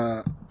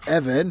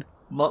Evan.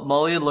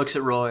 Mullion looks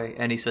at Roy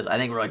and he says, I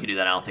think Roy could do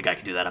that. I don't think I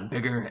could do that. I'm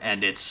bigger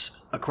and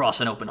it's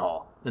across an open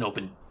hall, an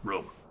open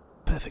room.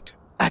 Perfect.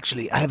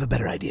 Actually, I have a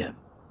better idea.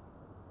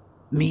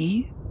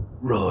 Me,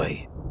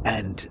 Roy,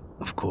 and,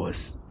 of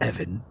course,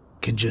 Evan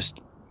can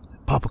just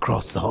pop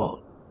across the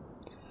hall.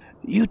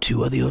 You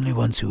two are the only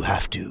ones who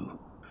have to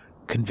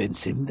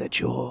convince him that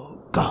you're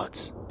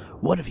gods.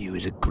 One of you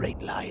is a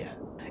great liar.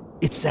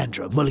 It's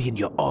Sandra. Mullion,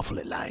 you're awful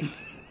at lying.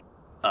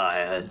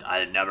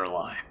 I never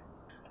lie.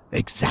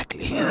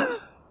 Exactly.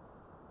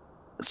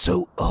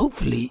 So,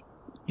 hopefully,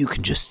 you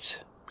can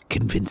just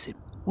convince him.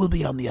 We'll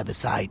be on the other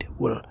side.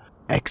 We'll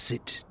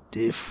exit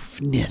if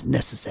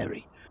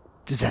necessary.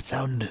 Does that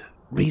sound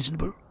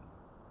reasonable?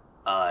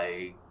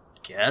 I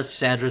guess.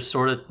 Sandra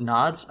sort of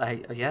nods.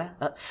 Yeah.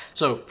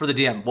 So, for the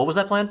DM, what was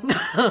that plan?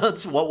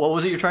 what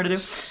was it you're trying to do?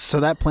 So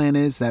that plan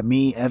is that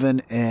me,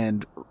 Evan,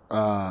 and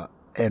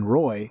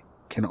Roy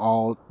can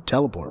all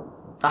teleport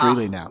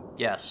freely now.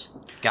 Yes.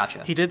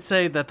 Gotcha. He did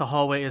say that the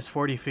hallway is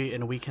 40 feet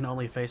and we can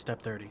only face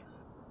step 30.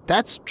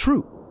 That's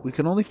true. We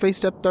can only face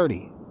step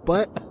 30,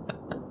 but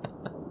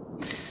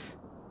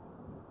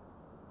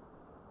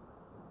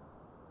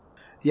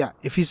yeah,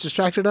 if he's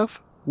distracted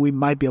enough, we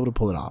might be able to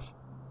pull it off.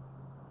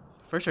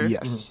 For sure.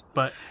 Yes.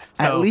 But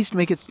At least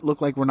make it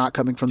look like we're not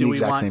coming from the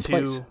exact same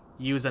place. Do we want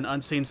to use an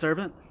unseen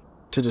servant?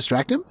 To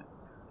distract him?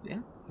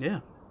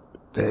 Yeah.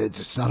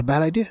 It's not a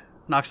bad idea.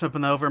 Knock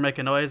something over, make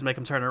a noise, make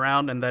him turn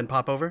around, and then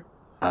pop over?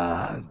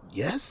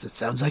 Yes, it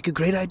sounds like a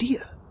great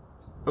idea.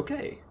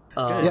 Okay.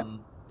 Yeah.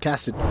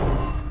 Cast it.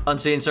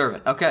 Unseen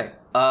Servant. Okay.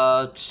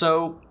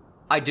 So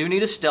I do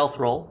need a stealth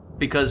roll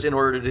because in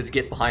order to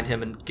get behind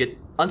him and get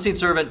Unseen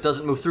Servant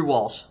doesn't move through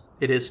walls.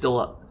 It is still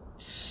up.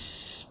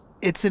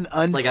 It's an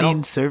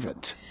unseen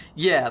servant.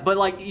 Yeah, but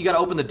like you got to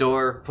open the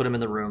door, put him in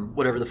the room,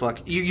 whatever the fuck.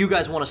 You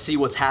guys want to see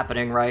what's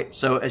happening, right?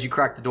 So as you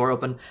crack the door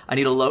open, I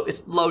need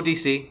it's low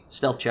DC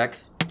stealth check.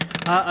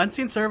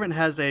 Unseen Servant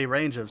has a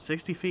range of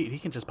 60 feet. He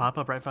can just pop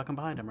up right fucking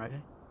behind him, right?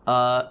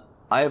 I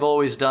have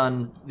always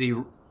done the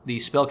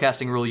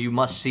spellcasting rule. You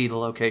must see the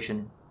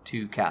location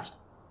to cast.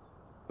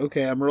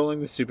 Okay, I'm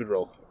rolling the stupid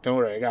roll. Don't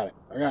worry, I got it.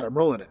 I'm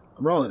rolling it.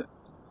 I'm rolling it.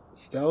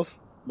 Stealth.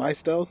 My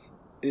stealth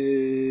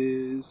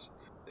is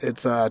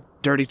it's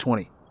dirty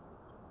 20.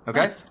 Okay.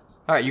 Nice.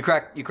 All right, you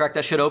crack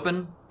that shit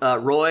open.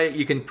 Roy,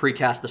 you can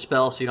precast the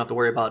spell, so you don't have to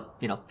worry about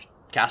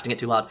casting it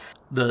too loud.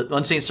 The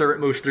unseen servant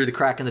moves through the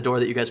crack in the door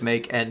that you guys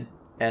make, and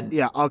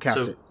Yeah, I'll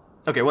cast it.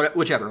 Okay,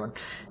 whichever one.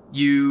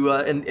 You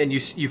and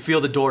you feel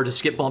the door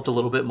just get bumped a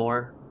little bit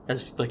more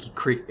as you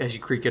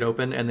creak it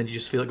open, and then you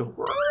just feel it go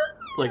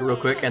like real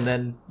quick, and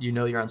then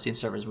your unseen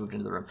servant has moved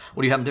into the room.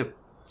 What do you have him do?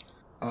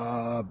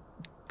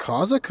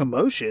 Cause a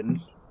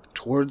commotion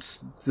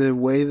towards the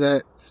way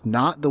that's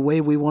not the way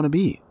we want to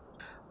be.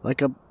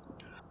 Like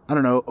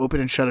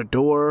open and shut a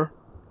door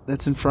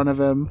that's in front of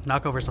him.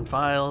 Knock over some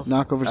files.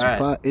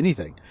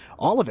 Anything.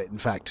 All of it, in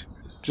fact.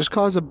 Just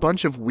cause a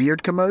bunch of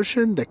weird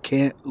commotion that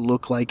can't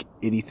look like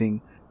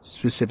anything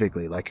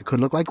specifically. Like it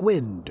could look like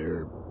wind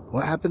or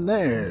what happened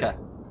there. Okay.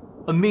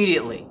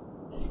 Immediately,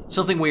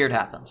 something weird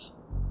happens.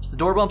 So the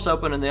door bumps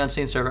open and the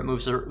unseen servant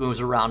moves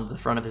around the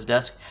front of his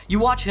desk. You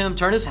watch him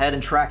turn his head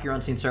and track your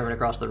unseen servant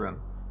across the room.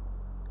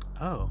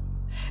 Oh.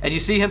 And you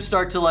see him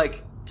start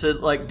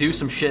to do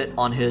some shit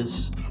on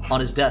his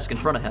desk in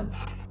front of him.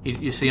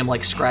 You see him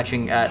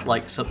scratching at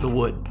the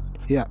wood.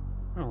 Yeah.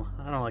 Oh,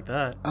 I don't like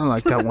that. I don't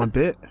like that one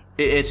bit.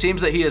 It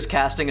seems that he is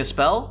casting a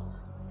spell,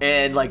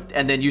 and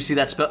then you see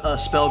that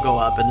spell go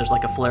up, and there's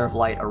a flare of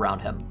light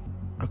around him.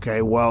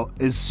 Okay, well,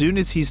 as soon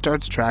as he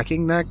starts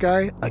tracking that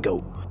guy, I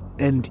go,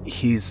 and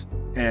he's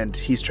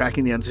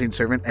tracking the unseen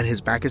servant, and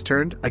his back is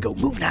turned. I go,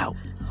 move now,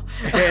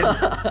 and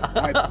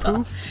I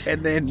poof,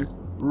 and then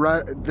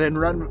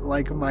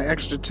run my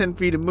extra 10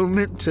 feet of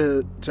movement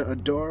to a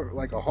door,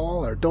 like a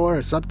hall or door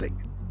or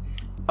something.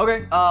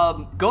 Okay,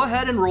 go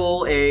ahead and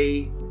roll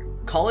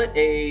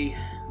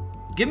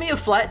give me a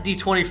flat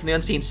d20 from the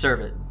unseen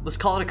servant. Let's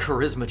call it a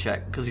charisma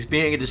check, because he's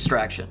being a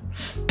distraction.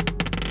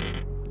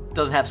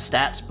 Doesn't have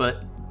stats,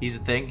 but he's a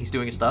thing. He's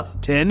doing his stuff.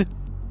 10.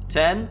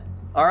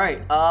 All right.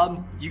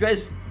 You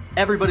guys,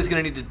 everybody's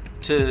gonna need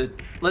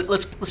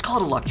let's call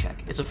it a luck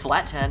check. It's a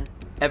flat 10.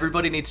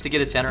 Everybody needs to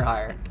get a 10 or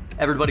higher.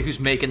 Everybody who's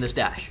making this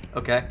dash.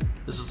 Okay.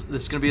 This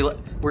is gonna be.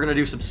 We're gonna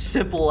do some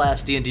simple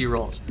ass D&D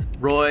rolls.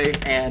 Roy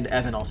and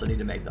Evan also need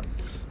to make them.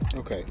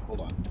 Okay,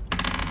 hold on.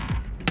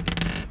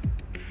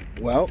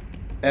 Well,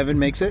 Evan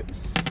makes it.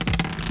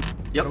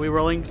 Yep. What are we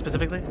rolling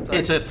specifically? Sorry.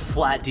 It's a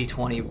flat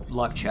d20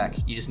 luck check.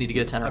 You just need to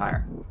get a 10 or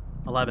higher.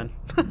 11.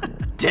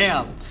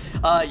 Damn.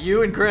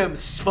 You and Grim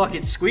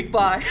fucking squeak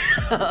by.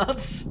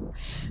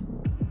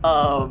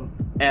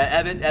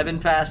 Evan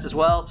passed as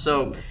well.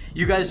 So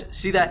you guys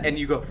see that, and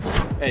you go,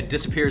 and it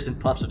disappears in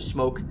puffs of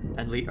smoke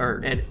and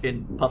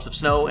in puffs of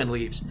snow and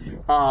leaves.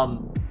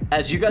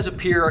 As you guys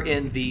appear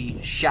in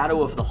the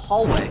shadow of the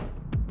hallway,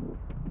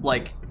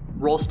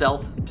 roll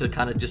stealth to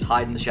kind of just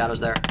hide in the shadows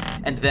there,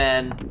 and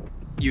then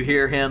you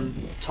hear him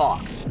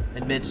talk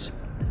and mince.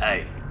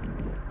 Hey,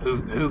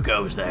 who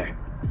goes there?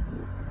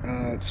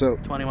 So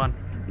 21.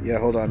 Yeah,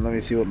 hold on. Let me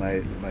see what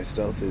my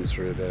stealth is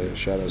for the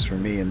shadows for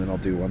me, and then I'll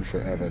do one for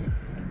Evan.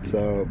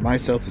 So my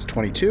stealth is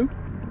 22.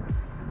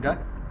 Okay.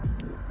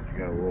 I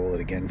gotta roll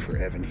it again for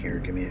Evan here.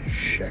 Give me a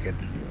second.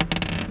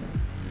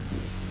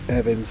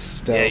 Evan's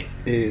stealth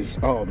is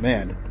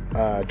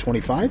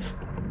 25.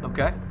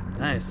 Okay.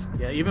 Nice.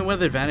 Yeah, even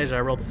with advantage,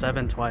 I rolled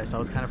 7 twice. I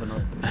was kind of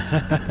annoyed.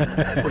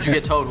 What'd you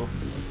get total?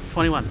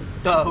 21.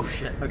 Oh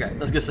shit. Okay, I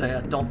was gonna say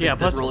I don't think Yeah,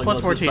 that rolling plus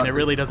was 14. It suffer.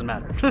 really doesn't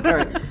matter. All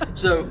right.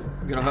 So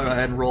we're gonna go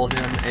ahead and roll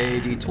him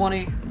a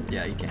d20.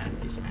 Yeah, you can.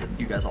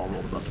 You guys all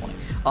rolled above 20.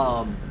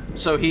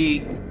 So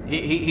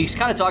he's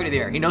kind of talking to the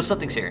air. He knows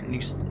something's here. And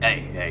he's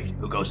Hey,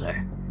 who goes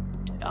there?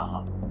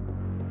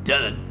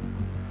 Dylan.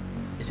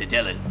 Is it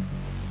Dylan?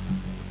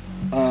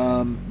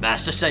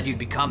 Master said you'd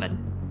be coming.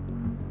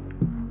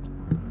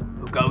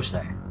 Who goes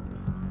there?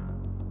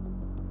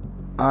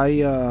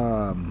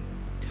 I'm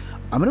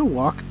gonna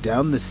walk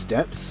down the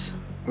steps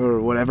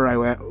or whatever I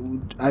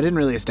went. I didn't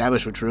really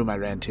establish which room I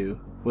ran to.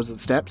 Was it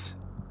steps?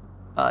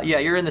 yeah,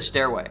 you're in the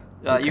stairway.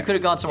 Okay. You could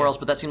have gone somewhere else,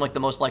 but that seemed like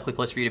the most likely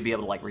place for you to be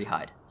able to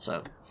rehide.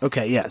 So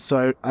Okay, yeah.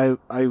 So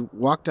I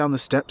walk down the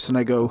steps and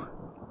I go,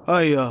 who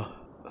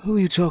are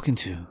you talking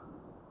to?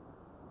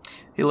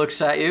 he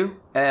looks at you,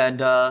 and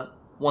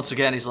once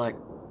again he's like,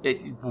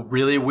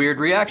 really weird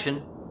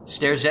reaction.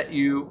 Stares at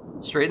you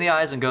straight in the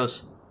eyes and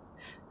goes,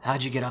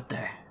 How'd you get up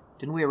there?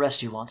 "Didn't we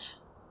arrest you once?"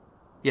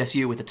 "Yes,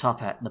 you with the top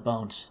hat and the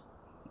bones."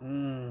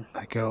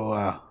 I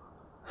go,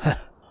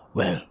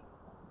 Well,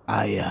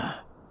 I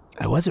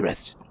was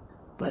arrested,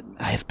 but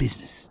I have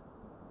business.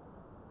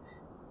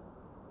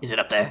 Is it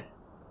up there?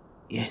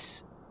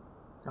 Yes.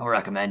 Don't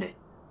recommend it.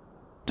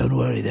 Don't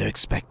worry, they're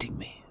expecting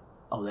me.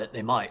 Oh,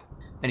 they might.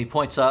 And he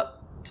points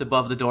up to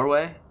above the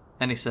doorway,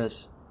 and he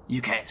says,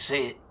 You can't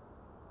see it,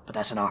 but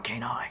that's an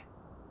arcane eye.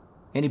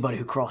 Anybody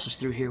who crosses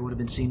through here would have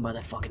been seen by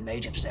that fucking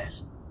mage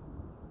upstairs.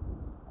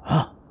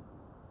 Huh.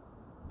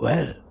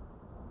 Well,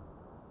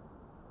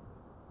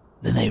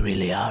 then they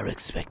really are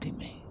expecting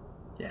me.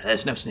 Yeah,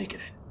 there's no sneaking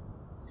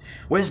in.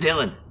 Where's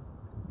Dylan?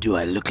 Do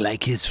I look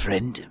like his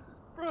friend?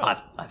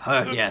 I've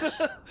heard, yes.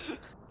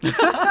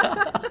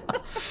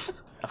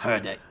 I've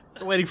heard that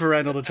Waiting for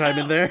Randall to chime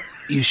in there.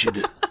 You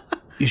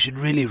should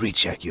really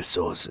recheck your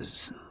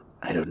sources.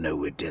 I don't know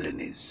where Dylan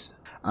is.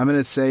 I'm going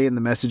to say in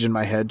the message in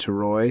my head to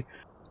Roy,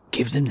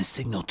 give them the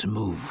signal to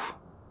move.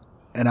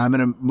 And I'm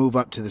going to move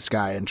up to this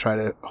guy and try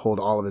to hold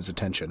all of his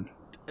attention.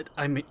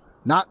 I mean...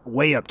 Not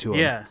way up to him.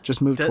 Yeah.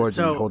 Just move towards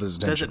him and hold his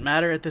attention. Does it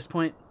matter at this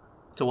point?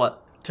 To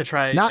what? To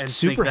try Not and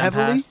super sneak them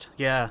heavily? past?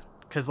 Yeah.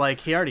 Because,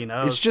 he already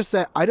knows. It's just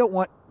that I don't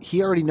want...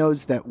 He already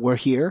knows that we're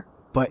here,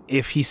 but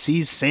if he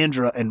sees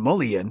Sandra and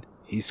Mulligan,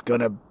 it's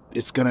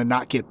gonna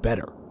not get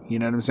better. You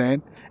know what I'm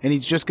saying? And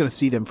he's just gonna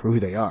see them for who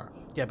they are.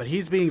 Yeah, but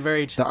he's being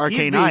very chill. The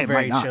Arcane Eye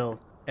might not. Chill,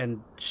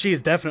 and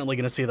she's definitely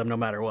gonna see them no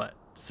matter what.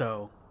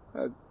 So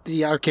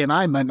the Arcane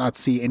Eye might not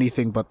see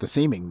anything but the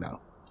seeming,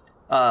 though.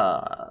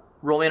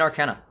 Roll me an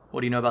Arcana.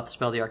 What do you know about the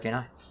spell, the Arcane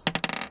Eye?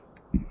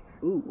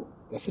 Ooh,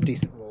 that's a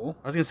decent roll.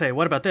 I was gonna say,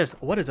 what about this?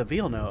 What does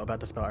Avil know about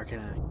the spell Arcane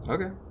Eye?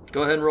 Okay.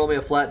 Go ahead and roll me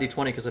a flat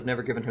d20 because I've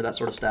never given her that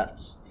sort of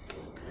stats.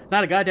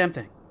 Not a goddamn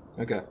thing.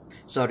 Okay.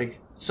 Sorry,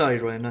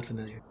 Roy, I'm not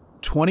familiar.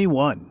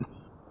 21.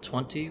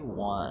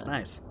 21.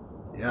 Nice.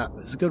 Yeah,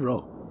 this is a good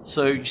roll.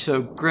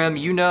 So Grim,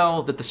 you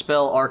know that the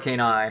spell Arcane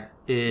Eye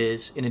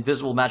is an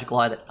invisible magical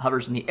eye that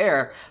hovers in the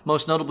air.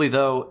 Most notably,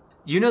 though,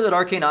 you know that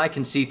Arcane Eye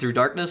can see through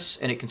darkness,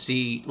 and it can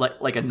see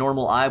like a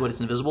normal eye, but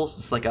it's invisible.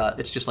 So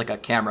it's just like a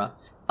camera.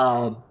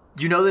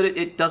 You know that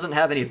it doesn't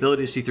have any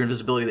ability to see through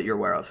invisibility that you're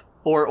aware of,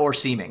 or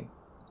seeming.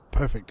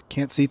 Perfect.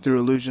 Can't see through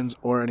illusions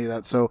or any of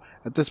that. So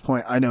at this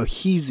point, I know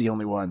he's the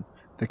only one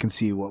that can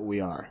see what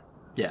we are.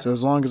 Yeah. So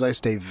as long as I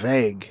stay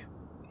vague,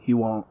 he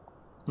won't.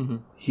 Mm-hmm.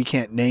 He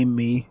can't name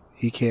me.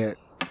 He can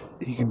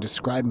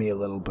describe me a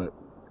little, but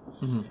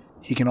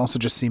he can also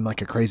just seem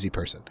like a crazy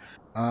person.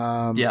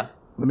 Yeah.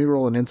 Let me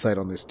roll an insight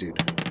on this dude.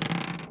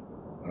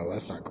 Oh,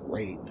 that's not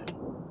great.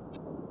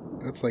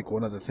 That's like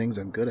one of the things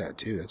I'm good at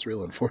too. That's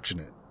real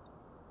unfortunate.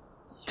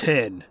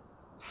 10.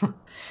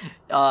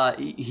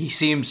 He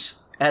seems,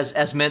 as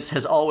Mintz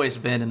has always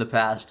been in the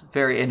past,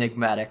 very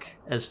enigmatic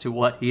as to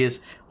what is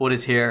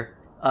here.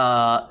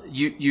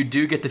 You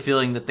do get the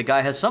feeling that the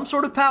guy has some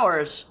sort of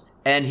powers,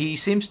 and he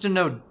seems to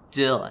know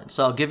Dylan.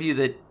 So I'll give you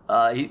that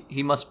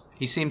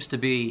he seems to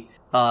be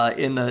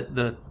in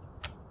the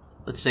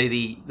let's say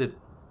the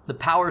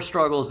power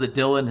struggles that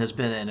Dylan has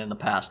been in the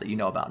past that you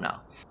know about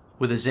now,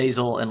 with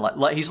Azazel, and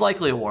he's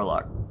likely a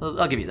warlock.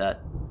 I'll give you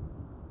that.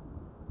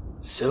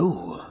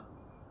 So,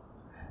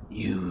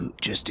 you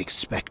just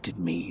expect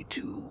me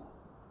to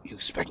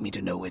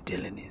know where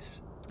Dylan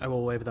is? I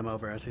will wave them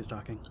over as he's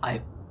talking.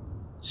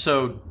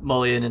 So,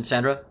 Mulligan and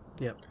Sandra?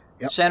 Yep.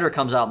 Sandra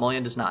comes out,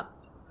 Mulligan does not.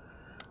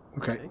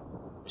 Okay.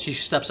 She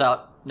steps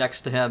out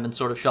next to him and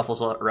sort of shuffles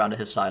around to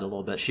his side a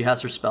little bit. She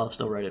has her spell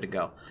still ready to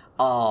go.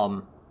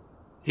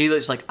 He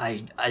looks like,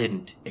 I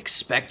didn't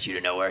expect you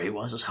to know where he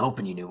was. I was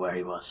hoping you knew where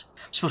he was.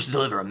 I'm supposed to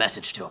deliver a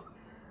message to him.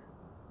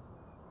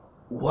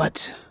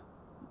 What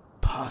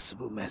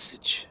possible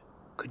message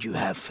could you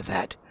have for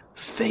that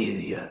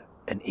failure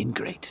and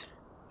ingrate?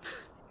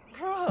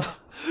 Bruh.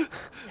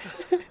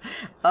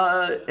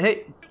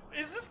 Hey,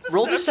 Is this deception?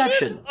 roll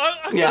deception.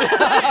 I'm Yeah.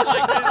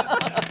 gonna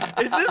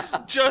say, is this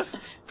just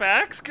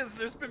facts? Because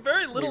there's been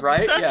very little right?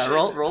 deception.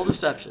 Yeah, roll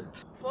deception.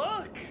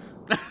 Fuck.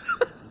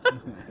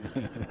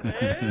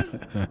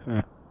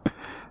 Man.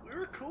 We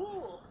were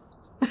cool.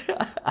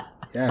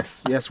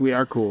 Yes, we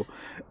are cool.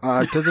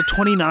 Does a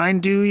 29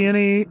 do you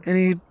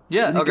any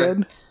Yeah, okay.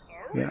 good?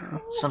 Yeah.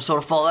 Some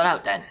sort of fallout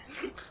out then.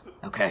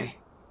 Okay.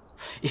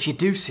 If you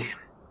do see him,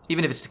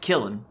 even if it's to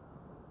kill him,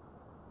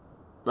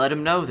 let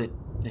him know that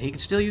he can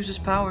still use his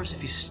powers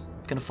if he's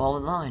gonna fall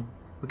in line.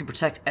 We can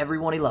protect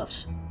everyone he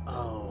loves.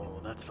 Oh,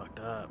 that's fucked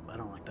up. I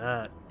don't like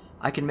that.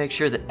 I can make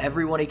sure that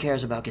everyone he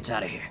cares about gets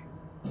out of here.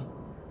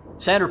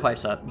 Sandra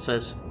pipes up and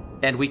says,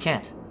 and we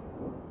can't.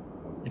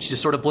 And she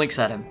just sort of blinks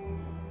at him.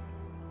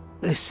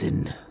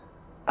 Listen,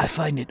 I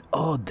find it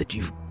odd that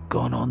you've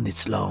gone on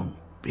this long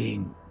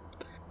being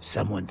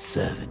someone's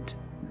servant,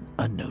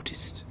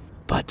 unnoticed.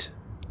 But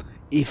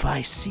if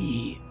I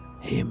see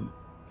him,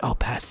 I'll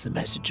pass the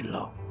message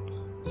along.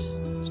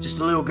 It's just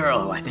a little girl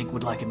who I think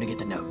would like him to get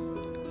the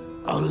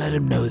note. I'll let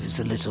him know there's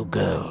a little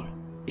girl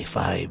if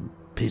I'm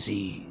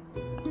busy,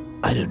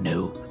 I don't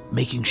know,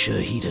 making sure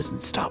he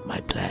doesn't stop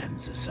my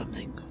plans or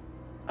something.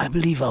 I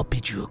believe I'll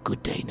bid you a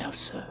good day now,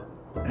 sir.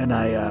 And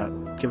I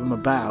give him a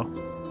bow.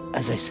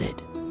 As I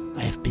said,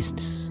 I have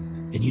business,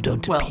 and you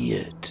don't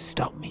appear to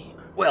stop me.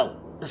 Well,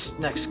 this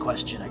next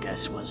question, I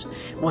guess, was,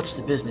 what's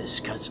the business?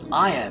 Because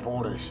I have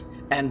orders.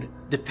 And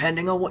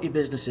depending on what your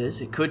business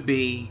is, it could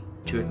be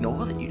to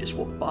ignore that you just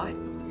walked by,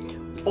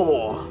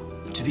 or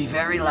to be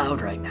very loud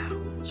right now.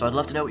 So I'd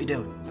love to know what you're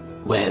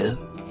doing. Well,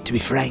 to be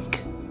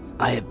frank,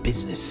 I have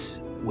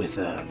business with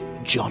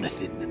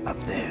Jonathan up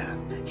there.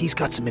 He's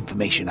got some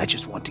information I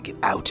just want to get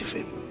out of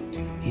him.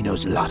 He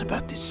knows a lot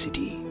about this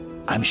city.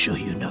 I'm sure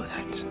you know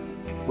that.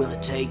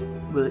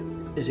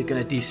 Is it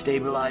going to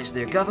destabilize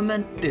their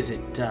government? Is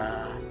it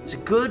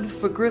good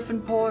for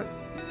Griffinport?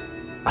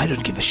 I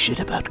don't give a shit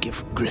about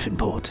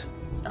Griffinport.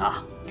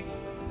 Ah.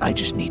 I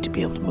just need to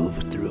be able to move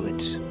through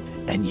it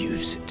and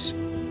use it.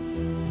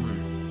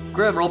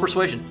 Grim, roll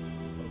persuasion.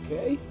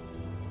 Okay.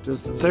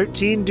 Does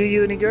 13 do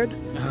you any good?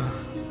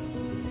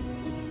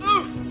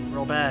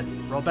 Roll bad.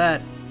 Roll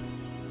bad.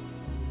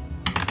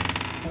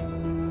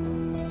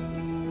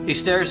 He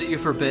stares at you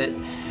for a bit,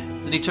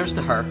 then he turns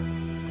to her,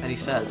 and he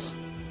says,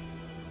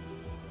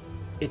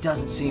 "It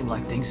doesn't seem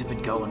like things have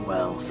been going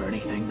well for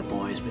anything the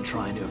boy has been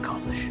trying to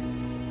accomplish.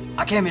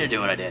 I came here to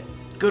do what I did.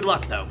 Good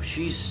luck, though.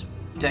 She's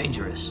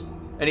dangerous."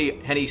 And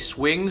he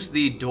swings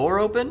the door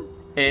open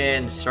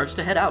and starts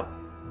to head out.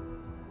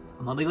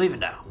 "I'm only leaving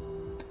now."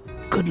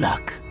 Good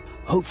luck.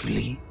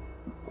 Hopefully,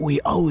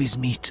 we always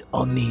meet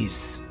on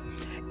these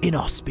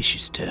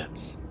inauspicious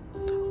terms.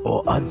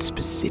 Or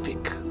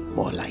unspecific,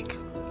 more like.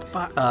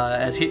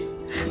 As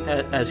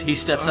he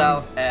steps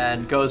out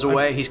and goes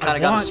away, he's kind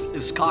of got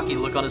this cocky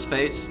look on his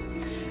face.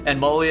 And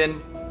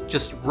Molian,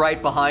 just right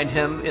behind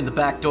him in the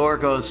back door,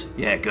 goes,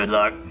 "Yeah, good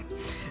luck."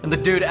 And the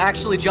dude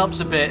actually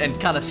jumps a bit and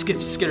kind of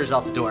skitters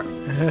out the door.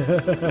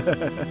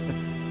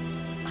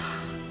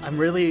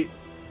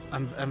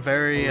 I'm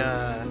very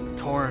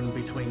torn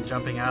between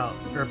jumping out,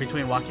 or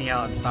between walking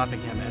out and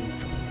stopping him, and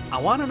I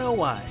want to know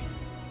why.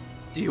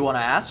 Do you want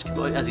to ask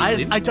as he's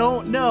leaving? I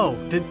don't know.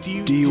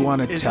 Do you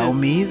want to tell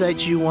me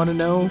that you want to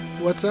know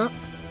what's up?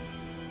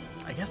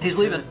 I guess he's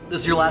leaving.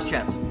 This is your last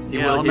chance.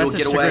 I'll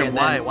message get away. Grim.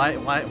 And Why?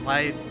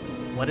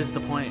 then... What is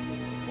the point?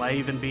 Why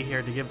even be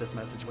here to give this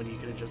message when he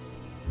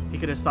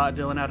could have sought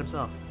Dylan out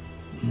himself?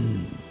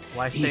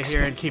 Why stay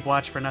here and keep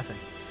watch for nothing?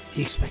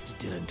 He expected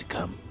Dylan to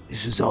come.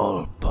 This was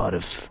all part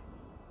of...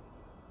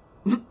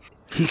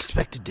 He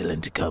expected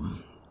Dylan to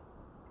come.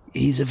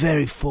 He's a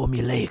very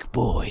formulaic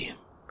boy.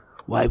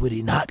 Why would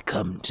he not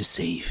come to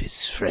save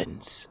his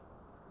friends?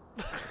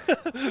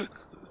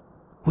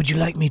 Would you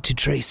like me to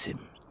trace him,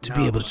 to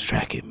be able to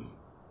track him?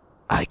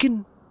 I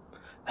can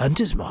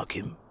hunter's mark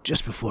him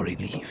just before he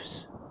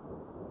leaves.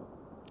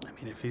 I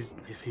mean,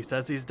 if he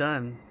says he's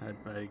done,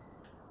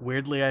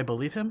 weirdly I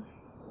believe him.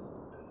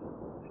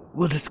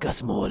 We'll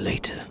discuss more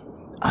later.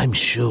 I'm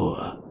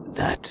sure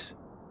that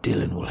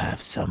Dylan will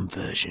have some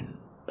version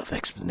of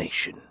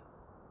explanation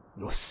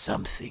or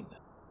something.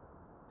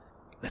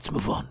 Let's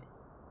move on.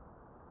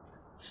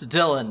 So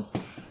Dylan.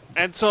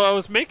 And so I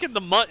was making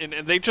the mutton,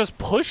 and they just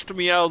pushed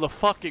me out of the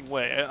fucking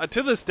way.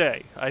 To this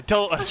day, I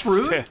don't. That's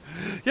rude.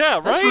 Yeah,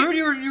 right. That's rude.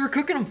 You were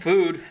cooking them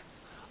food.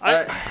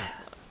 I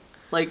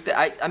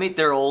mean,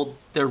 they're old.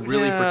 They're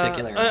really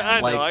particular.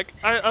 I know.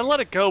 I let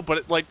it go,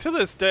 but to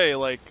this day,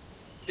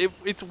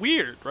 it's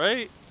weird,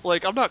 right?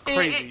 I'm not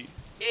crazy.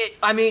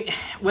 I mean,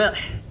 well,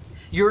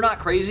 you're not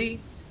crazy,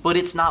 but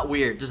it's not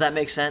weird. Does that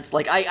make sense?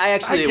 I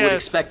actually would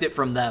expect it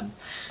from them.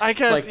 I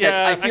guess,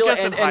 I feel like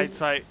in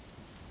hindsight.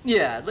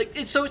 Yeah,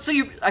 so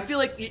you. I feel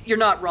like you're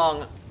not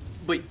wrong,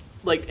 but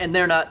and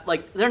they're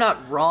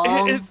not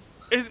wrong.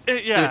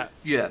 Yeah.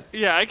 Yeah.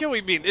 Yeah, I get what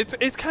you mean.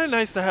 It's kind of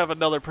nice to have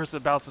another person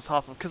to bounce this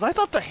off of, because I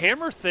thought the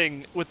hammer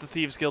thing with the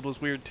Thieves Guild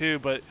was weird too,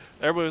 but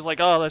everybody was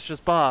like, "Oh, that's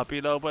just Bob,"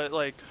 but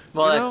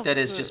well, that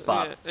is just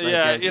Bob. It's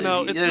weird.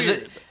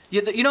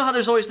 You know how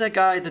there's always that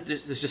guy that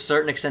there's just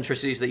certain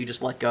eccentricities that you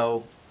just let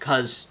go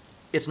because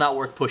it's not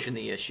worth pushing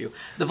the issue.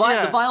 The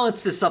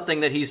violence is something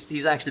that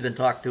he's actually been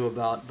talked to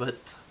about, but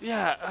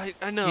yeah,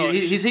 I know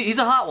he's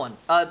a hot one.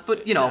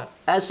 But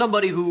as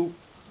somebody who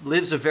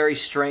lives a very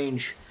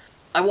strange,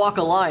 I walk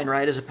a line,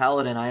 right? As a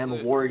paladin, I am a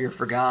warrior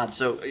for God,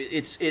 so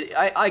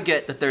I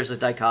get that there's a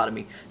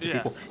dichotomy to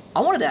people.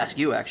 I wanted to ask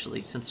you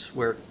actually, since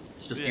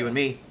it's just you and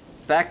me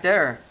back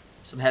there,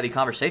 some heavy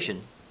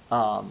conversation.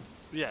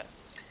 Yeah.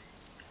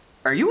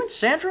 Are you and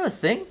Sandra a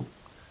thing?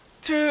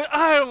 Dude,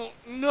 I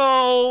don't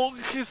know,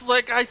 because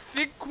I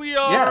think we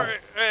are,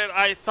 and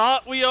I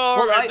thought we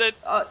are,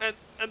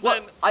 well,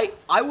 then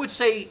I would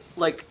say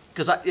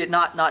because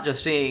not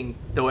just seeing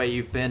the way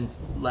you've been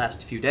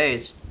last few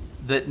days,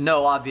 that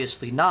no,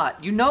 obviously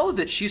not. You know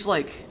that she's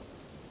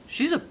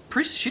a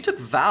priest. She took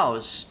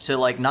vows to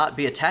not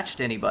be attached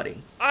to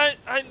anybody.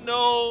 I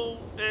know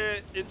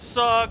it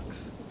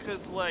sucks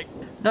because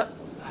no,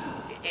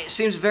 it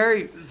seems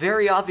very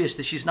very obvious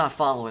that she's not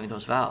following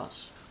those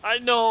vows. I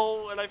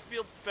know, and I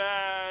feel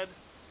bad.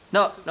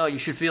 No, you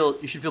should feel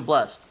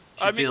blessed.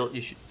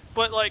 You should.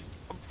 But I'm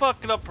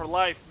fucking up her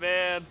life,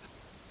 man.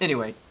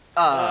 Anyway,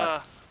 I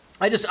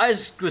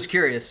just was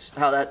curious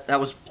how that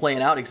was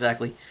playing out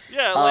exactly.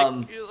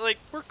 Yeah,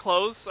 we're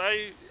close.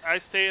 I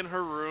stay in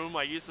her room.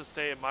 I used to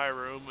stay in my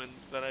room, and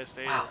then I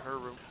stayed in her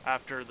room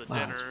after the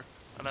dinner.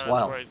 That's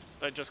wild.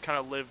 I just kind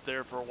of lived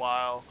there for a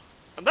while.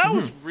 And that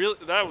was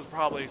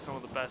probably some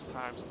of the best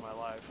times of my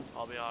life,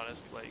 I'll be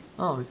honest.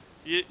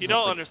 You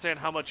don't understand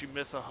how much you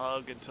miss a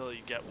hug until you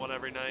get one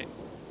every night.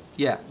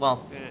 Yeah,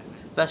 well,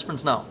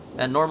 Vesperans know.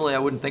 And normally I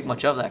wouldn't think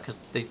much of that because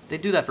they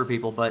do that for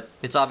people, but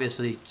it's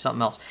obviously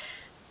something else.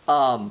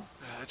 I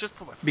just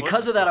put my foot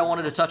because of that, I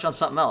wanted to touch on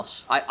something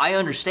else. I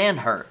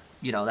understand her,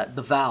 that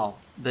the vow,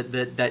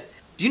 that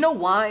do you know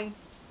why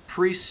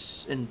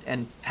priests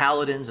and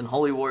paladins and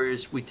holy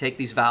warriors, we take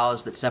these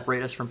vows that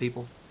separate us from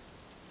people?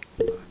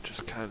 I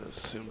just kind of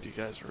assumed you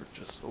guys were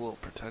just a little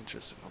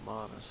pretentious, if I'm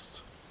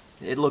honest.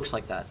 It looks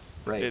like that,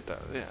 right? It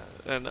does, yeah.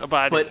 But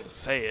I didn't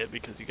say it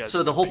because you guys. So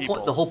are the whole people.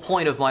 point, the whole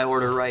point of my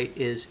order, right,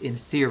 is in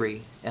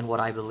theory, and what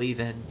I believe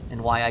in,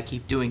 and why I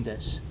keep doing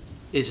this,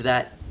 is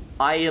that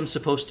I am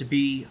supposed to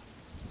be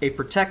a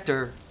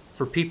protector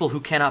for people who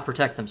cannot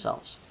protect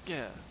themselves.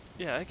 Yeah.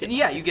 Yeah, I get And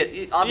yeah, you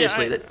get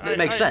obviously that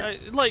makes sense.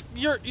 Like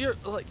you're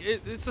like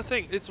it's the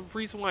thing. It's the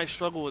reason why I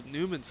struggle with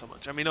Newman so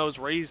much. I mean, I was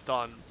raised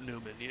on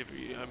Newman.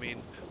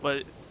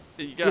 But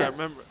you gotta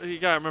remember. You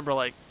gotta remember.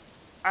 Like,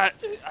 I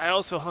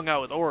also hung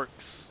out with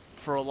orcs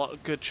for a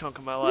good chunk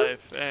of my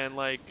life, and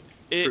like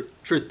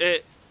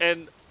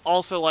and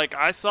also like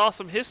I saw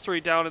some history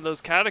down in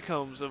those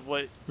catacombs of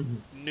what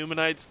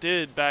Newmanites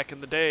did back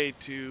in the day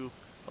to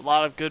a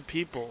lot of good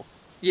people.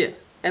 Yeah,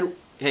 and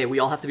hey, we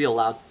all have to be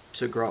allowed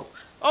to grow.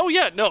 Oh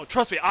yeah, no,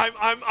 trust me,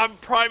 I'm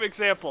prime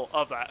example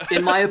of that.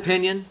 In my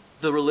opinion,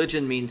 the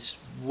religion means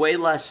way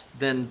less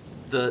than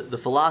the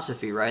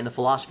philosophy, right? And the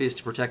philosophy is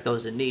to protect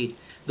those in need.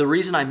 The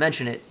reason I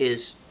mention it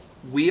is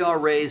we are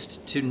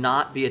raised to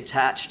not be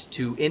attached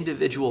to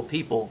individual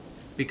people,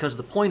 because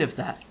the point of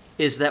that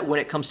is that when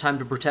it comes time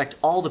to protect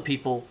all the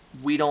people,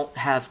 we don't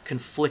have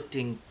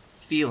conflicting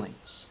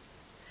feelings.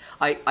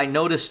 I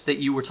noticed that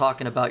you were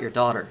talking about your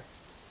daughter.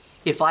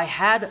 If I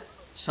had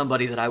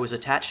somebody that I was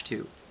attached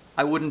to,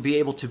 I wouldn't be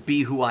able to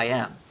be who I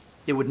am.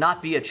 It would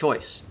not be a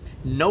choice.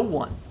 No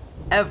one,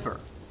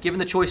 ever, given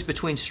the choice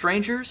between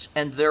strangers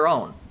and their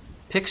own,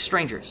 picks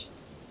strangers.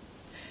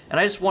 And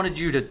I just wanted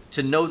you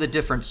to know the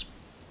difference,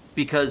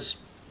 because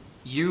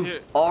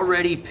you've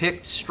already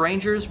picked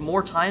strangers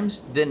more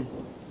times than...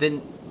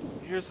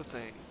 Here's the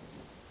thing.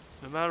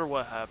 No matter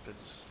what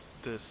happens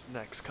this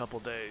next couple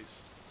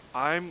days,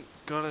 I'm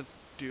gonna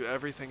do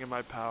everything in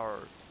my power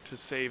to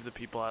save the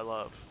people I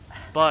love.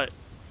 But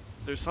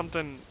there's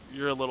something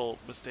you're a little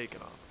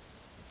mistaken on.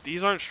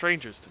 These aren't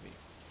strangers to me.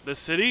 This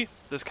city,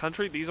 this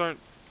country, these aren't...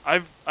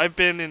 I've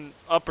been in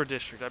Upper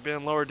District, I've been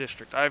in Lower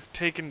District, I've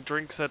taken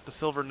drinks at the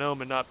Silver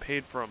Gnome and not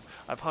paid for them.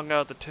 I've hung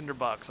out at the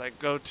Tinderbox, I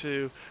go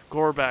to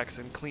Gorbak's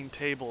and clean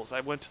tables, I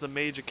went to the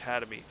Mage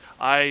Academy,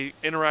 I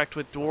interact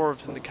with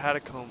dwarves in the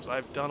catacombs,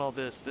 I've done all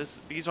this.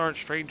 These aren't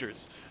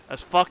strangers.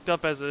 As fucked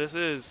up as this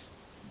is,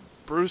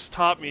 Bruce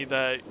taught me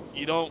that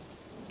you don't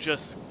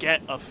just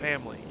get a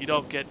family. You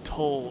don't get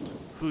told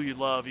who you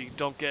love. You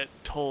don't get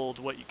told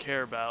what you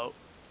care about.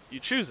 You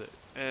choose it.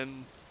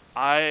 And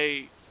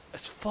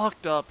as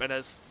fucked up and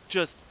as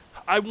just...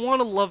 I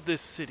want to love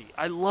this city.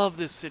 I love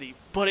this city.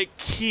 But it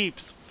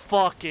keeps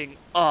fucking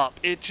up.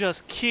 It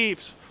just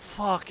keeps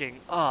fucking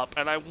up.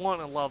 And I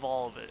want to love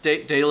all of it.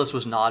 Daedalus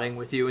was nodding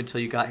with you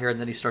until you got here, and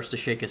then he starts to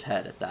shake his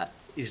head at that.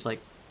 He's like,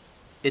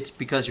 it's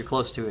because you're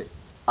close to it.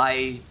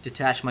 I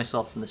detach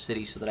myself from the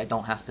city so that I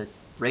don't have to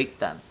rate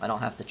them. I don't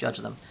have to judge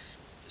them.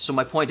 So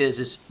my point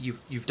is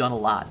you've done a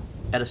lot.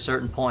 At a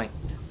certain point,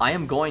 I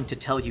am going to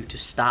tell you to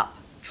stop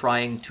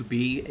trying to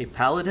be a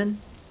paladin,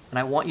 and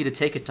I want you to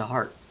take it to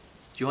heart.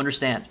 Do you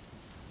understand?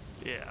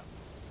 Yeah.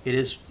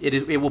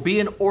 It will be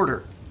in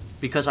order,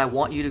 because I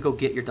want you to go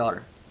get your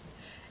daughter.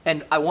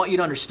 And I want you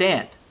to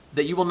understand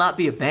that you will not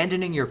be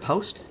abandoning your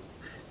post,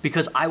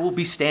 because I will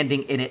be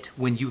standing in it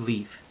when you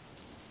leave.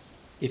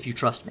 If you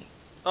trust me.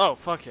 Oh,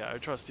 fuck yeah, I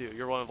trust you.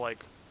 You're one of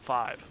like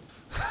 5.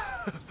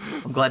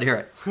 I'm glad to hear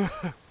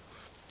it.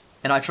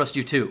 And I trust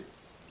you too.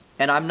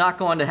 And I'm not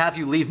going to have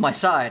you leave my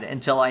side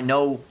until I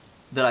know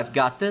that I've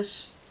got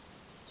this.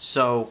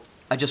 So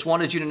I just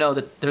wanted you to know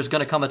that there's going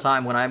to come a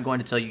time when I'm going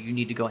to tell you you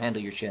need to go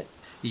handle your shit.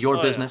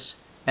 Your business.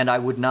 Yeah. And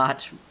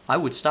I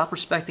would stop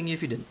respecting you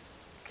if you didn't.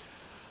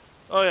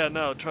 Oh yeah,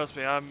 no, trust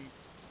me, I'm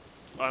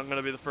going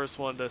to be the first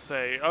one to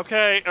say,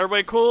 okay,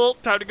 everybody cool?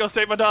 Time to go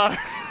save my daughter.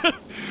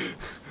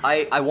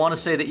 I want to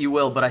say that you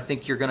will, but I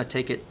think you're going to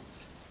take it...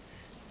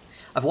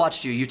 I've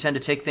watched you. You tend to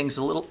take things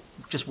a little...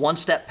 just one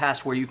step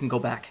past where you can go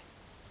back.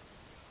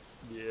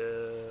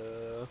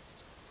 Yeah.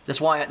 That's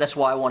why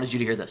I wanted you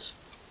to hear this.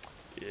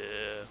 Yeah.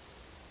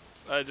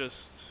 I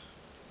just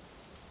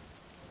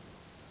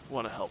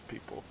want to help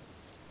people.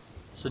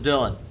 So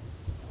Dylan,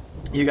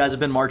 you guys have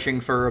been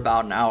marching for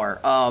about an hour.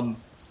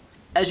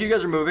 As you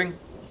guys are moving,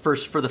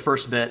 for the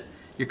first bit,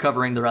 you're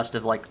covering the rest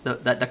of like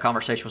the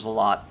conversation was a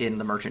lot in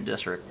the Merchant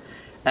District.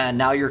 And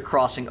now you're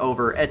crossing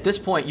over. At this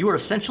point, you are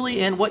essentially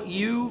in what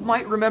you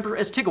might remember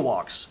as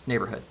Tigawog's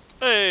neighborhood.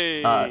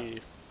 Hey!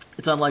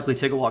 It's unlikely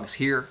Tigawog's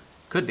here.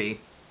 Could be.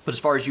 But as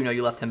far as you know,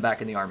 you left him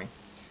back in the army.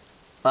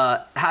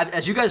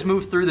 As you guys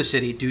move through the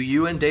city, do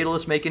you and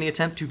Daedalus make any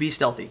attempt to be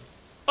stealthy?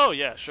 Oh,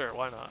 yeah, sure.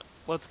 Why not?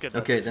 Let's get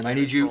that. Okay, then I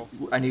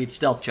need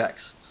stealth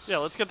checks. Yeah,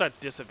 let's get that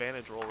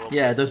disadvantage roll real quick.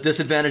 Yeah, those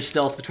disadvantage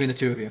stealth between the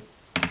two of you.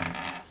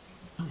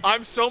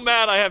 I'm so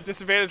mad I have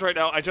disadvantage right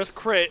now. I just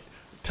crit.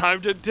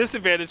 Time to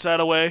disadvantage that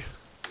away.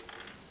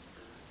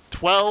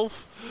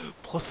 12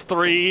 plus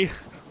 3,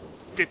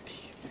 15.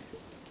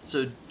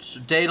 So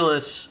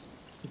Daedalus,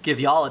 give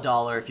y'all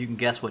 $1 if you can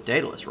guess what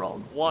Daedalus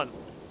rolled. 1.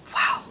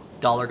 Wow.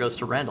 $1 goes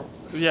to Randall.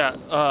 Yeah,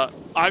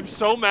 I'm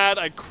so mad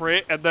I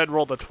crit and then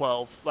rolled a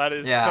 12. That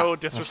is so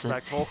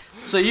disrespectful.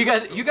 So you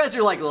guys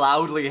are like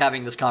loudly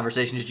having this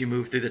conversation as you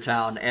move through the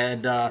town,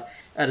 and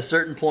At a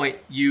certain point,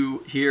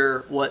 you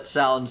hear what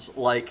sounds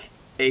like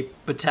a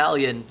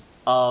battalion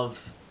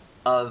of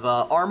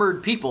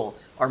armored people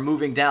are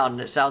moving down,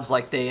 and it sounds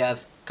like they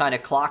have kind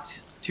of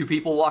clocked 2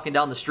 people walking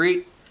down the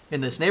street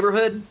in this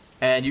neighborhood,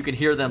 and you can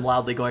hear them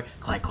loudly going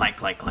clank, clank,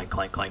 clank, clank,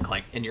 clank, clank,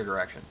 clank in your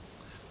direction.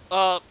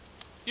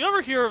 You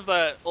ever hear of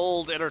that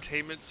old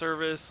entertainment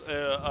service,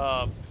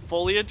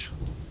 Foliage?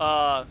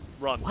 Run.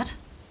 What?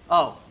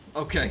 Oh,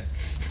 okay.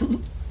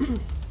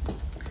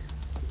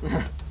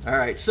 All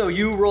right, so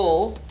you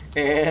roll,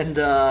 and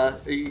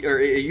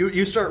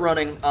you start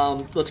running.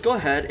 Let's go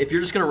ahead. If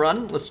you're just gonna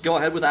run, let's go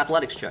ahead with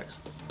athletics checks.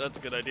 That's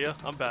a good idea.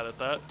 I'm bad at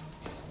that.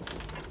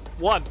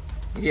 1.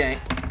 Yeah.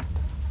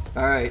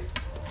 All right.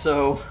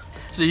 So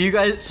you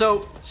guys.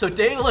 So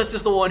Daedalus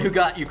is the one who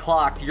got you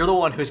clocked. You're the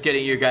one who's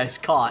getting you guys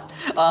caught.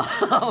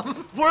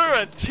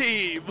 We're a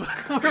team.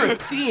 We're a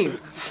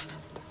team.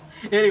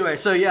 Anyway,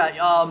 so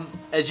yeah.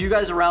 As you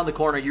guys are around the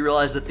corner, you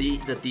realize that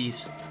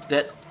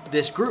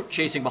this group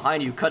chasing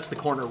behind you cuts the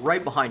corner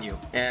right behind you,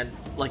 and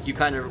like you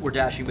kind of were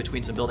dashing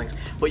between some buildings,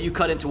 but you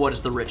cut into what is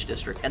the rich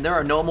district, and there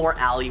are no more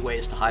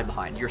alleyways to hide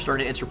behind. You're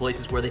starting to enter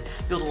places where they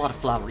build a lot of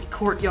flowery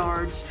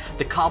courtyards,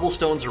 the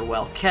cobblestones are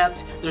well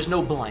kept, there's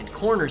no blind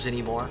corners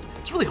anymore.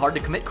 It's really hard to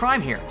commit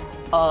crime here.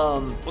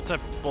 What type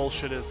of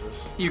bullshit is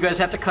this? You guys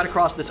have to cut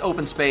across this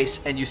open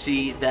space, and you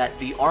see that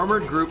the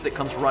armored group that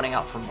comes running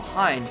out from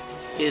behind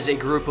is a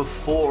group of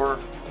 4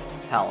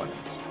 paladins.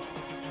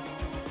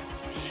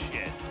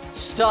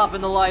 Stop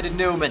in the light of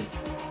Newman.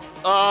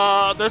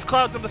 There's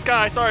clouds in the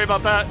sky. Sorry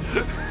about that.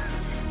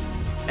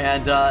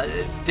 And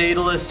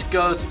Daedalus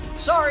goes,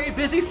 sorry,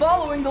 busy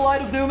following the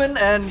light of Newman,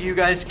 and you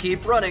guys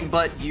keep running,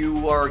 but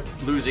you are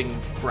losing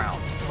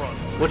ground. Run.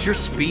 What's your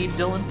speed,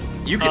 Dylan?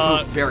 You can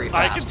move very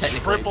fast, I can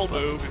technically. triple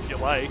move if you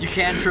like. You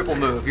can triple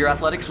move. Your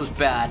athletics was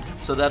bad,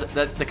 so that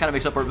kind of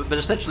makes up for it, but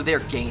essentially they're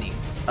gaining.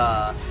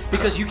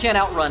 Because you can't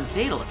outrun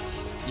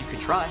Daedalus. You could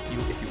try if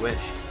you wish.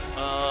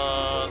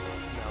 No,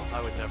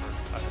 I would never.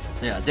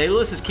 Yeah,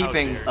 Daedalus is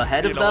keeping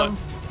ahead of them.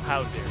 What?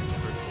 How dare you?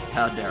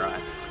 How dare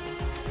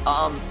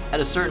I?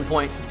 At a certain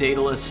point,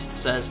 Daedalus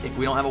says, if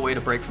we don't have a way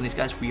to break from these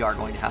guys, we are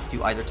going to have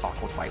to either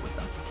talk or fight with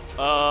them.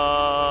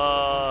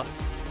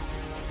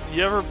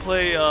 You ever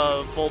play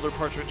Boulder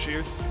Parchment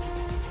Shears?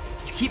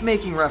 You keep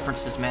making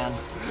references, man.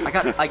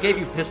 I gave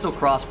you pistol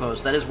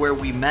crossbows. That is where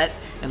we met,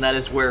 and that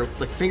is where,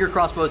 like, finger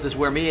crossbows is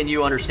where me and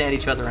you understand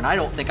each other, and I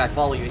don't think I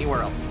follow you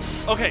anywhere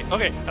else. Okay,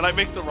 and I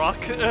make the rock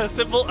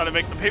symbol, and I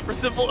make the paper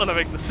symbol, and I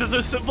make the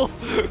scissors symbol,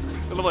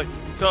 and I'm like,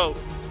 so,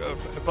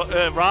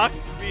 rock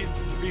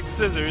beats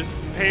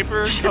scissors,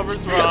 paper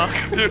covers rock.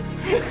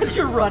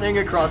 You're running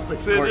across the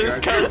scissors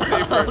courtyard.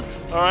 covers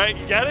paper. All right,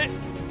 you get it?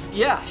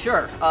 Yeah,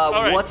 sure.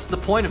 Right. What's the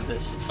point of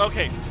this?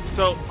 Okay,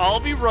 so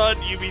I'll be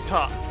run, you be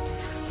top.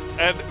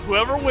 And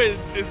whoever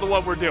wins is the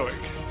one we're doing.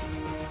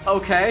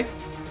 Okay.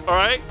 All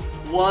right?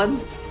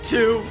 1,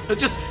 2,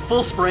 just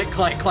full sprint,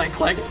 clank, clank,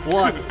 clank.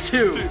 1,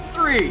 2,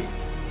 3.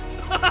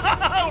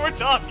 We're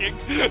talking.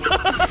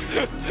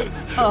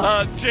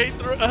 Jay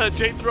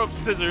threw up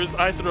scissors.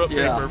 I threw up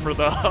paper for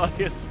the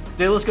audience.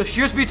 Daedalus goes,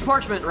 shears beats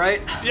parchment,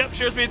 right? Yep,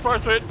 shears beats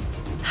parchment.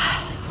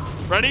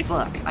 Ready?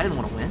 Fuck, I didn't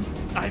want to win.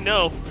 I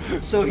know.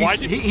 So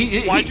why'd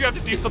you have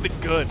to do something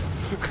good?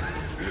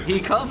 He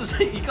comes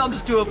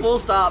to a full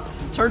stop,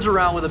 turns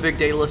around with a big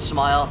Daedalus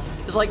smile.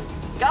 Is like,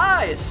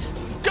 guys!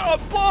 Go,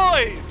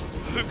 boys!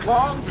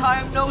 Long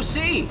time no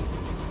see.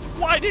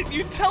 Why didn't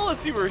you tell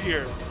us you were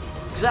here?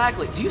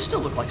 Exactly. Do you still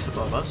look like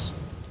Sabobos?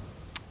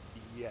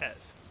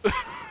 Yes.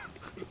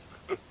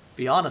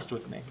 Be honest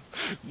with me.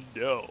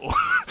 No.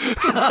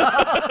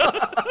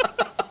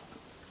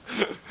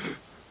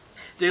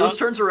 Daedalus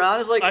turns around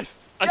and is like,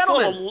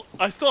 gentlemen!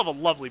 I still have a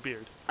lovely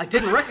beard. I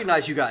didn't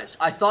recognize you guys.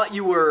 I thought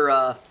you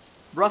were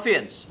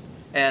ruffians.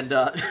 And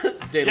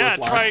Daedalus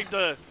lies. Trying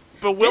to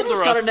bewilder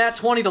Daedalus us. got a nat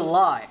 20 to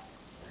lie.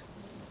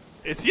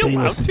 Is he allowed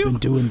Daedalus has to? been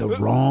doing the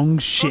wrong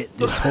shit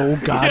this whole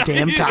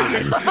goddamn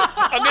time.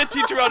 I'm gonna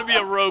teach you how to be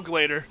a rogue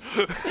later.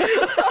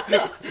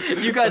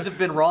 You guys have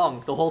been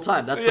wrong the whole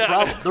time. That's the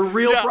problem. The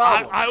real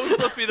problem. I was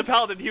supposed to be the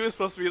paladin. He was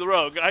supposed to be the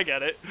rogue. I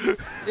get it.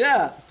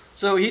 Yeah.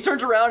 So he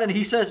turns around and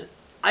he says,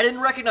 I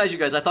didn't recognize you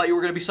guys. I thought you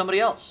were going to be somebody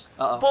else.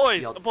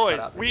 Boys,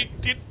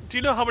 do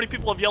you know how many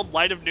people have yelled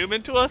Light of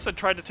Newman to us and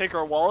tried to take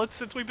our wallets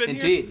since we've been here?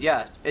 Indeed,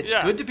 yeah. It's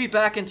good to be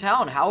back in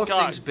town. How have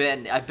things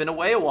been? I've been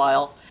away a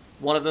while.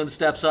 One of them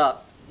steps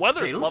up.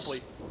 Weather's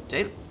lovely.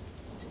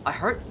 I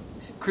heard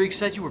Krieg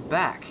said you were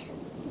back.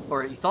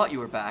 Or he thought you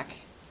were back.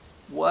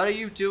 What are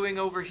you doing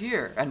over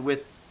here? And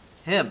with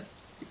him?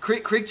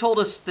 Krieg told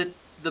us that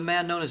the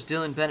man known as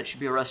Dylan Bennett should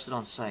be arrested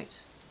on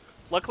sight.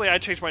 Luckily, I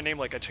changed my name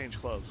like I changed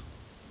clothes.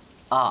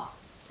 Ah.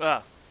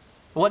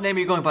 What name are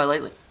you going by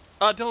lately?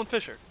 Dylan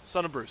Fisher,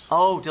 son of Bruce.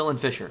 Oh, Dylan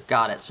Fisher.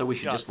 Got it. So we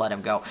should just let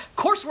him go. Of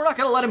course we're not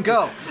going to let him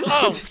go.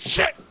 Oh,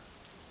 shit!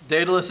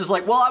 Daedalus is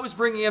like, well, I was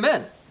bringing him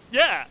in.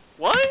 Yeah.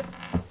 What?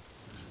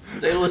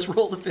 Daedalus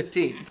rolled a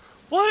 15.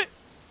 What?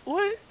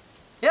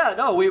 Yeah,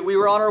 no, we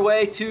were on our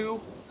way to...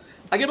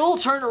 I get a little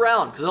turned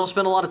around because I don't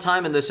spend a lot of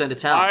time in this end of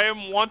town. I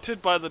am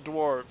wanted by the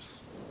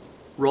dwarves.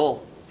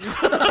 Roll.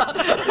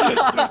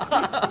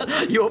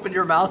 You open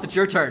your mouth, it's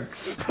your turn.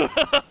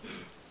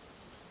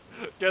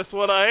 Guess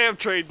what I am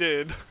trained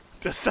in?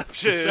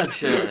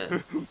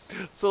 Deception.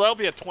 So that'll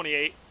be a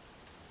 28.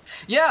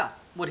 Yeah,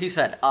 what he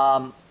said.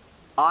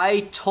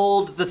 I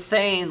told the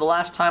Thane the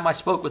last time I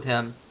spoke with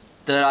him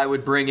that I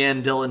would bring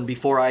in Dylan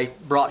before I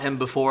brought him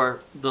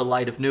before the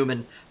Light of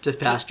Newman to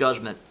pass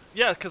judgment.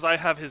 Yeah, because I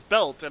have his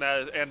belt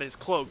and his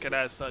cloak, and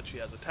as such, he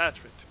has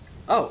attachment.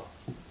 Oh.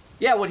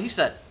 Yeah, what he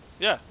said.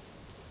 Yeah.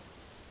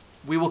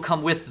 We will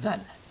come with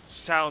then.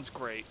 Sounds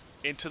great.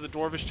 Into the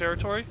Dwarvish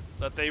territory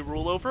that they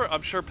rule over.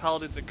 I'm sure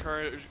Paladins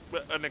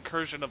an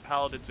incursion of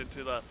Paladins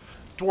into the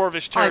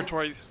Dwarvish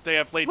territory they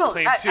have laid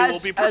claim to will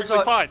be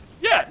perfectly fine.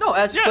 Yeah. No,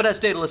 but as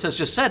Daedalus has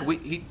just said,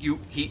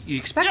 he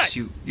expects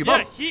you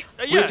both.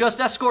 We're just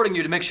escorting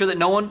you to make sure that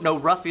no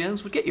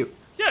ruffians would get you.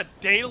 Yeah,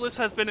 Daedalus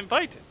has been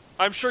invited.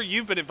 I'm sure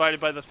you've been invited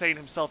by the Thane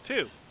himself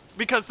too.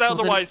 Because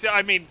otherwise,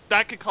 I mean,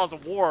 that could cause a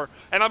war,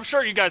 and I'm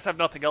sure you guys have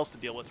nothing else to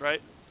deal with,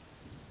 right?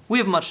 We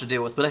have much to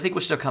deal with, but I think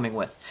we're still coming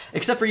with.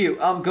 Except for you.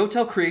 Go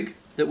tell Krieg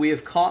that we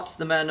have caught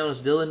the man known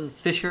as Dylan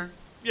Fisher.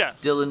 Yes.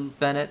 Dylan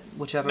Bennett,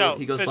 whichever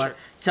he goes Fisher.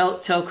 by.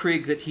 Tell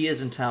Krieg that he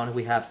is in town and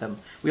we have him.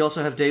 We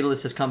also have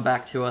Daedalus has come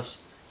back to us,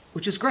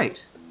 which is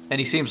great. And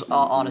he seems,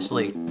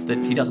 honestly,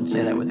 that he doesn't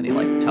say that with any,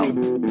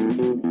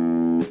 tone.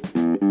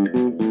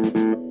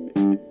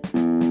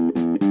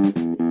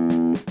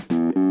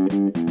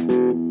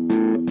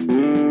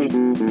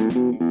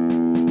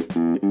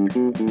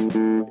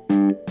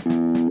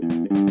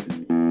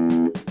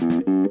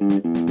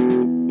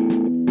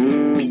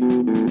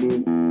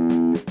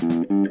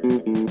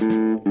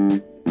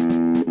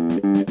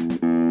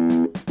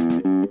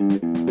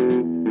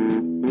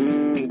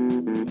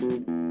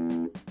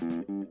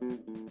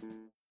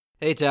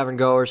 Hey Tavern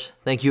Goers,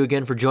 thank you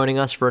again for joining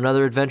us for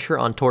another adventure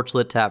on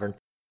Torchlit Tavern.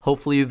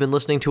 Hopefully you've been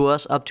listening to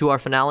us up to our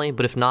finale,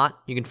 but if not,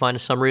 you can find a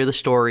summary of the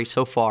story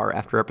so far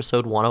after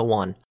episode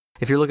 101.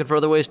 If you're looking for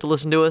other ways to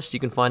listen to us, you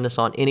can find us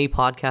on any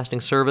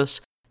podcasting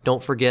service.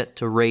 Don't forget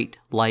to rate,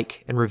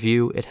 like, and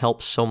review. It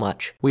helps so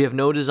much. We have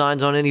no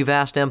designs on any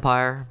vast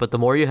empire, but the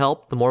more you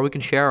help, the more we can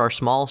share our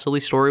small,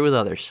 silly story with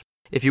others.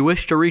 If you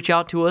wish to reach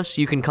out to us,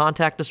 you can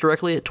contact us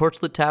directly at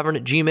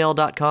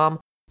torchlittavern@gmail.com.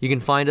 You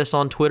can find us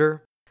on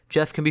Twitter.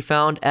 Jeff can be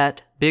found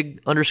at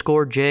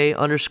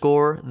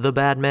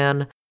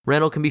big_J_TheBadman.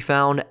 Randall can be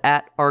found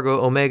at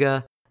Argo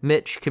Omega.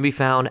 Mitch can be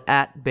found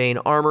at Bane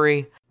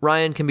Armory.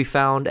 Ryan can be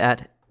found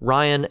at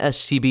Ryan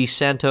SCB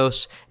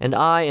Santos. And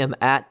I am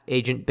at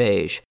Agent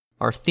Beige.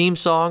 Our theme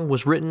song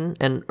was written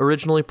and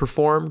originally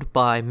performed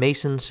by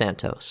Mason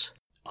Santos.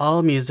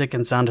 All music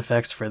and sound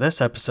effects for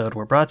this episode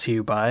were brought to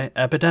you by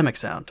Epidemic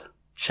Sound.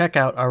 Check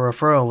out our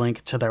referral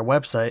link to their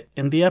website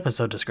in the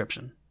episode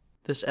description.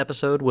 This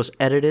episode was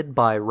edited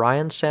by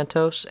Ryan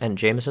Santos and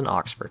Jameson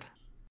Oxford.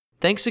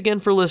 Thanks again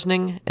for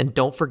listening, and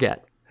don't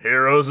forget,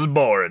 heroes is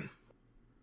boring.